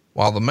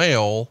while the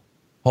male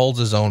holds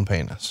his own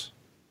penis.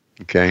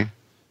 Okay.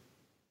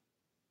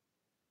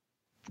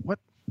 What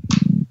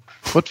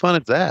fun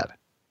is that?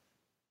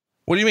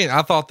 What do you mean?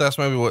 I thought that's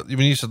maybe when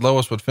you said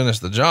Lois would finish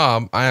the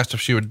job, I asked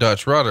if she would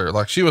Dutch rudder.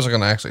 Like she wasn't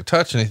going to actually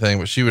touch anything,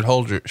 but she would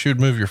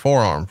move your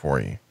forearm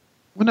for you.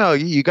 Well, no,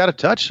 you got to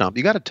touch something.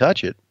 You got to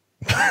touch it.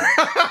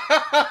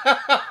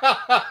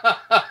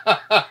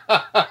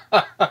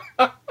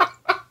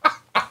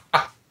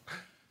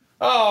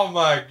 Oh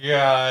my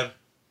God.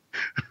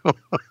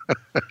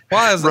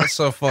 Why is that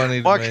so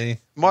funny to me?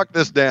 Mark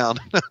this down.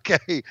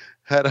 Okay.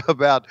 At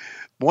about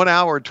 1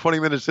 hour and 20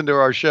 minutes into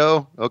our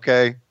show.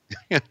 Okay.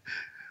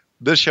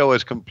 This show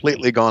has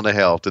completely gone to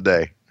hell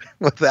today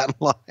with that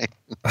line.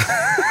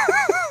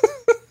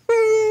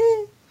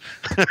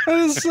 That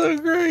is so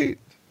great.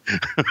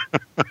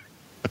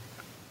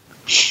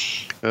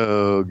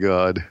 Oh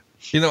God.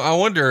 I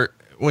wonder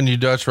when you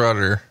Dutch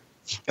rudder.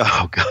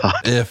 Oh God.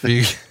 If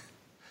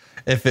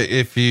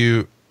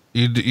you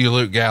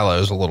Luke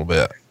Gallows a little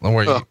bit,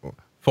 where you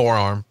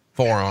forearm.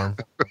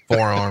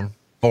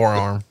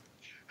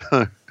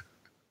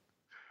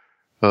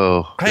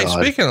 Oh, hey,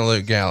 God. Speaking of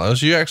Luke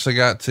Gallows, you actually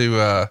got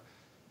to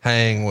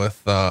hang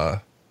with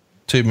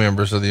two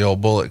members of the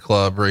old Bullet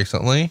Club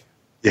recently.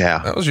 Yeah.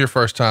 That was your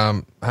first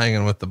time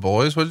hanging with the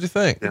boys. What did you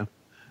think? Yeah.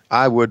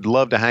 I would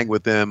love to hang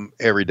with them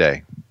every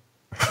day.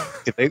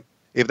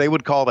 If they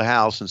would call the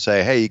house and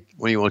say, hey,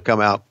 when you want to come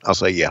out, I'll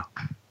say, yeah.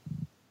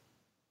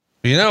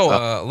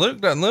 Luke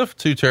doesn't live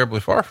too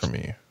terribly far from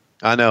you.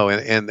 I know.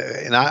 And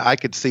I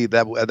could see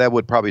that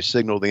would probably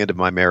signal the end of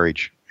my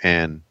marriage.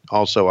 And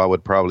also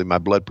my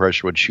blood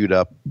pressure would shoot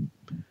up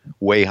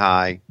way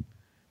high,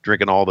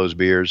 drinking all those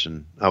beers,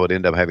 and I would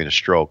end up having a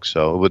stroke.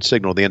 So it would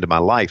signal the end of my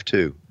life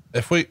too.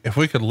 If we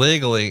could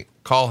legally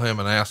call him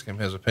and ask him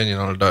his opinion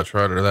on a Dutch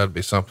rudder, that'd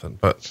be something,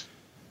 but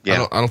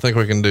yeah, I don't think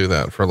we can do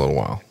that for a little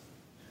while.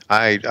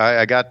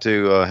 I got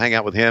to hang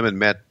out with him and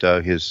met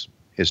his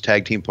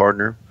tag team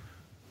partner.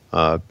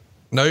 No,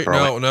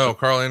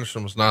 Carl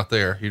Anderson was not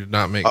there. You did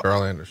not meet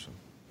Carl Anderson.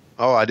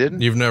 Oh, I didn't?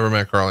 You've never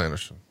met Carl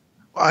Anderson.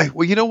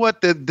 Well, you know what?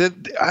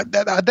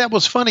 That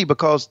was funny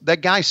because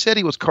that guy said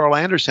he was Carl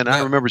Anderson. I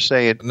remember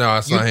saying, no,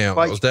 it's not him.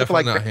 It was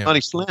definitely not him.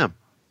 Money Slim.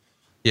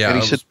 Yeah.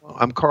 And he said,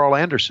 I'm Carl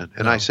Anderson.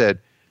 And I said,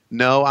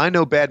 no, I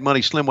know Bad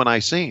Money Slim when I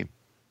see him.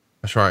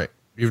 That's right.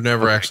 You've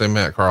never actually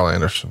met Carl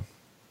Anderson.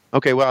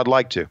 Okay. Well, I'd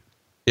like to.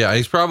 Yeah.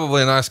 He's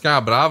probably a nice guy,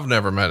 but I've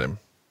never met him.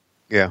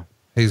 Yeah.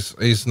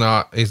 He's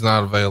not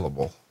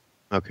available.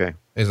 Okay.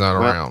 He's not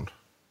around.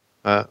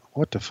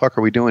 What the fuck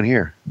are we doing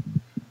here?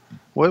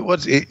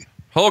 What's it?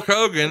 Hulk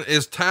Hogan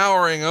is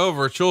towering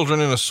over children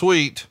in a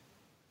suite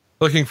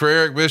looking for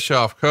Eric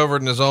Bischoff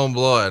covered in his own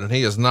blood, and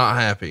he is not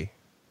happy.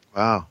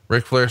 Wow.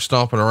 Ric Flair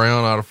stomping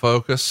around out of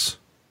focus.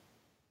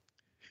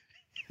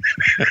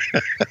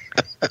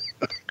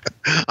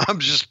 I'm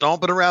just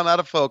stomping around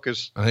out of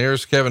focus. And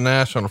here's Kevin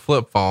Nash on a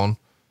flip phone.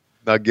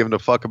 Not giving a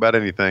fuck about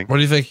anything. What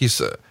do you think he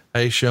said?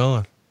 Hey,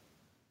 Sean.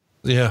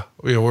 Yeah,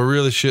 we're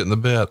really shitting the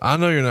bed. I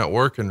know you're not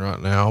working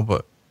right now,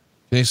 but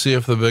can you see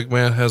if the big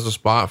man has a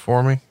spot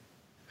for me?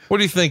 What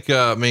do you think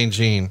Mean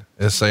Gene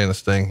is saying to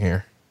Sting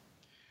here?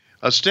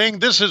 Sting,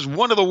 this is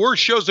one of the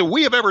worst shows that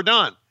we have ever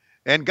done.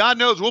 And God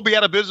knows we'll be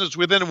out of business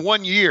within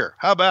 1 year.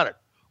 How about it?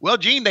 Well,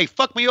 Gene, they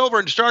fucked me over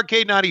in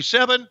Starrcade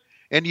 97,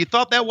 and you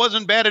thought that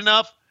wasn't bad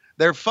enough?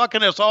 They're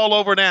fucking us all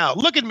over now.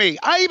 Look at me.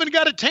 I even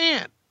got a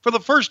tan. For the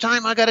first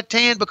time, I got a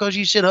tan because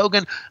you said,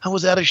 Hogan, I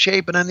was out of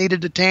shape and I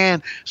needed a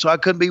tan, so I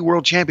couldn't be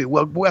world champion.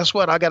 Well, guess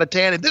what? I got a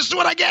tan, and this is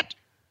what I get.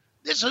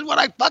 This is what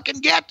I fucking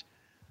get.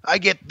 I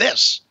get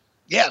this.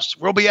 Yes,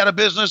 we'll be out of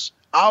business.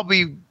 I'll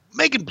be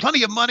making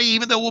plenty of money,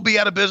 even though we'll be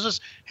out of business,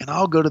 and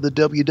I'll go to the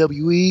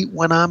WWE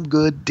when I'm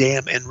good,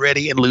 damn, and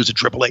ready, and lose a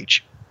Triple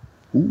H.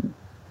 Ooh.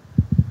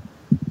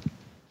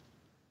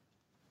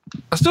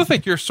 I still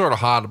think you're sort of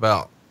hot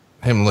about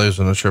him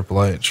losing to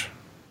Triple H.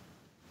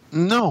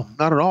 No,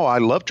 not at all. I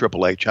love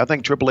Triple H. I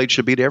think Triple H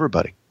should beat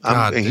everybody.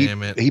 God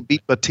damn it. He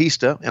beat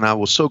Batista, and I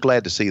was so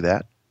glad to see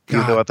that.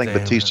 Even though I think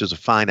Batista's a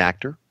fine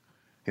actor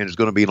and is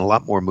going to be in a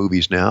lot more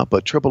movies now.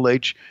 But Triple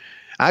H,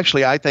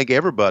 actually, I think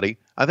everybody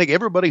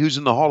who's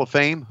in the Hall of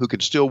Fame who can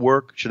still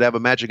work should have a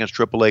match against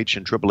Triple H,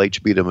 and Triple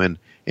H beat him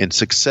in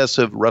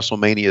successive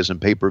WrestleManias and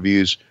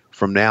pay-per-views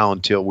from now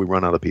until we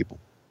run out of people.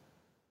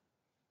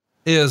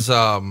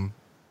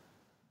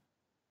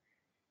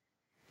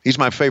 He's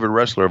my favorite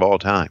wrestler of all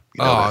time.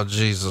 You know that.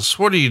 Jesus.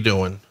 What are you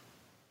doing?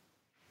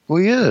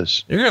 Well, he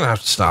is. You're going to have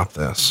to stop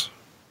this.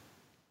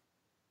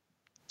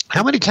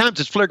 How many times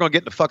is Flair going to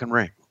get in the fucking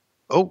ring?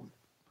 Oh,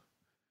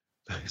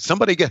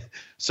 somebody get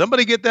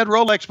that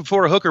Rolex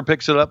before a hooker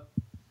picks it up.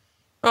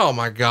 Oh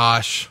my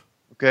gosh.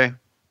 Okay.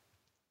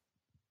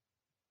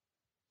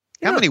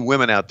 How many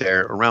women out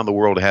there around the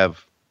world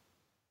have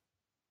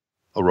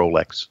a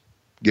Rolex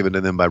given to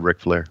them by Ric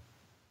Flair?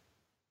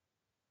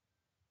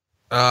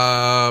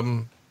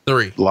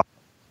 3.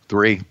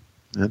 3.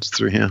 That's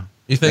 3. Yeah.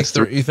 You think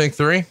 3? You think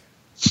 3?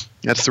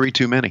 That's 3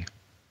 too many.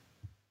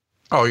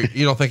 Oh,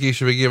 you don't think he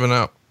should be giving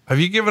up? Have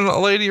you given a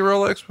lady a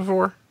Rolex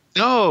before?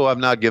 No, I've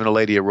not given a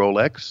lady a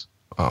Rolex.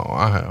 Oh,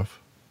 I have.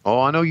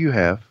 Oh, I know you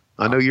have.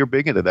 I know you're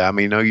big into that. I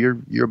mean,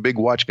 you're a big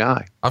watch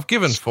guy. I've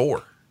given 4.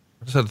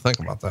 I just had to think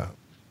about that.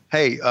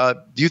 Hey,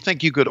 do you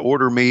think you could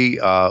order me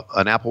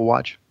an Apple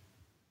Watch?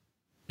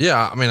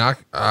 Yeah, I mean,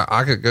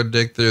 I could go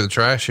dig through the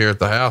trash here at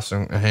the house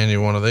and hand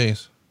you one of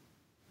these.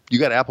 You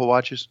got Apple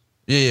Watches?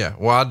 Yeah.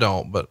 Well, I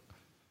don't, but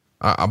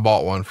I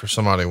bought one for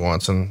somebody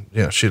once, and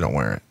she don't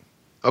wear it.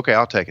 Okay,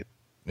 I'll take it.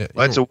 Yeah,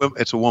 well,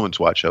 it's a woman's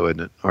watch, though, isn't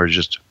it? Or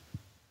just?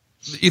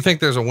 You think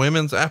there's a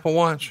women's Apple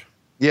Watch?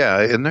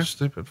 Yeah, isn't there?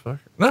 Stupid fucker.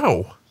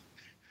 No.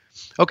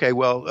 Okay,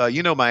 well,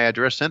 you know my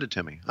address. Send it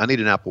to me. I need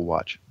an Apple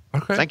Watch.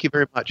 Okay. Thank you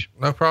very much.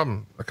 No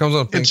problem. It comes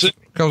on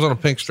a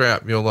pink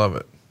strap. You'll love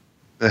it.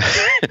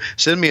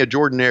 Send me a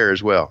Jordan Air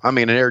as well. I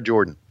mean, an Air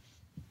Jordan.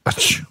 A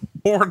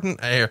Jordan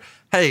Air.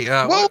 Hey,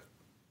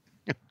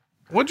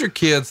 what'd your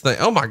kids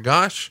think? Oh my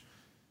gosh.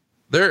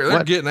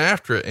 They're getting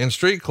after it in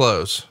street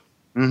clothes.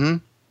 Mm-hmm.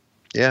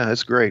 Yeah,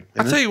 that's great.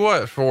 I'll tell you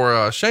what,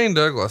 for Shane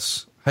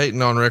Douglas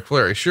hating on Ric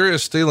Flair, he sure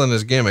is stealing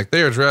his gimmick.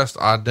 They are dressed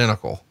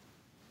identical.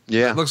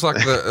 Yeah. It looks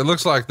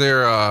like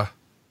their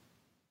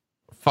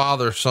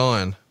father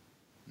son.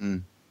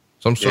 Mm.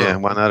 Some sort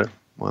of. Why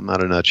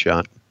not a nut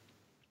shot?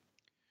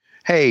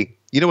 Hey,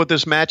 you know what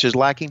this match is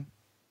lacking?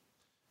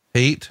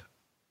 Heat.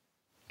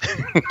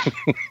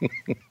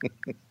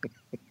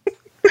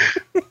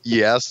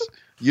 Yes.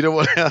 You know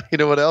what? You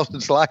know what else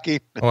it's lacking?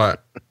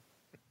 What?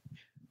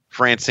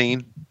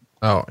 Francine.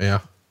 Oh yeah.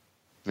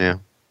 Yeah.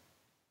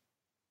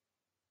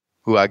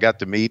 Who I got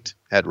to meet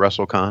at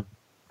WrestleCon.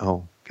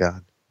 Oh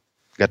God.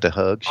 Got to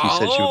hug. She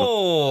said she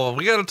was.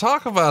 We got to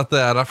talk about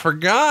that. I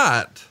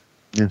forgot.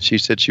 Yeah, she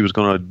said she was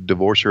going to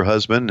divorce her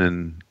husband,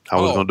 and I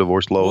was going to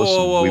divorce Lois.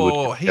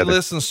 Whoa. He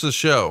listens to the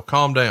show.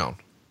 Calm down.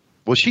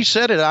 Well, she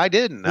said it. I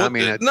didn't. Well, I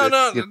mean,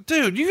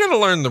 dude, you got to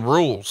learn the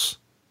rules.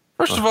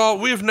 First of all,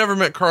 we've never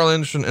met Carl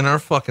Anderson in our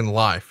fucking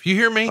life. You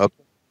hear me?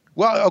 Okay.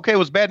 Well, okay. It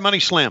was Bad Money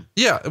Slim.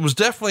 Yeah, it was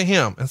definitely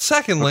him. And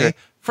secondly,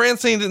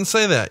 Francine didn't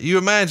say that. You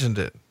imagined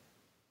it.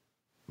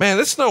 Man,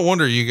 it's no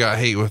wonder you got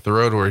heat with the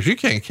Road Warriors. You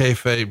can't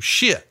kayfabe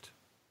shit.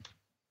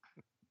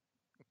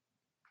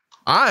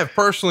 I have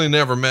personally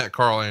never met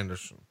Carl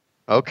Anderson.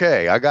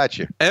 Okay, I got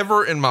you.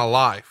 Ever in my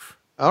life.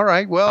 All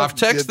right, well. I've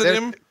texted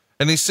him,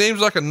 and he seems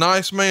like a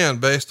nice man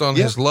based on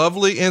his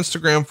lovely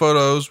Instagram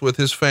photos with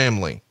his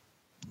family.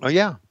 Oh,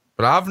 yeah.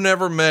 But I've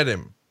never met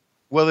him.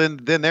 Well,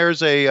 then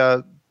there's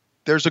a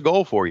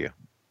goal for you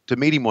to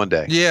meet him one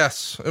day.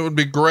 Yes, it would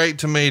be great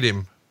to meet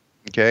him.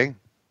 Okay.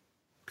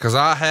 Because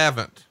I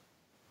haven't.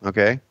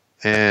 Okay.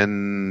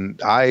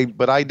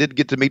 But I did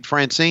get to meet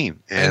Francine,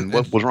 and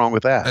what was wrong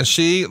with that? And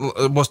she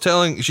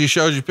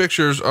showed you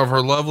pictures of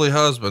her lovely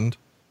husband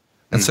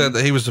and said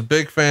that he was a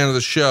big fan of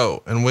the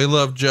show and we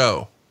love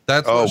Joe.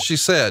 That's what she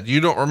said. You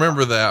don't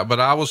remember that,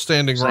 but I was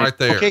standing right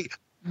there. Okay.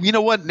 You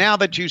know what? Now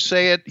that you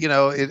say it,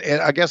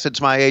 I guess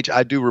it's my age.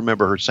 I do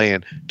remember her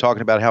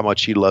talking about how much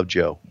she loved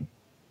Joe.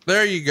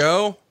 There you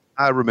go.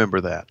 I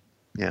remember that.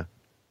 Yeah.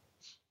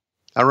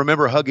 I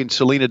remember hugging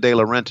Selena De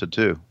La Renta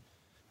too.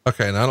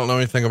 Okay, and I don't know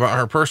anything about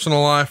her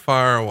personal life.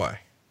 Fire away.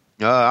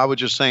 I was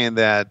just saying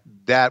that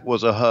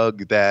was a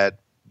hug that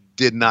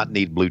did not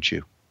need Blue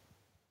Chew.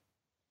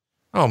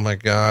 Oh my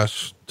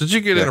gosh. Did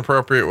you get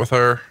inappropriate with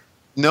her?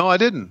 No, I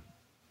didn't.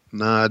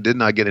 No, I did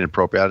not get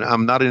inappropriate.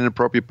 I'm not an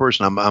inappropriate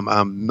person.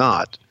 I'm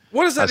not.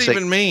 What does that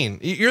even mean?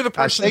 You're the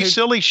person I say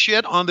silly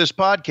shit on this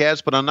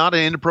podcast, but I'm not an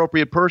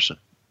inappropriate person.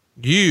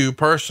 you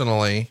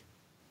personally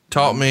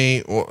taught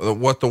me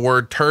what the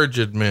word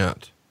turgid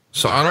meant.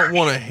 So I don't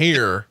want to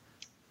hear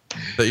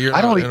that you're.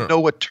 I don't even know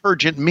what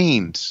turgid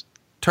means.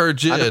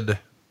 Turgid.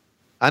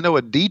 I know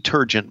what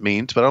detergent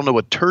means, but I don't know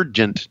what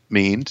turgent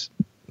means.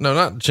 No,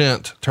 not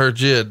gent.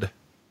 Turgid.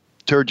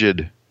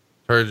 Turgid.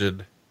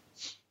 Turgid.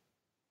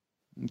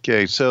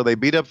 Okay, so they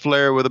beat up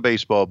Flair with a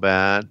baseball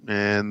bat,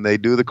 and they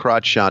do the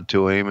crotch shot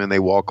to him, and they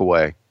walk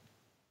away.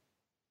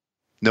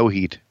 No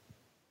heat.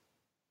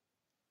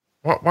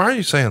 Why are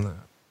you saying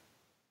that?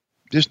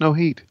 Just no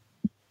heat.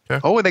 Okay.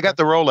 Oh, and they got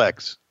the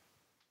Rolex.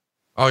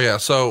 Oh, yeah.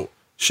 So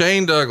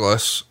Shane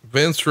Douglas,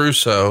 Vince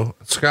Russo,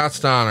 and Scott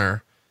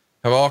Steiner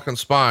have all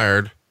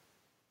conspired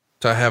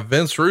to have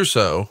Vince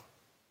Russo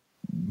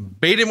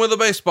beat him with a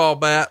baseball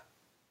bat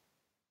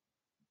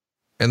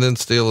and then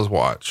steal his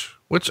watch,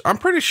 which I'm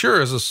pretty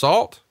sure is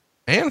assault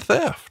and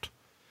theft.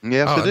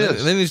 Yes, it is.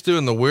 And then he's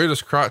doing the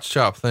weirdest crotch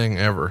chop thing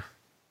ever.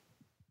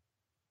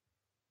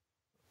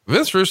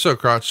 Vince Russo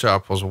crotch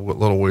chop was a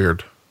little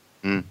weird.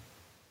 Mm.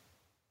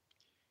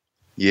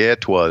 Yeah,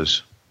 it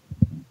was.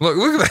 Look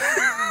at that.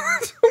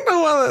 I don't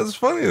know why that's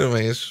funny to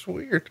me. It's just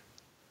weird.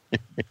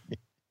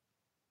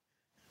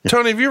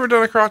 Tony, have you ever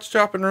done a crotch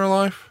chop in real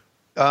life?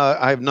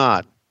 I have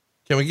not.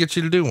 Can we get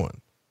you to do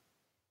one?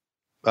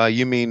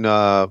 You mean,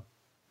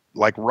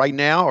 like right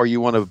now, or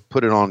you want to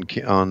put it on?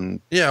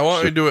 Yeah. Why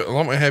don't we do it?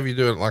 Let me have you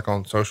do it like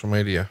on social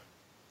media.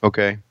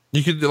 Okay.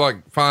 You could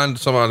find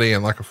somebody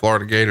in like a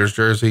Florida Gators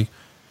jersey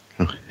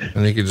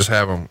and you could just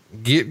have them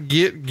get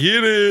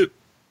it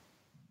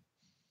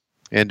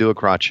and do a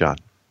crotch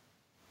shot.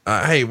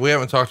 Hey, we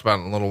haven't talked about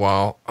it in a little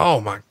while. Oh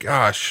my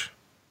gosh.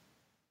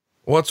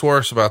 What's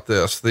worse about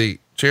this? The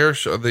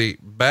the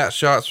bat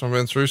shots from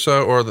Vince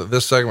Russo, or that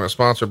this segment is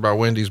sponsored by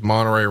Wendy's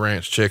Monterey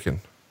Ranch Chicken?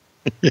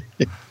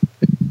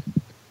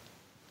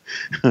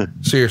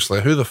 Seriously,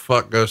 who the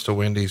fuck goes to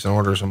Wendy's and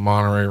orders a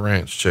Monterey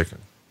Ranch Chicken?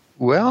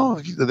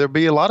 Well, there'd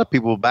be a lot of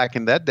people back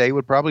in that day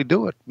would probably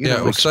do it.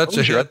 It was such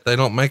a hit. They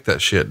don't make that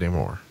shit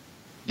anymore.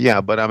 Yeah.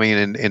 But I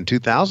mean, in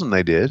 2000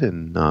 they did.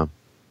 And,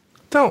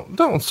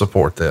 don't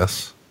support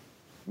this.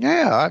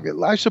 Yeah.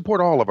 I support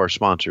all of our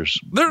sponsors.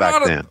 They're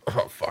back then.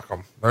 Oh, fuck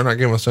them. They're not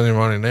giving us any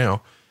money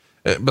now.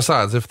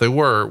 Besides, if they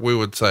were, we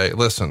would say,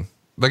 listen,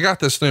 they got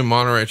this new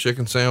Monterey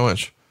chicken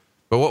sandwich,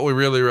 but what we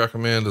really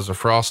recommend is a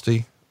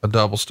Frosty, a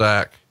double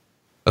stack,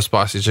 a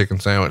spicy chicken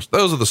sandwich.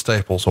 Those are the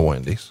staples of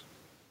Wendy's.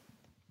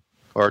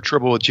 Or a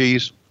triple with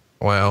cheese.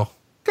 Well,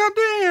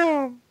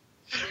 goddamn.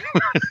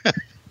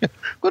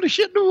 Go to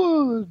shit in the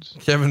woods.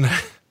 Kevin,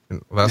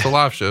 that's a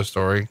live show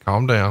story.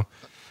 Calm down.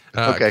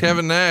 Okay.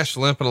 Kevin Nash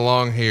limping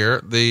along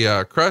here.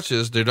 The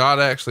crutches do not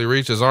actually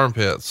reach his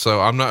armpits,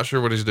 so I'm not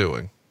sure what he's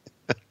doing.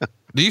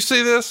 Do you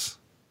see this?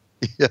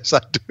 Yes,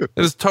 I do.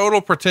 It is total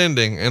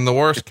pretending, in the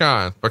worst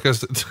kind,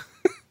 because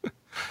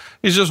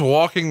he's just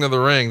walking to the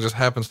ring, just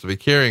happens to be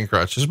carrying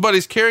crutches, but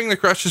he's carrying the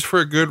crutches for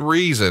a good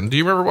reason. Do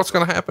you remember what's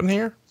going to happen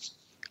here?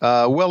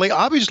 Well,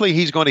 obviously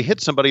he's going to hit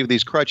somebody with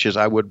these crutches,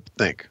 I would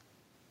think,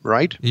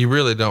 right? You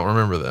really don't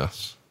remember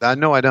this.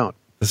 No, I don't.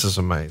 This is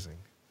amazing.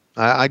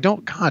 I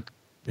don't. God,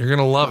 you're going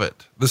to love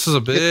it. This is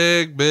a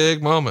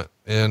big moment.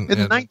 And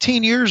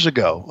 19 years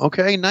ago.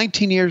 Okay.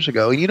 19 years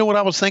ago. And you know what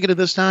I was thinking at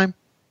this time?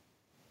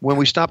 When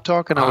we stopped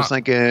talking, I was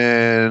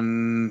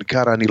thinking,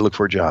 God, I need to look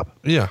for a job.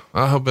 Yeah.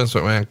 I hope Vince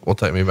McMahon will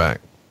take me back.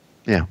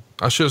 Yeah.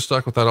 I should have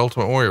stuck with that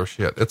Ultimate Warrior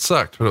shit. It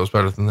sucked, but it was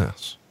better than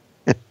this.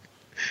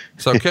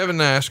 So Kevin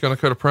Nash going to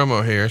cut a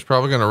promo here. He's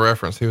probably going to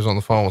reference, he was on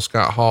the phone with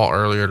Scott Hall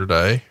earlier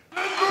today.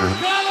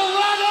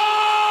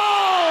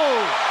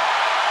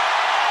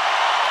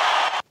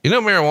 You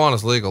know,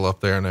 marijuana's legal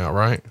up there now,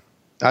 right?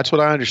 That's what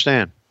I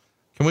understand.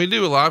 Can we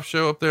do a live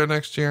show up there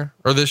next year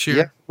or this year?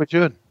 Yeah, we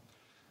should.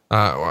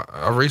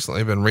 I've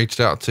recently been reached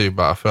out to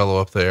by a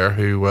fellow up there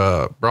who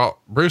brought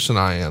Bruce and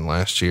I in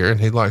last year, and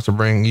he'd like to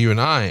bring you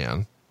and I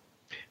in.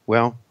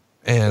 Well,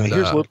 and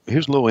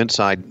here's a little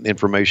inside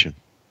information.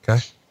 Okay.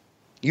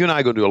 You and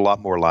I are going to do a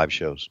lot more live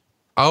shows.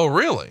 Oh,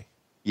 really?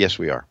 Yes,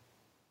 we are.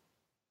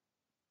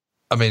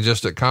 I mean,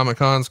 just at Comic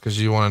Cons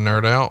because you want to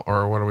nerd out,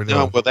 or what are we doing?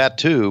 No, well, that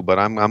too, but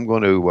I'm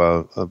going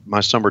to,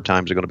 my summer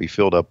times are going to be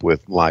filled up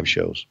with live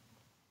shows.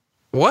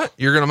 What?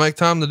 You're going to make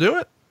time to do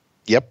it?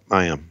 Yep,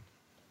 I am.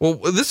 Well,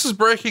 this is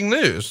breaking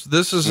news.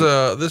 This is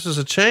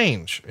a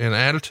change in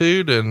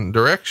attitude and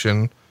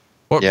direction.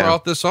 What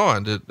brought this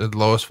on? Did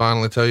Lois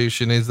finally tell you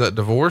she needs that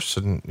divorce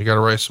and you got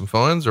to raise some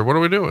funds, or what are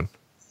we doing?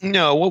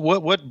 No,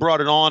 what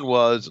brought it on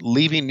was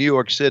leaving New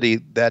York City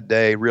that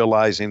day,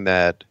 realizing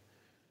that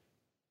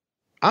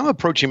I'm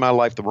approaching my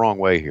life the wrong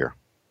way here.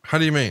 How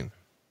do you mean?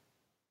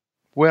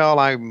 Well,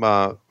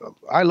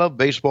 I love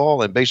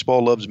baseball and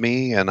baseball loves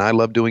me, and I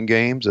love doing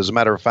games. As a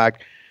matter of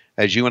fact,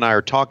 as you and I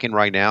are talking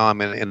right now, I'm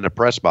in the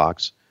press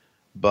box,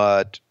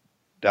 but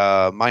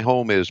my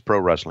home is pro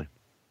wrestling.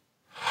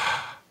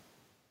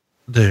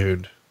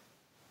 Dude,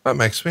 that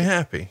makes me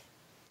happy.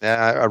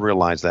 I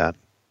realize that.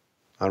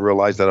 I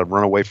realize that I've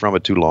run away from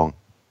it too long.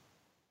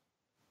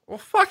 Well,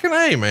 fucking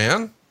A,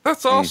 man.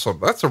 That's awesome.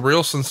 That's a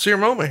real sincere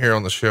moment here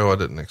on the show I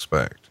didn't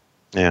expect.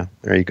 Yeah,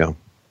 there you go.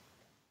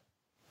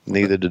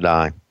 Neither did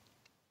I.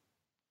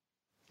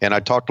 And I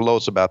talked to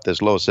Lois about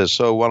this. Lois says,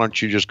 "So why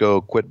don't you just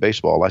go quit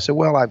baseball?" I said,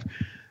 "Well,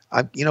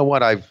 you know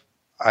what?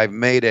 I've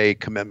made a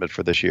commitment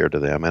for this year to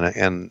them,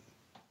 and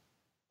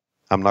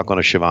I'm not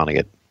going to Shivani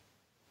it."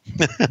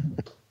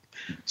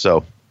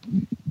 So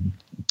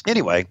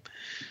anyway,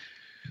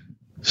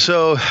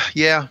 so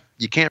yeah,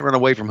 you can't run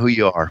away from who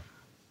you are.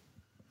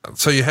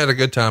 So you had a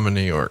good time in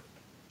New York.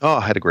 Oh,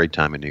 I had a great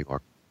time in New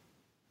York.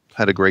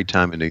 Had a great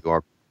time in New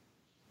York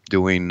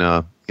doing,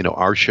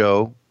 our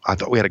show. I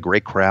thought we had a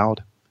great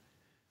crowd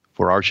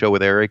for our show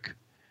with Eric,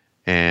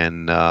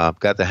 and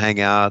got to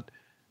hang out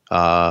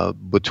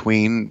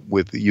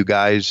with you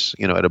guys,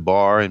 at a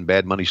bar, and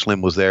Bad Money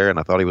Slim was there, and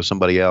I thought he was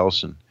somebody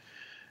else, and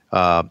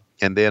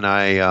then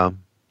I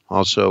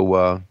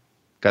also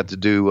got to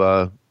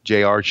do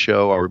JR's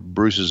show, or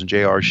Bruce's and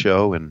JR's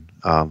show, and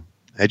I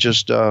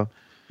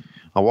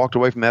walked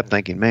away from that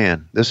thinking,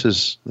 man, this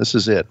is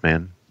it,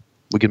 man.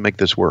 We can make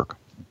this work.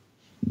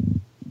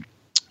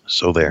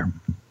 So there.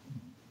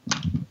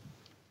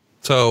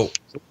 So,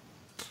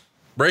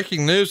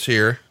 breaking news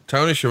here: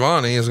 Tony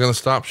Schiavone is going to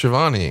stop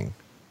Shivaniing.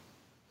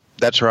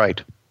 That's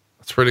right.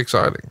 That's pretty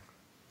exciting.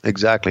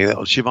 Exactly.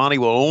 Shivani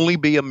will only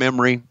be a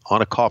memory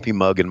on a coffee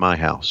mug in my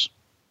house.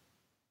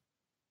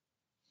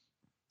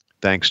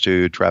 Thanks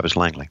to Travis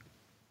Langley.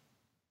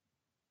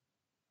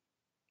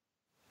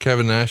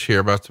 Kevin Nash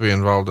here, about to be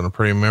involved in a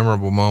pretty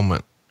memorable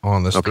moment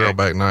on this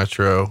Throwback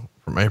Nitro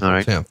from April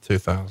 10th,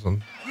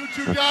 2000. You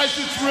two guys,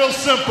 it's real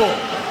simple.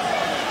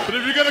 But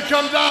if you're going to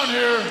come down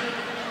here,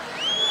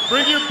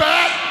 bring your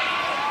bat,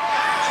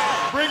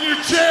 bring your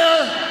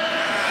chair,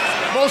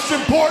 most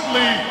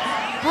importantly,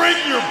 bring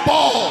your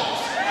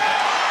balls.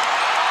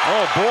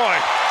 Oh boy.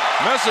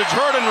 Message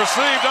heard and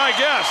received, I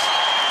guess.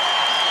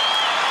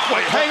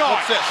 Wait, hang on.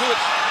 What's this?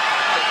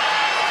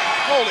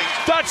 Holy.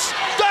 That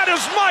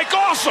is Mike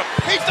Awesome.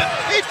 He's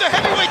the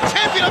heavyweight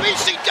champion of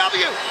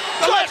ECW.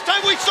 The last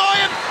time we saw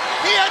him,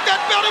 he had that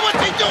belt. And what's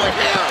he doing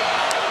here?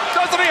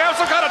 Doesn't he have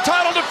some kind of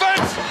title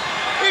defense?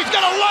 He's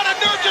got a lot of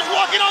nerve just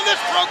walking on this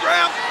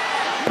program.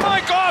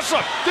 Mike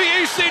Awesome, the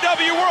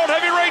ECW World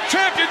Heavyweight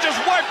Champion, just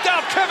wiped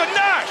out Kevin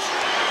Nash.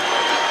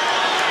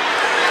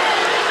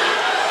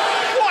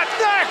 What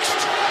next?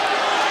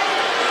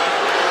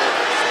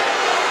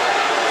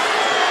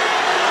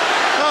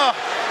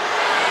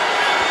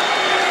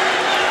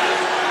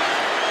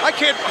 I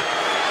can't.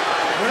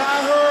 When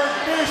I heard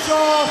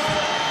Bischoff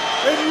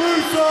and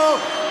Russo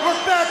were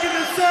back in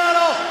the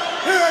saddle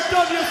here at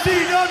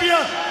WCW,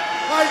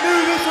 I knew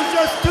this was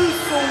just too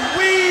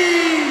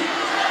sweet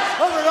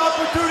of an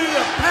opportunity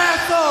to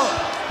pass up.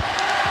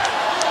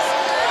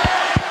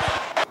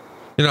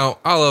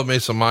 I love me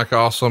some Mike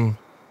Awesome.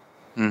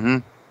 Mm-hmm.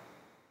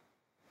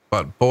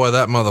 But boy,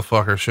 that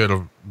motherfucker should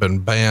have been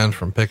banned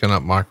from picking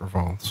up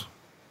microphones.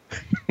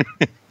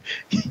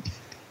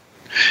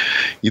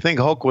 You think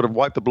Hulk would have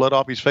wiped the blood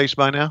off his face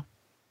by now?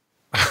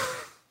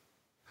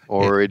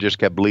 Or it just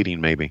kept bleeding,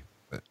 maybe?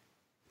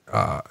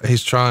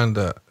 He's trying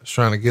to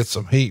get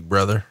some heat,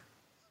 brother.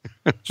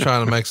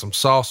 Trying to make some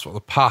sauce for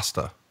the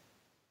pasta.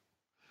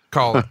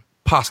 Call it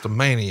Pasta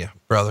Mania,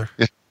 brother.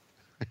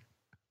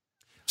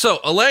 So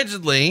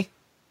allegedly,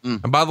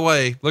 and by the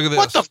way, look at this.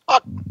 What the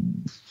fuck?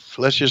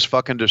 Let's just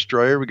fucking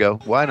destroy. Here we go.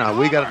 Why not?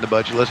 We got it in the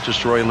budget. Let's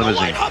destroy a limousine. The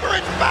White Hummer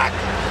is back,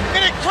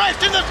 and it crashed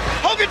in the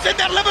Hogan's in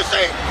that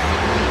limousine.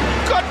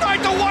 Good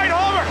night, the White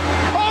Hummer.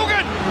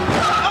 Hogan.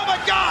 Oh my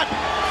God.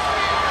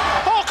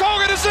 Hulk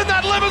Hogan is in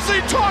that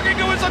limousine talking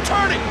to his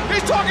attorney.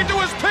 He's talking to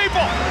his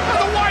people, and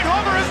the White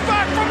Hummer is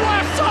back from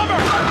last summer.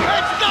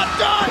 It's not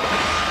done.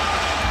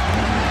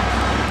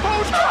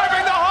 Who's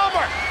driving the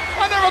Hummer?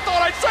 I never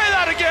thought I'd say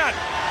that again.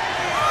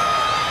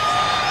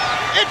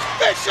 It's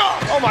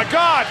Bischoff. Oh my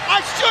God.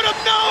 I should have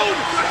known.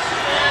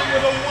 And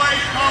with a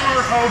White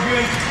Hummer,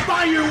 Hogan,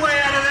 buy your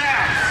way out of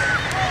that.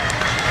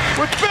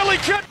 With Billy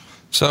Kid.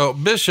 So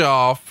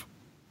Bischoff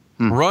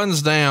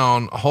runs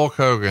down Hulk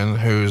Hogan,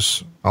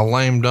 who's a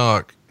lame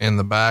duck, in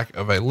the back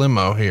of a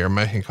limo here,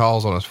 making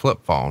calls on his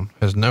flip phone,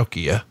 his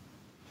Nokia.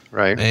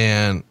 Right.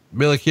 And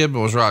Billy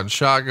Kidman was riding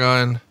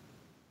shotgun,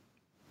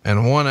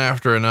 and one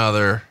after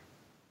another,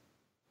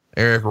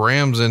 Eric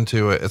rams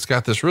into it. It's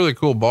got this really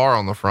cool bar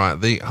on the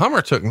front. The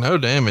Hummer took no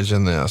damage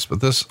in this,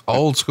 but this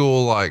old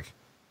school,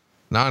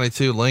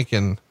 92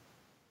 Lincoln,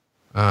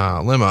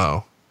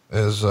 limo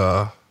is,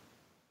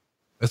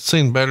 it's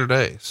seen better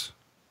days.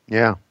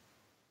 Yeah.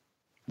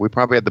 We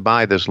probably had to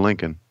buy this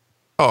Lincoln.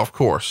 Oh, of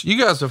course. You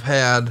guys have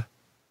had,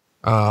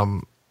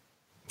 some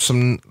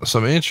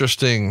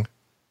interesting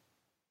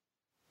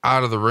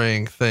out of the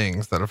ring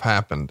things that have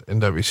happened in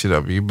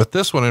WCW, but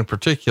this one in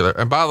particular.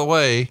 And by the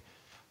way,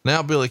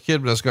 now Billy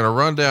Kidman is going to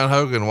run down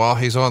Hogan while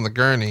he's on the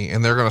gurney,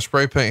 and they're going to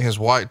spray paint his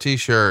white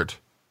t-shirt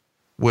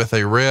with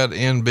a red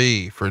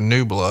NB for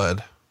New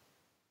Blood.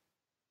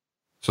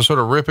 So sort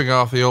of ripping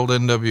off the old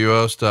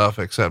NWO stuff,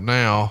 except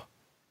now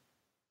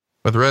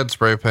with red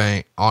spray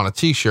paint on a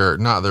t-shirt,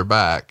 not their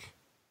back.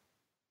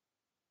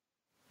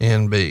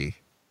 NB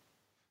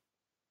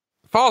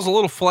falls a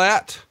little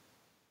flat.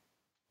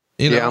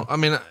 I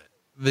mean,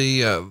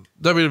 the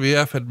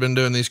WWF had been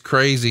doing these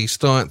crazy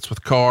stunts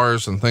with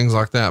cars and things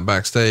like that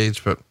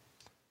backstage, but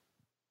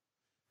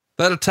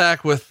that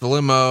attack with the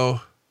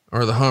limo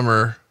or the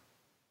Hummer,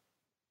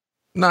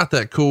 not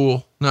that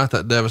cool, not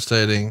that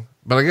devastating,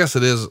 but I guess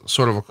it is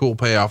sort of a cool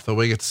payoff that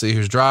we get to see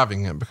who's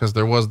driving it, because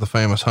there was the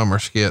famous Hummer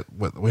skit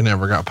we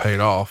never got paid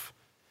off.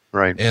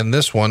 Right. And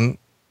this one,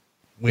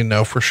 we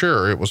know for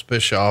sure it was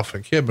Bischoff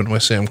and Kidman. We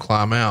see him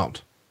climb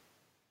out.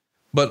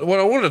 But what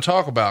I wanted to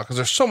talk about, because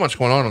there's so much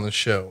going on this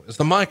show, is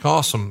the Mike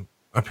Awesome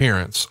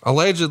appearance.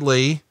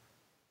 Allegedly,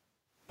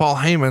 Paul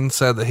Heyman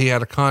said that he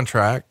had a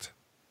contract,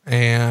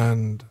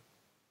 and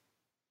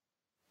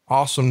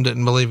Awesome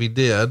didn't believe he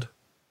did.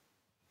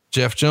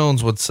 Jeff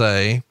Jones would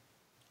say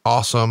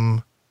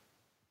Awesome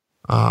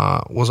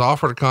was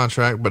offered a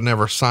contract but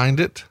never signed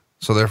it,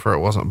 so therefore it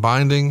wasn't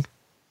binding.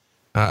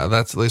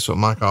 That's at least what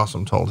Mike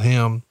Awesome told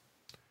him.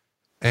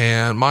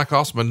 And Mike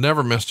Awesome had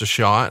never missed a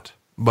shot,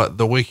 but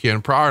the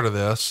weekend prior to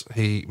this,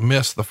 he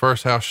missed the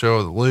first house show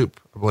of the Loop.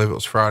 I believe it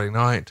was Friday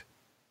night.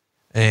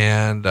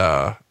 And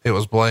it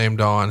was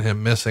blamed on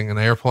him missing an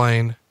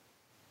airplane,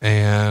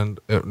 and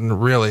it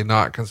really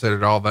not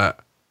considered all that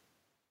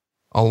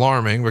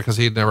alarming, because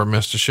he'd never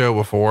missed a show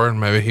before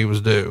and maybe he was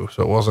due.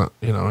 So it wasn't,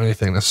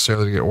 anything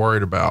necessarily to get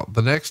worried about.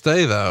 The next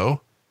day though,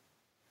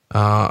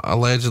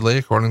 allegedly,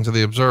 according to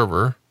the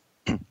Observer,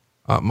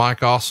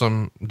 Mike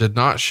Awesome did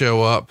not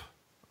show up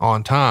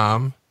on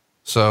time.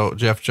 So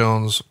Jeff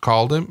Jones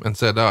called him and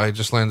said, "Oh, he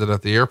just landed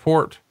at the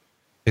airport.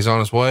 He's on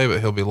his way,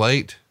 but he'll be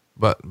late,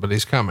 but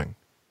he's coming."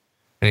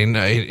 And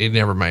he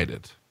never made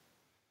it.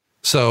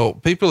 So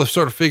people have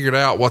sort of figured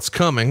out what's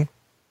coming.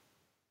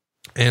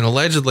 And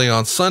allegedly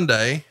on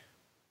Sunday,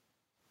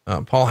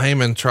 Paul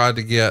Heyman tried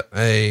to get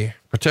a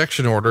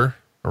protection order,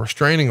 a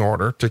restraining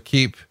order, to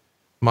keep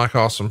Mike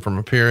Awesome from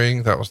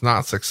appearing. That was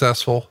not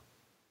successful.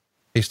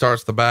 He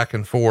starts the back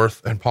and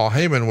forth, and Paul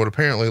Heyman would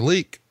apparently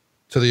leak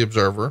to the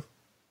Observer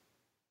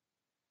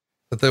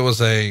that there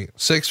was a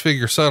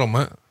 6-figure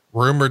settlement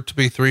rumored to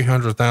be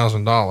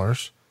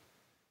 $300,000,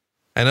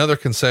 and other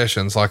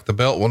concessions like the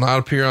belt will not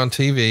appear on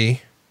TV,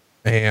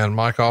 and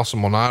Mike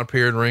Awesome will not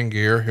appear in ring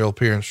gear. He'll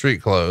appear in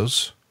street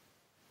clothes,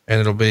 and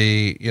it'll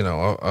be,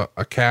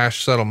 a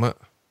cash settlement,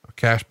 a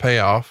cash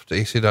payoff to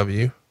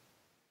ECW.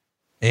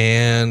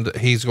 And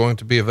he's going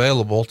to be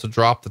available to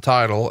drop the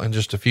title in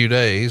just a few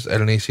days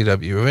at an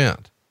ECW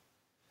event.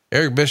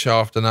 Eric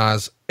Bischoff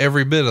denies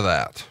every bit of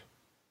that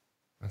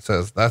and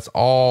says that's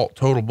all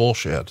total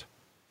bullshit.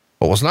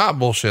 What was not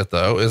bullshit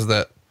though, is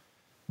that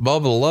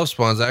Bubba the Love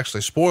Sponge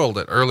actually spoiled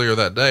it earlier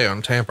that day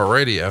on Tampa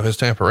Radio, his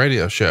Tampa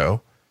radio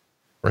show,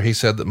 where he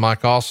said that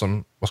Mike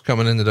Awesome was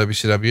coming into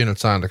WCW and had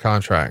signed a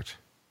contract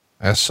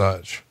as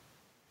such.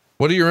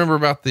 What do you remember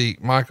about the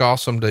Mike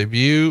Awesome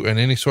debut and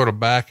any sort of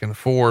back and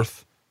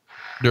forth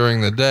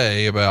during the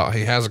day about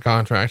he has a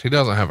contract, he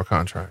doesn't have a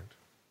contract?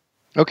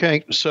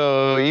 Okay.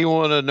 So you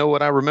want to know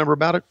what I remember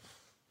about it?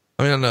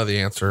 I mean, I know the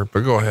answer,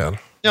 but go ahead.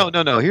 No.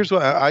 Here's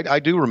what I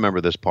do remember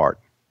this part.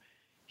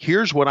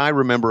 Here's what I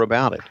remember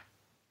about it.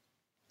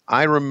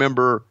 I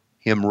remember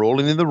him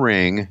rolling in the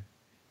ring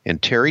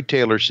and Terry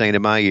Taylor saying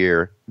in my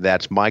ear,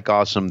 "That's Mike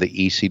Awesome, the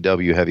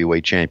ECW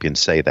heavyweight champion.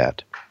 Say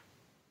that."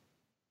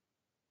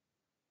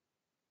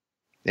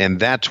 And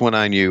that's when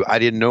I knew. I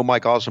didn't know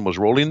Mike Awesome was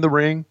rolling in the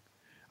ring.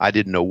 I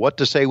didn't know what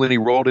to say when he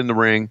rolled in the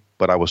ring,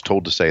 but I was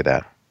told to say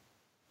that.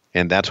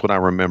 And that's what I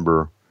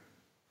remember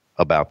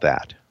about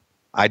that.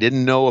 I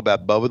didn't know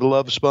about Bubba the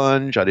Love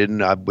Sponge.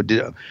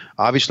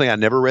 Obviously I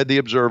never read the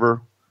Observer.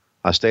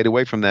 I stayed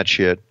away from that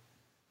shit.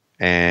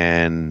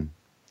 And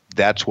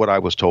that's what I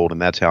was told.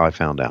 And that's how I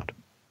found out.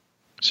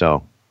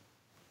 So.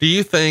 Do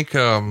you think,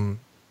 that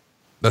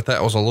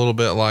was a little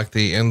bit like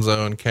the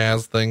Enzo and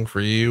Kaz thing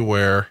for you,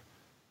 where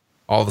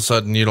all of a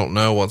sudden you don't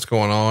know what's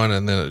going on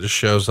and then it just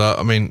shows up?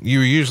 I mean, you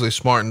were usually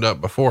smartened up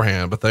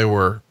beforehand, but they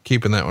were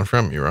keeping that one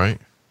from you, right?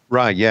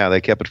 Right. Yeah.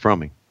 They kept it from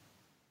me.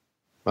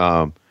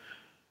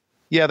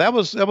 Yeah, that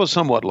was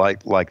somewhat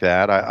like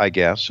that. I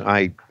guess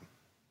I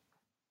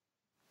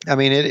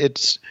mean,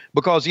 it's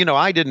because,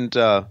 I didn't,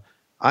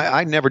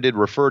 I never did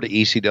refer to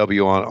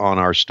ECW on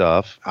our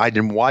stuff. I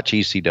didn't watch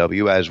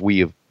ECW, as we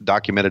have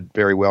documented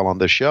very well on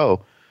this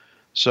show.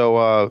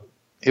 So,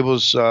 it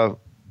was kind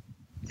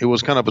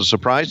of a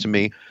surprise to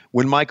me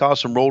when Mike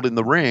Awesome rolled in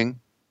the ring.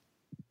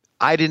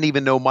 I didn't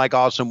even know Mike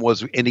Awesome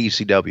was in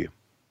ECW.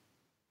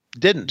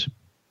 Didn't.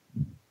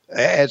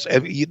 As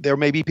there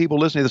may be people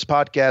listening to this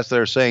podcast that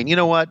are saying, "You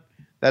know what?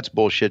 That's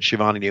bullshit,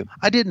 Shivani knew."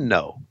 I didn't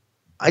know.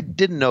 I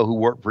didn't know who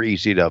worked for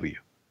ECW.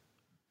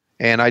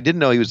 And I didn't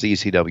know he was the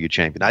ECW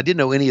champion. I didn't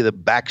know any of the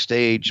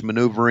backstage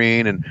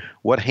maneuvering and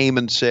what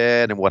Heyman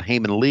said and what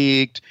Heyman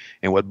leaked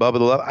and what Bubba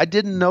the Love. I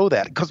didn't know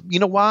that. Because you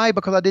know why?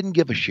 Because I didn't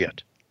give a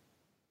shit.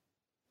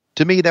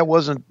 To me, that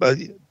wasn't,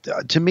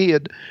 to me,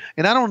 and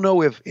I don't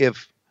know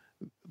if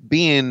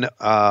being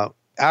out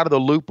of the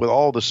loop with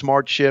all the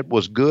smart shit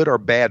was good or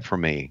bad for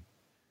me.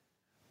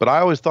 But I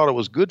always thought it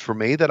was good for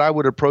me that I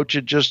would approach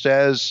it just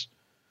as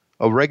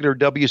a regular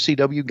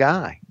WCW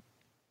guy.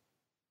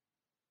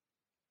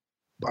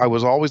 I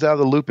was always out of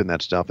the loop in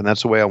that stuff, and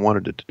that's the way I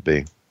wanted it to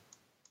be.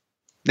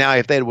 Now,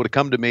 if they would have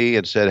come to me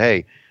and said,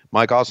 "Hey,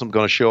 Mike Awesome's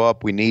going to show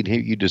up. We need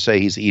you to say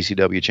he's the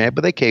ECW champ,"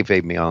 but they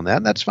kayfabe me on that,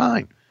 and that's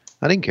fine.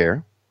 I didn't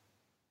care.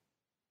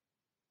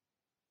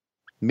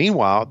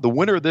 Meanwhile, the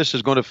winner of this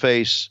is going to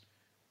face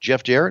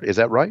Jeff Jarrett. Is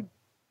that right?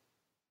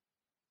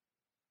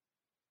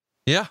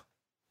 Yeah.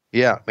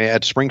 Yeah,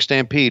 at Spring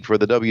Stampede for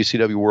the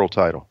WCW World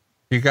Title.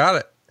 You got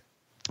it.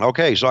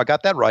 Okay, so I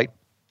got that right.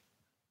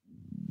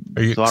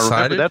 Are you so excited?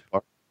 I remember that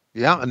part.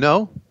 Yeah,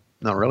 no,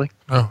 not really.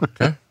 Oh,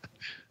 okay.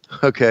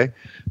 Okay,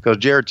 because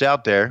Jarrett's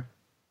out there.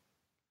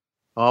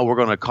 Oh, we're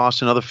going to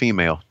cost another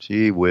female.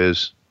 Gee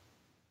whiz.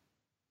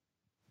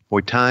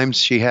 Boy, times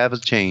she has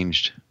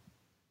changed.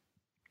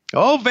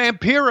 Oh,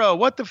 Vampiro,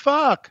 what the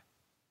fuck?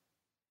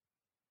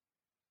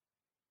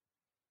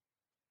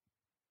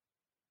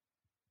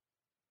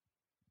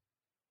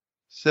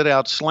 Sit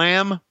out,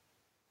 slam.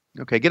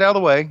 Okay, get out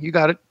of the way. You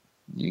got it.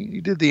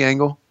 You did the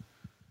angle.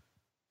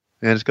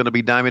 And it's going to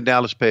be Diamond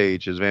Dallas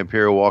Page as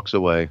Vampiro walks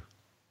away.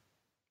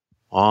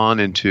 On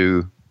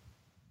into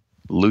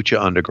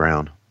Lucha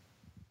Underground.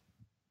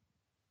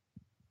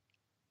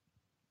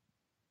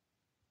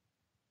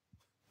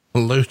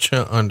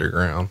 Lucha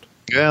Underground.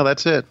 Yeah,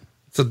 that's it.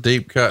 It's a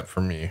deep cut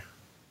from you.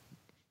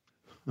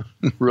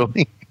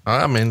 Really?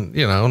 I mean,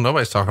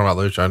 nobody's talking about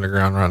Lucha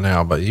Underground right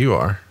now, but you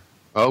are.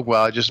 Oh,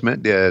 well, I just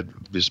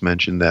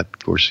mentioned that, of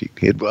course,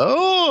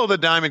 the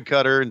Diamond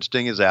Cutter, and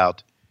Sting is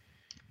out.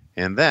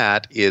 And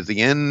that is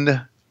the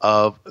end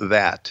of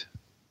that.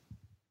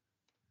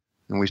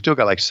 And we still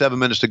got like 7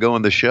 minutes to go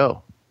in the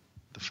show.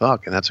 The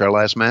fuck? And that's our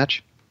last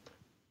match?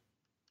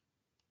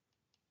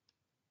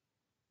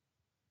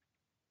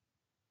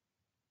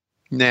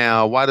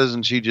 Now, why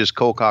doesn't she just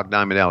cold cock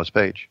Diamond Dallas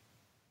Page?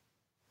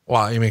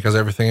 Why? You mean because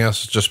everything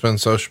else has just been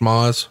so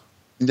schmoz?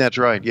 That's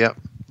right. Yep.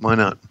 Why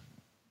not?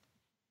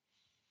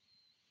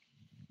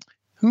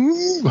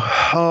 Ooh.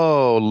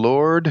 Oh,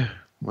 Lord.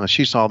 Well,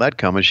 she saw that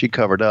coming. She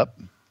covered up.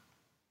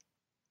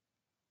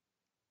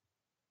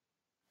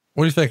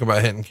 What do you think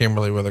about hitting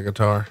Kimberly with a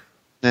guitar?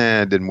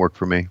 It didn't work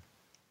for me.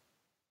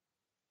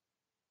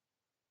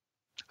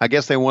 I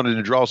guess they wanted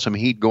to draw some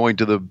heat going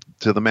to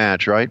the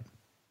match, right?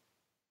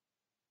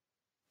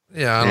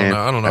 Yeah,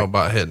 I don't know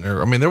about hitting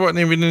her. I mean, there wasn't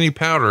even any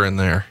powder in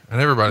there,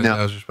 and everybody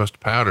knows you're supposed to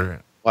powder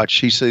it. Watch,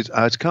 she says,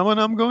 "It's coming.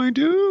 I'm going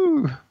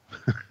to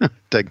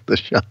take the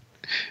shot."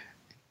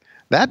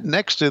 That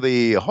next to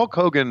the Hulk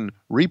Hogan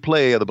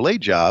replay of the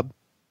Blade Job,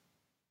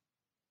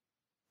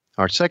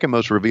 our second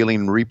most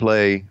revealing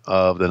replay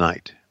of the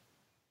night.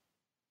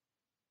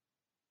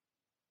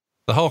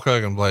 The Hulk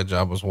Hogan Blade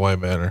Job was way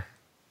better.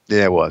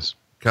 Yeah, it was.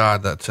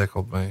 God, that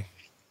tickled me.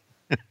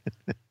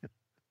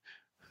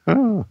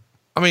 Oh.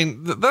 I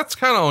mean, that's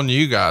kind of on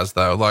you guys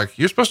though. Like,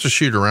 you're supposed to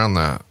shoot around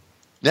that.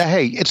 Yeah.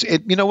 Hey,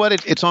 you know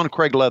what? It's on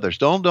Craig Leathers.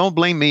 Don't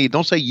blame me.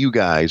 Don't say you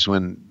guys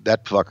when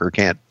that fucker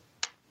can't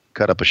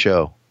cut up a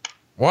show.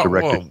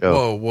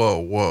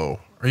 Whoa.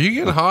 Are you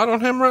getting hot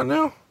on him right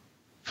now?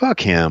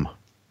 Fuck him.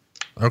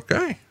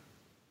 Okay.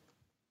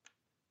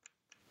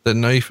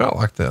 Didn't know you felt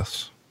like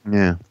this.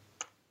 Yeah.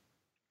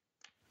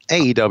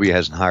 AEW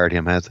hasn't hired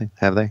him,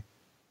 have they?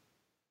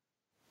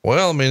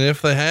 Well, I mean,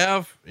 if they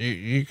have,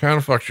 you kind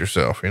of fucked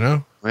yourself,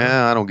 Well,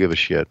 I don't give a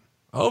shit.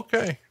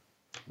 Okay.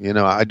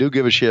 I do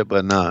give a shit,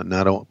 but I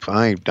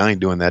ain't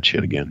doing that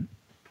shit again.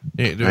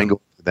 I ain't going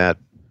through that.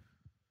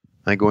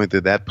 I ain't going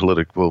through that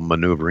political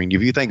maneuvering.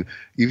 If you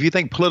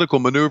think political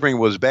maneuvering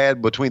was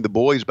bad between the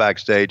boys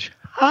backstage,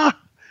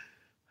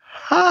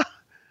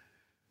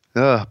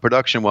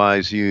 production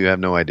wise, you have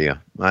no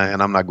idea.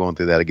 And I'm not going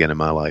through that again in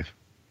my life.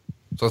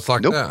 So it's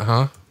like that,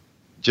 huh?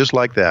 Just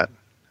like that.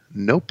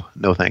 Nope.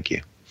 No, thank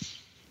you.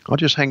 I'll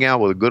just hang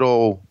out with a good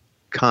old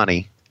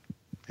Connie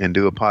and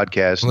do a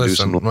podcast. Listen, and do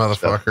some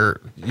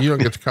motherfucker, stuff. You don't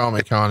get to call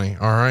me Connie.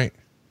 All right.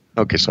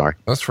 Okay. Sorry.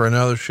 That's for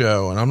another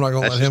show. And I'm not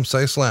going to let him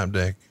say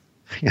slapdick.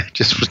 Yeah.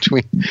 Just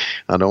between,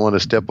 I don't want to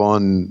step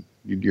on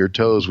your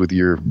toes with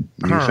your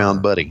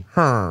newfound buddy.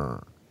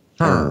 Oh,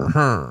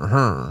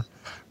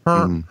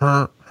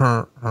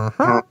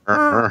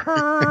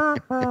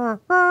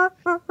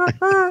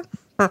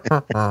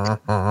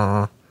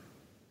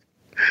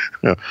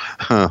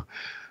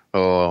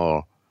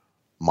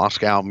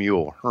 Moscow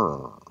Mule.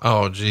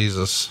 Oh,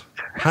 Jesus.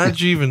 How'd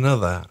you even know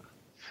that?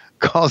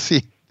 Cause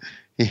he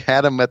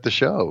had him at the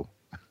show.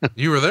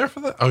 You were there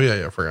for that? Oh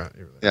yeah. I forgot.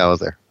 You were there. Yeah, I was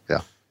there.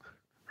 Yeah.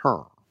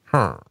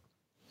 That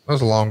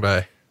was a long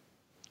day.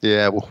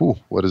 Yeah. Well,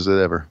 what is it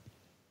ever?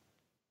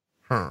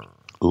 A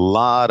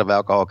lot of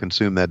alcohol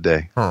consumed that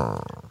day.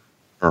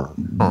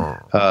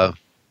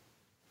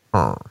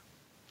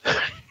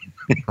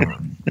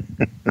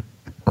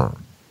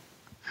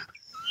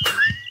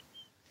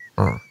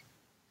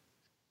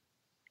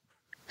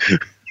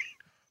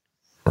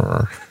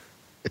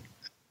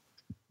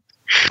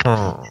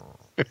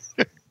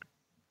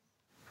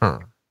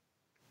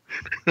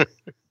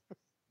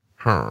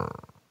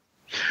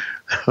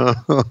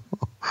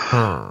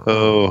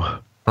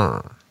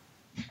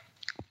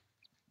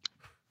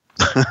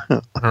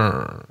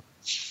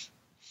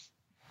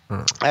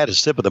 had a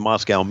sip of the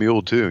Moscow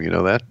Mule too. You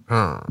know that?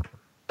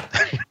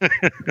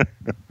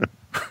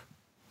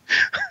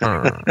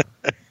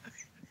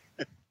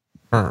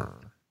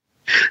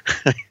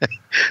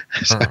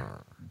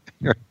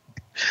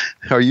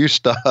 Are you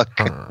stuck?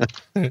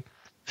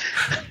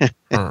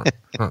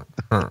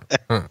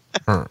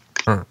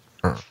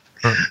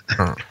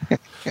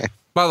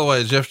 By the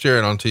way, Jeff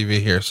Jarrett on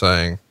TV here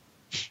saying,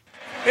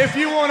 if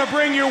you want to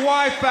bring your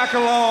wife back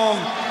along,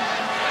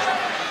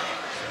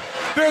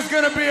 there's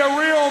going to be a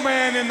real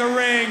man in the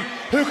ring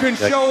who can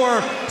show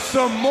her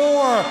some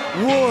more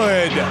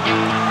wood.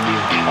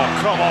 Oh,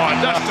 come on.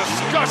 That's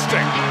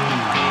disgusting.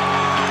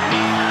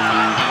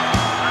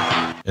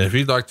 and if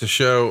you'd like to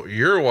show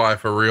your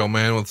wife a real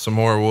man with some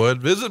more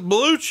wood, visit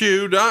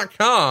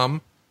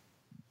BlueChew.com.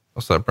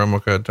 What's that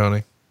promo code,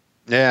 Tony?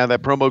 Yeah,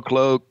 that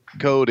promo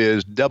code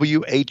is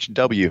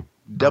WHW.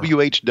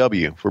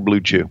 WHW for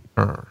Blue Chew.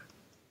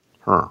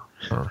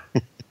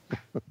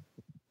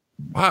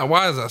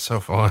 Why is that so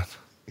fun?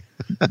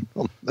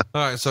 All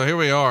right, so here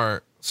we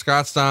are.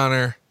 Scott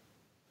Steiner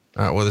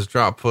with his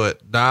drop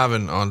foot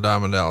diving on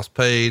Diamond Dallas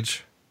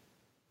Page.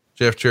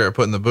 Jeff Jarrett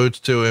putting the boots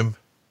to him.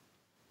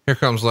 Here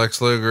comes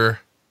Lex Luger.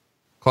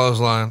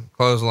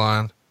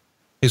 Clothesline.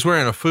 He's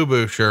wearing a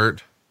FUBU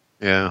shirt.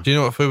 Yeah. Do you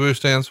know what FUBU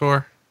stands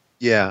for?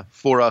 Yeah.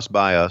 For us,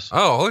 by us.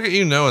 Oh, look at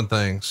you knowing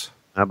things.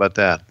 How about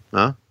that?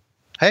 Huh?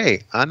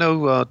 Hey, I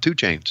know 2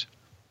 Chainz.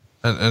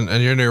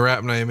 And your new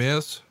rap name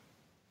is?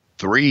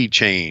 3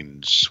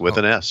 Chainz with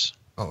an S.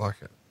 I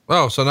like it.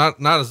 Oh, so not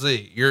a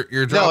Z. You're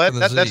dropping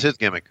the Z. That's his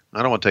gimmick.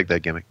 I don't want to take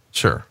that gimmick.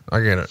 Sure.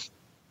 I get it.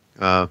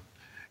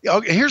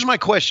 Okay, here's my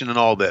question in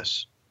all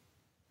this.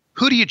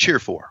 Who do you cheer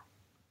for?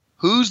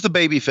 Who's the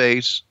baby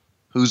face?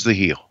 Who's the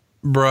heel?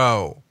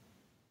 Bro,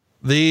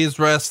 these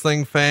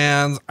wrestling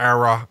fans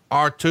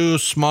are too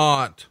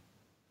smart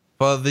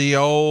for the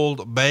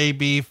old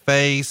baby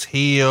face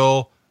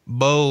heel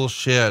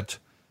bullshit.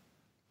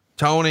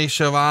 Tony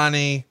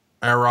Schiavone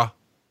era.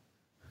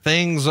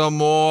 Things are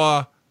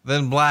more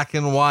than black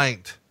and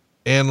white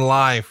in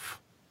life.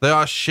 There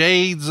are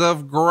shades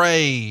of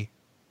gray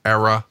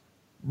era.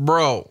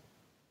 Bro,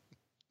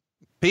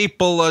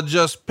 people are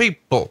just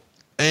people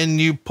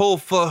and you pull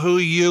for who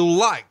you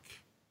like.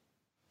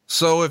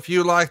 So if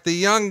you like the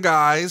young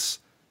guys,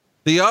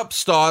 the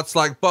upstarts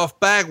like Buff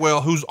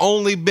Bagwell, who's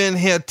only been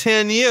here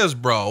 10 years,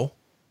 bro,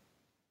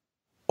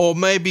 or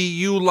maybe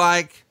you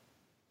like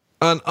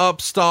an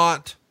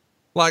upstart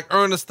like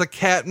Ernest the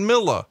Cat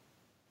Miller,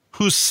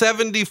 who's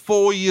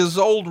 74 years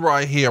old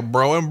right here,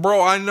 bro. And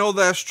bro, I know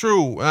that's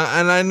true.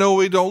 And I know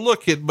we don't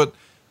look it, but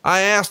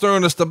I asked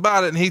Ernest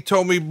about it and he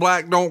told me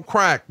black don't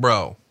crack,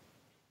 bro.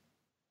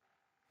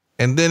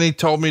 And then he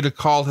told me to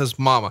call his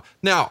mama.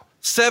 Now,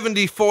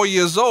 74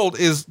 years old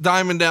is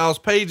Diamond Dallas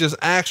Page's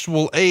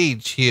actual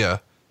age here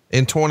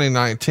in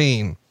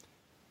 2019,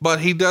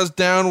 but he does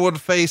downward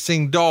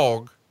facing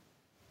dog.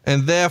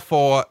 And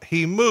therefore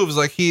he moves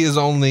like he is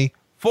only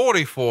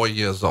 44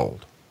 years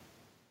old.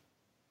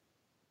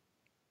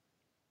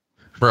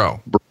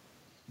 Bro.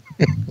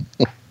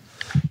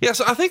 Yeah,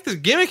 so I think the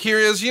gimmick here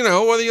is, you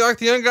know, whether you like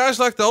the young guys,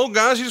 like the old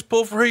guys, you just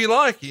pull for who you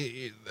like.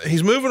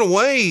 He's moving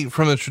away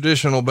from the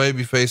traditional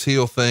babyface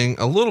heel thing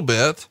a little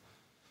bit.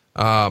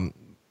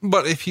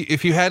 But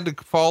if you had to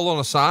fall on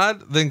a side,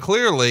 then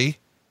clearly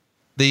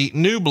the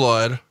new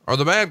blood are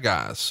the bad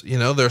guys. You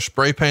know, they're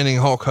spray painting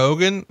Hulk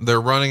Hogan. They're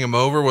running him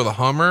over with a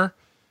Hummer.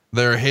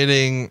 They're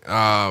hitting,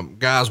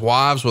 guys'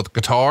 wives with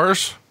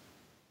guitars.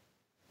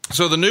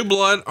 So the new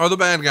blood are the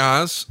bad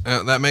guys.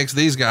 That makes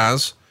these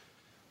guys,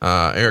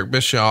 Eric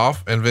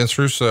Bischoff and Vince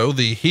Russo,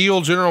 the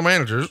heel general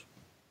managers.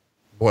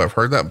 Boy, I've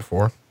heard that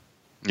before.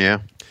 Yeah.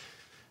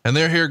 And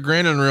they're here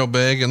grinning real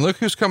big. And look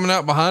who's coming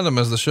out behind them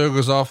as the show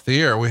goes off the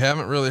air. We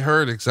haven't really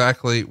heard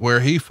exactly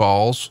where he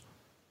falls.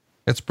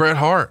 It's Bret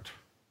Hart.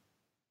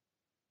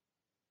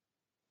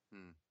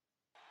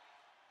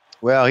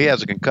 Well, he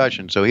has a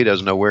concussion, so he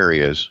doesn't know where he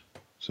is.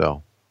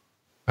 So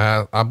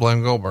I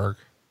blame Goldberg.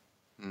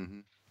 Mm-hmm.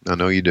 I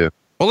know you do.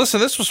 Well,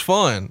 listen, this was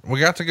fun. We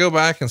got to go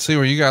back and see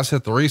where you guys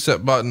hit the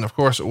reset button. Of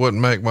course, it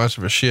wouldn't make much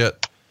of a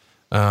shit.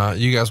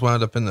 You guys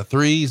wound up in the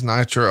 3s.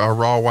 Nitro or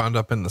Raw wound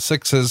up in the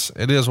 6s.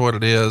 It is what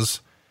it is.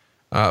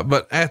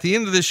 But at the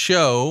end of this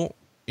show,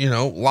 you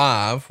know,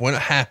 live, when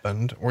it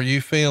happened, were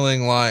you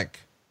feeling like,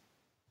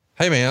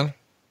 hey man, I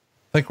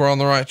think we're on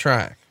the right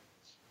track?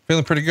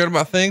 Feeling pretty good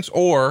about things?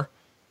 Or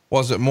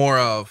was it more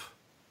of,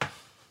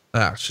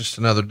 it's just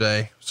another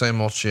day,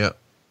 same old shit?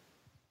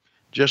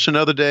 Just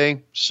another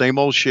day, same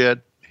old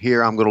shit.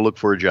 Here, I'm going to look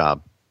for a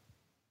job.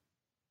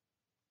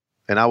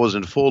 And I was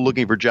in full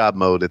looking for job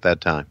mode at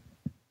that time.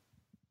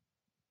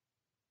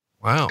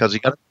 Wow. Because you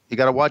got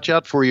to watch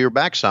out for your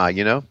backside,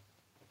 you know.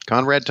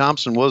 Conrad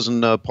Thompson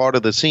wasn't part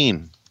of the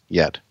scene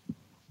yet.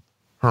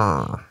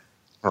 Moscow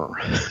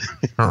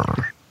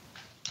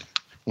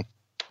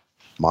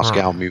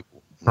Mule.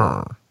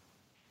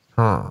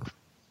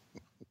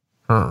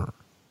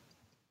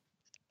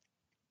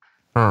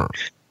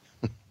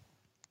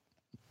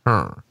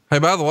 Hey,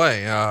 by the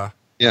way, yeah,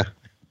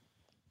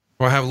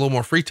 we'll have a little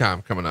more free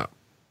time coming up.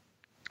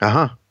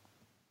 Uh-huh.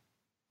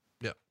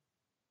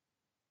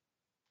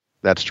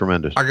 That's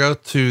tremendous. I go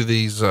to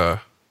these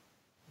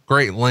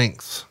great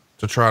lengths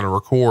to try to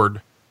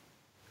record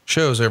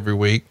shows every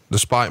week,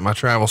 despite my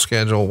travel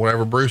schedule,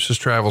 whatever Bruce's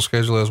travel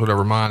schedule is,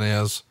 whatever mine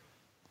is,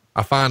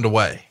 I find a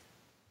way.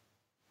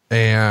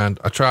 And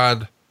I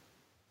tried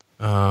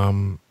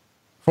 4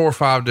 or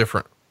 5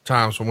 different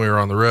times when we were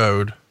on the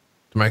road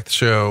to make the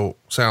show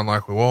sound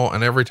like we want.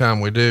 And every time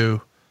we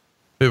do,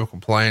 people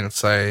complain and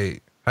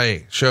say,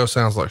 hey, show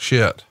sounds like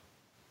shit.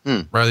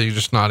 Rather you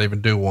just not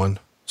even do one.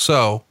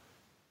 So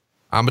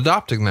I'm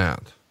adopting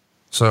that.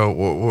 So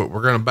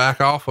we're going to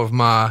back off of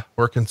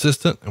we're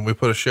consistent and we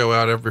put a show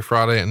out every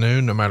Friday at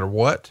noon, no matter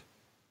what,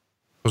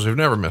 because we've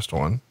never missed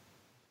one.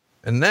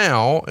 And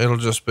now it'll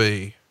just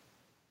be,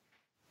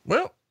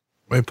 well,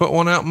 we put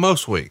one out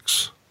most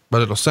weeks,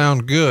 but it'll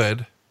sound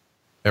good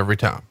every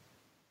time.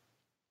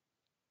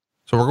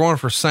 So we're going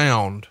for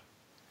sound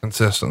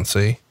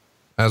consistency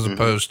as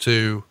opposed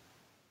to,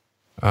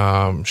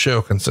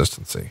 show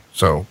consistency.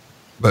 So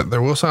that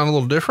there will sound a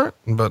little different,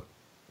 but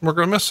we're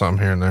going to miss some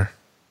here and there.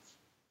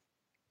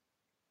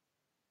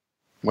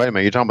 Wait a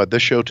minute. You're talking about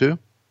this show too?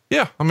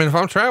 Yeah. I mean, if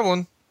I'm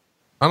traveling,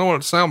 I don't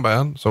want it to sound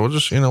bad. So we'll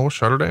just, we'll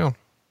shut her down.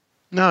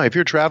 No, if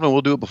you're traveling,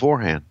 we'll do it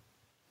beforehand.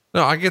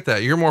 No, I get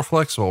that. You're more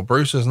flexible.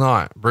 Bruce is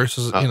not. Bruce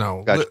is,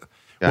 Gotcha.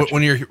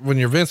 when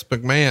you're Vince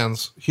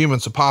McMahon's human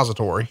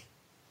suppository.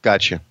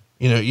 Gotcha.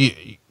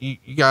 You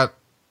got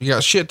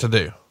shit to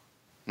do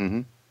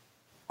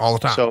all the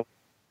time.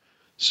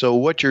 So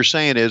what you're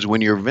saying is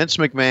when you're Vince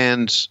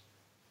McMahon's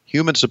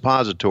human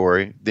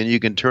suppository, then you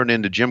can turn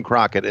into Jim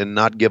Crockett and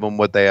not give them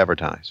what they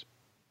advertise.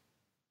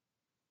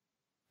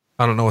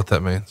 I don't know what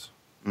that means.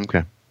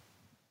 Okay.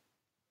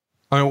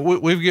 I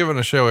mean, we've given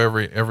a show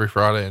every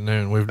Friday at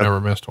noon. We've never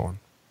missed one.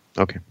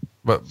 Okay.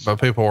 But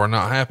people are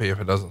not happy if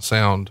it doesn't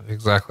sound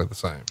exactly the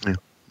same. Yeah.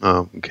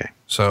 Oh, okay.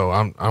 So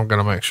I'm going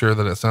to make sure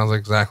that it sounds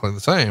exactly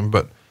the same,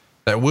 but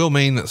that will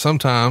mean that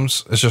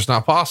sometimes it's just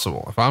not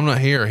possible. If I'm not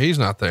here, he's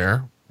not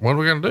there. What are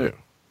we going to do?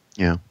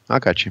 Yeah, I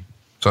got you.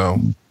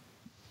 So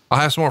I'll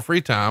have some more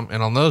free time.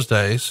 And on those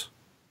days,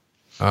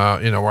 where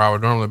I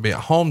would normally be at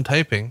home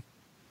taping,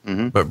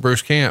 but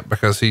Bruce can't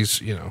because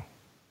he's,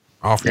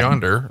 off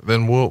yonder,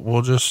 then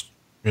we'll just,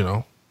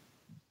 Got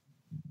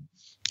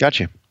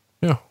you.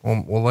 Yeah.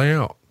 We'll lay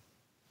out.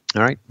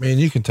 All right. Man,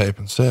 you can tape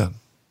instead.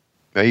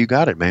 Yeah, you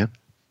got it, man.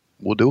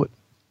 We'll do it.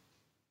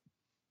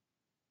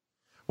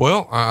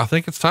 Well, I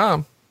think it's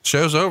time.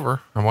 Show's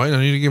over. I'm waiting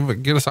on you to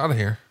get us out of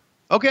here.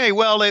 Okay,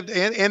 well,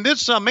 in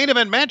this main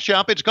event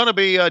matchup, it's going to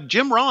be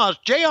Jim Ross,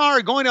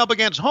 JR going up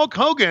against Hulk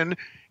Hogan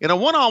in a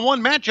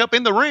one-on-one matchup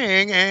in the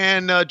ring,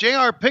 and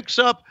JR picks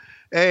up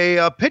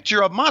a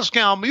pitcher of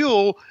Moscow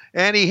Mule,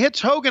 and he hits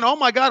Hogan. Oh,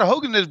 my God,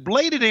 Hogan has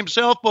bladed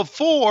himself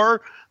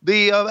before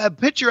the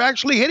pitcher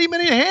actually hit him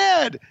in the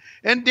head,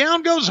 and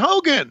down goes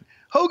Hogan.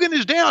 Hogan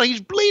is down. He's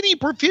bleeding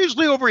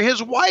profusely over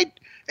his white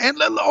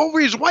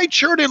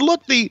shirt, and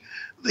look, the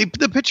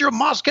pitcher of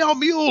Moscow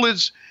Mule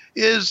is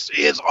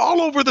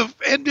all over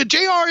and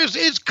JR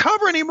is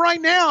covering him right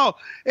now.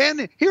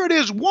 And here it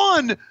is.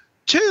 1,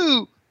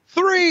 2,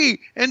 3.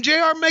 And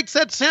JR makes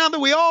that sound that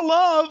we all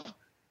love.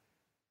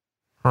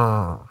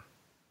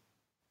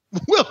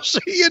 We'll see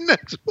you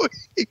next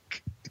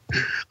week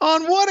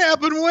on What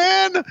Happened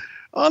When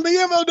on the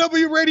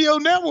MLW Radio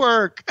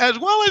Network, as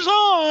well as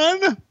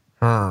on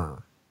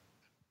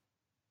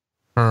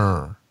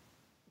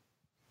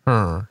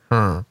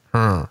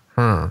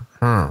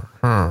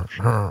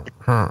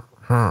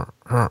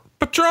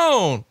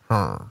Patron.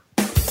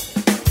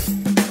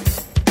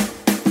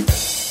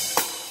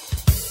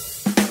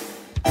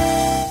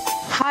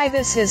 Hi,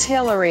 this is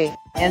Hillary,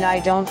 and I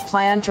don't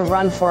plan to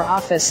run for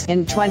office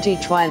in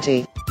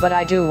 2020, but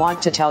I do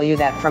want to tell you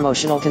that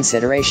promotional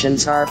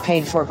considerations are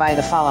paid for by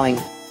the following.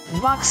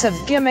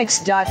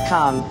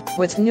 boxofgimmicks.com,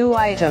 with new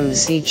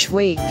items each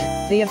week,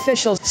 the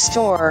official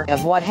store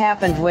of What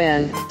Happened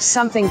When,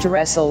 something to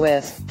wrestle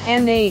with,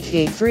 and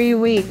 83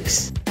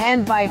 weeks,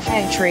 and by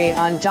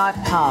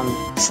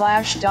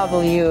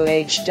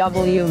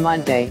patreon.com/WHW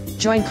Monday.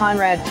 Join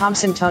Conrad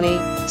Thompson, Tony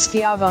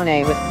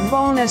Schiavone with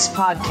bonus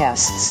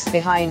podcasts,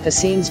 behind the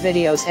scenes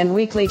videos, and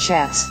weekly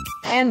chats.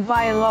 And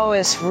by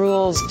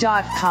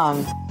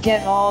LoisRules.com,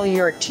 get all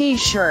your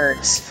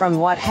t-shirts from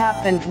What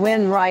Happened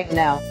When right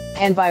now.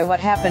 And by What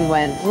Happened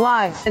When,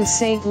 live in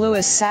St.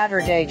 Louis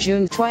Saturday,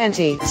 June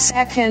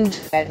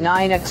 22nd at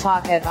 9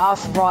 o'clock at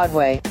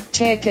Off-Broadway.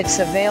 Tickets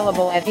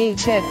available at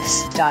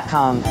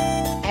etix.com.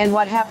 And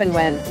What Happened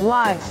When,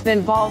 live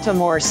in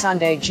Baltimore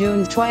Sunday,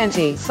 June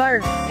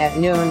 23rd at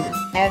noon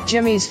at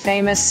Jimmy's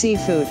Famous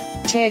Seafood.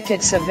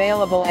 Tickets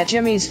available at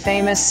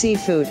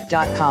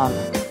jimmysfamousseafood.com.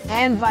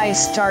 And by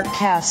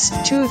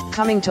StarCast 2,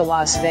 coming to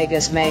Las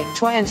Vegas May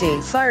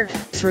 23rd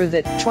through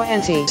the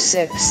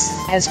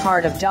 26th as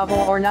part of Double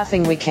or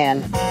Nothing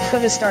Weekend.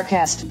 Go to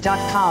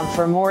StarCast.com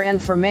for more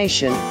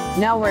information.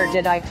 Now, where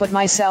did I put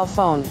my cell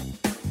phone?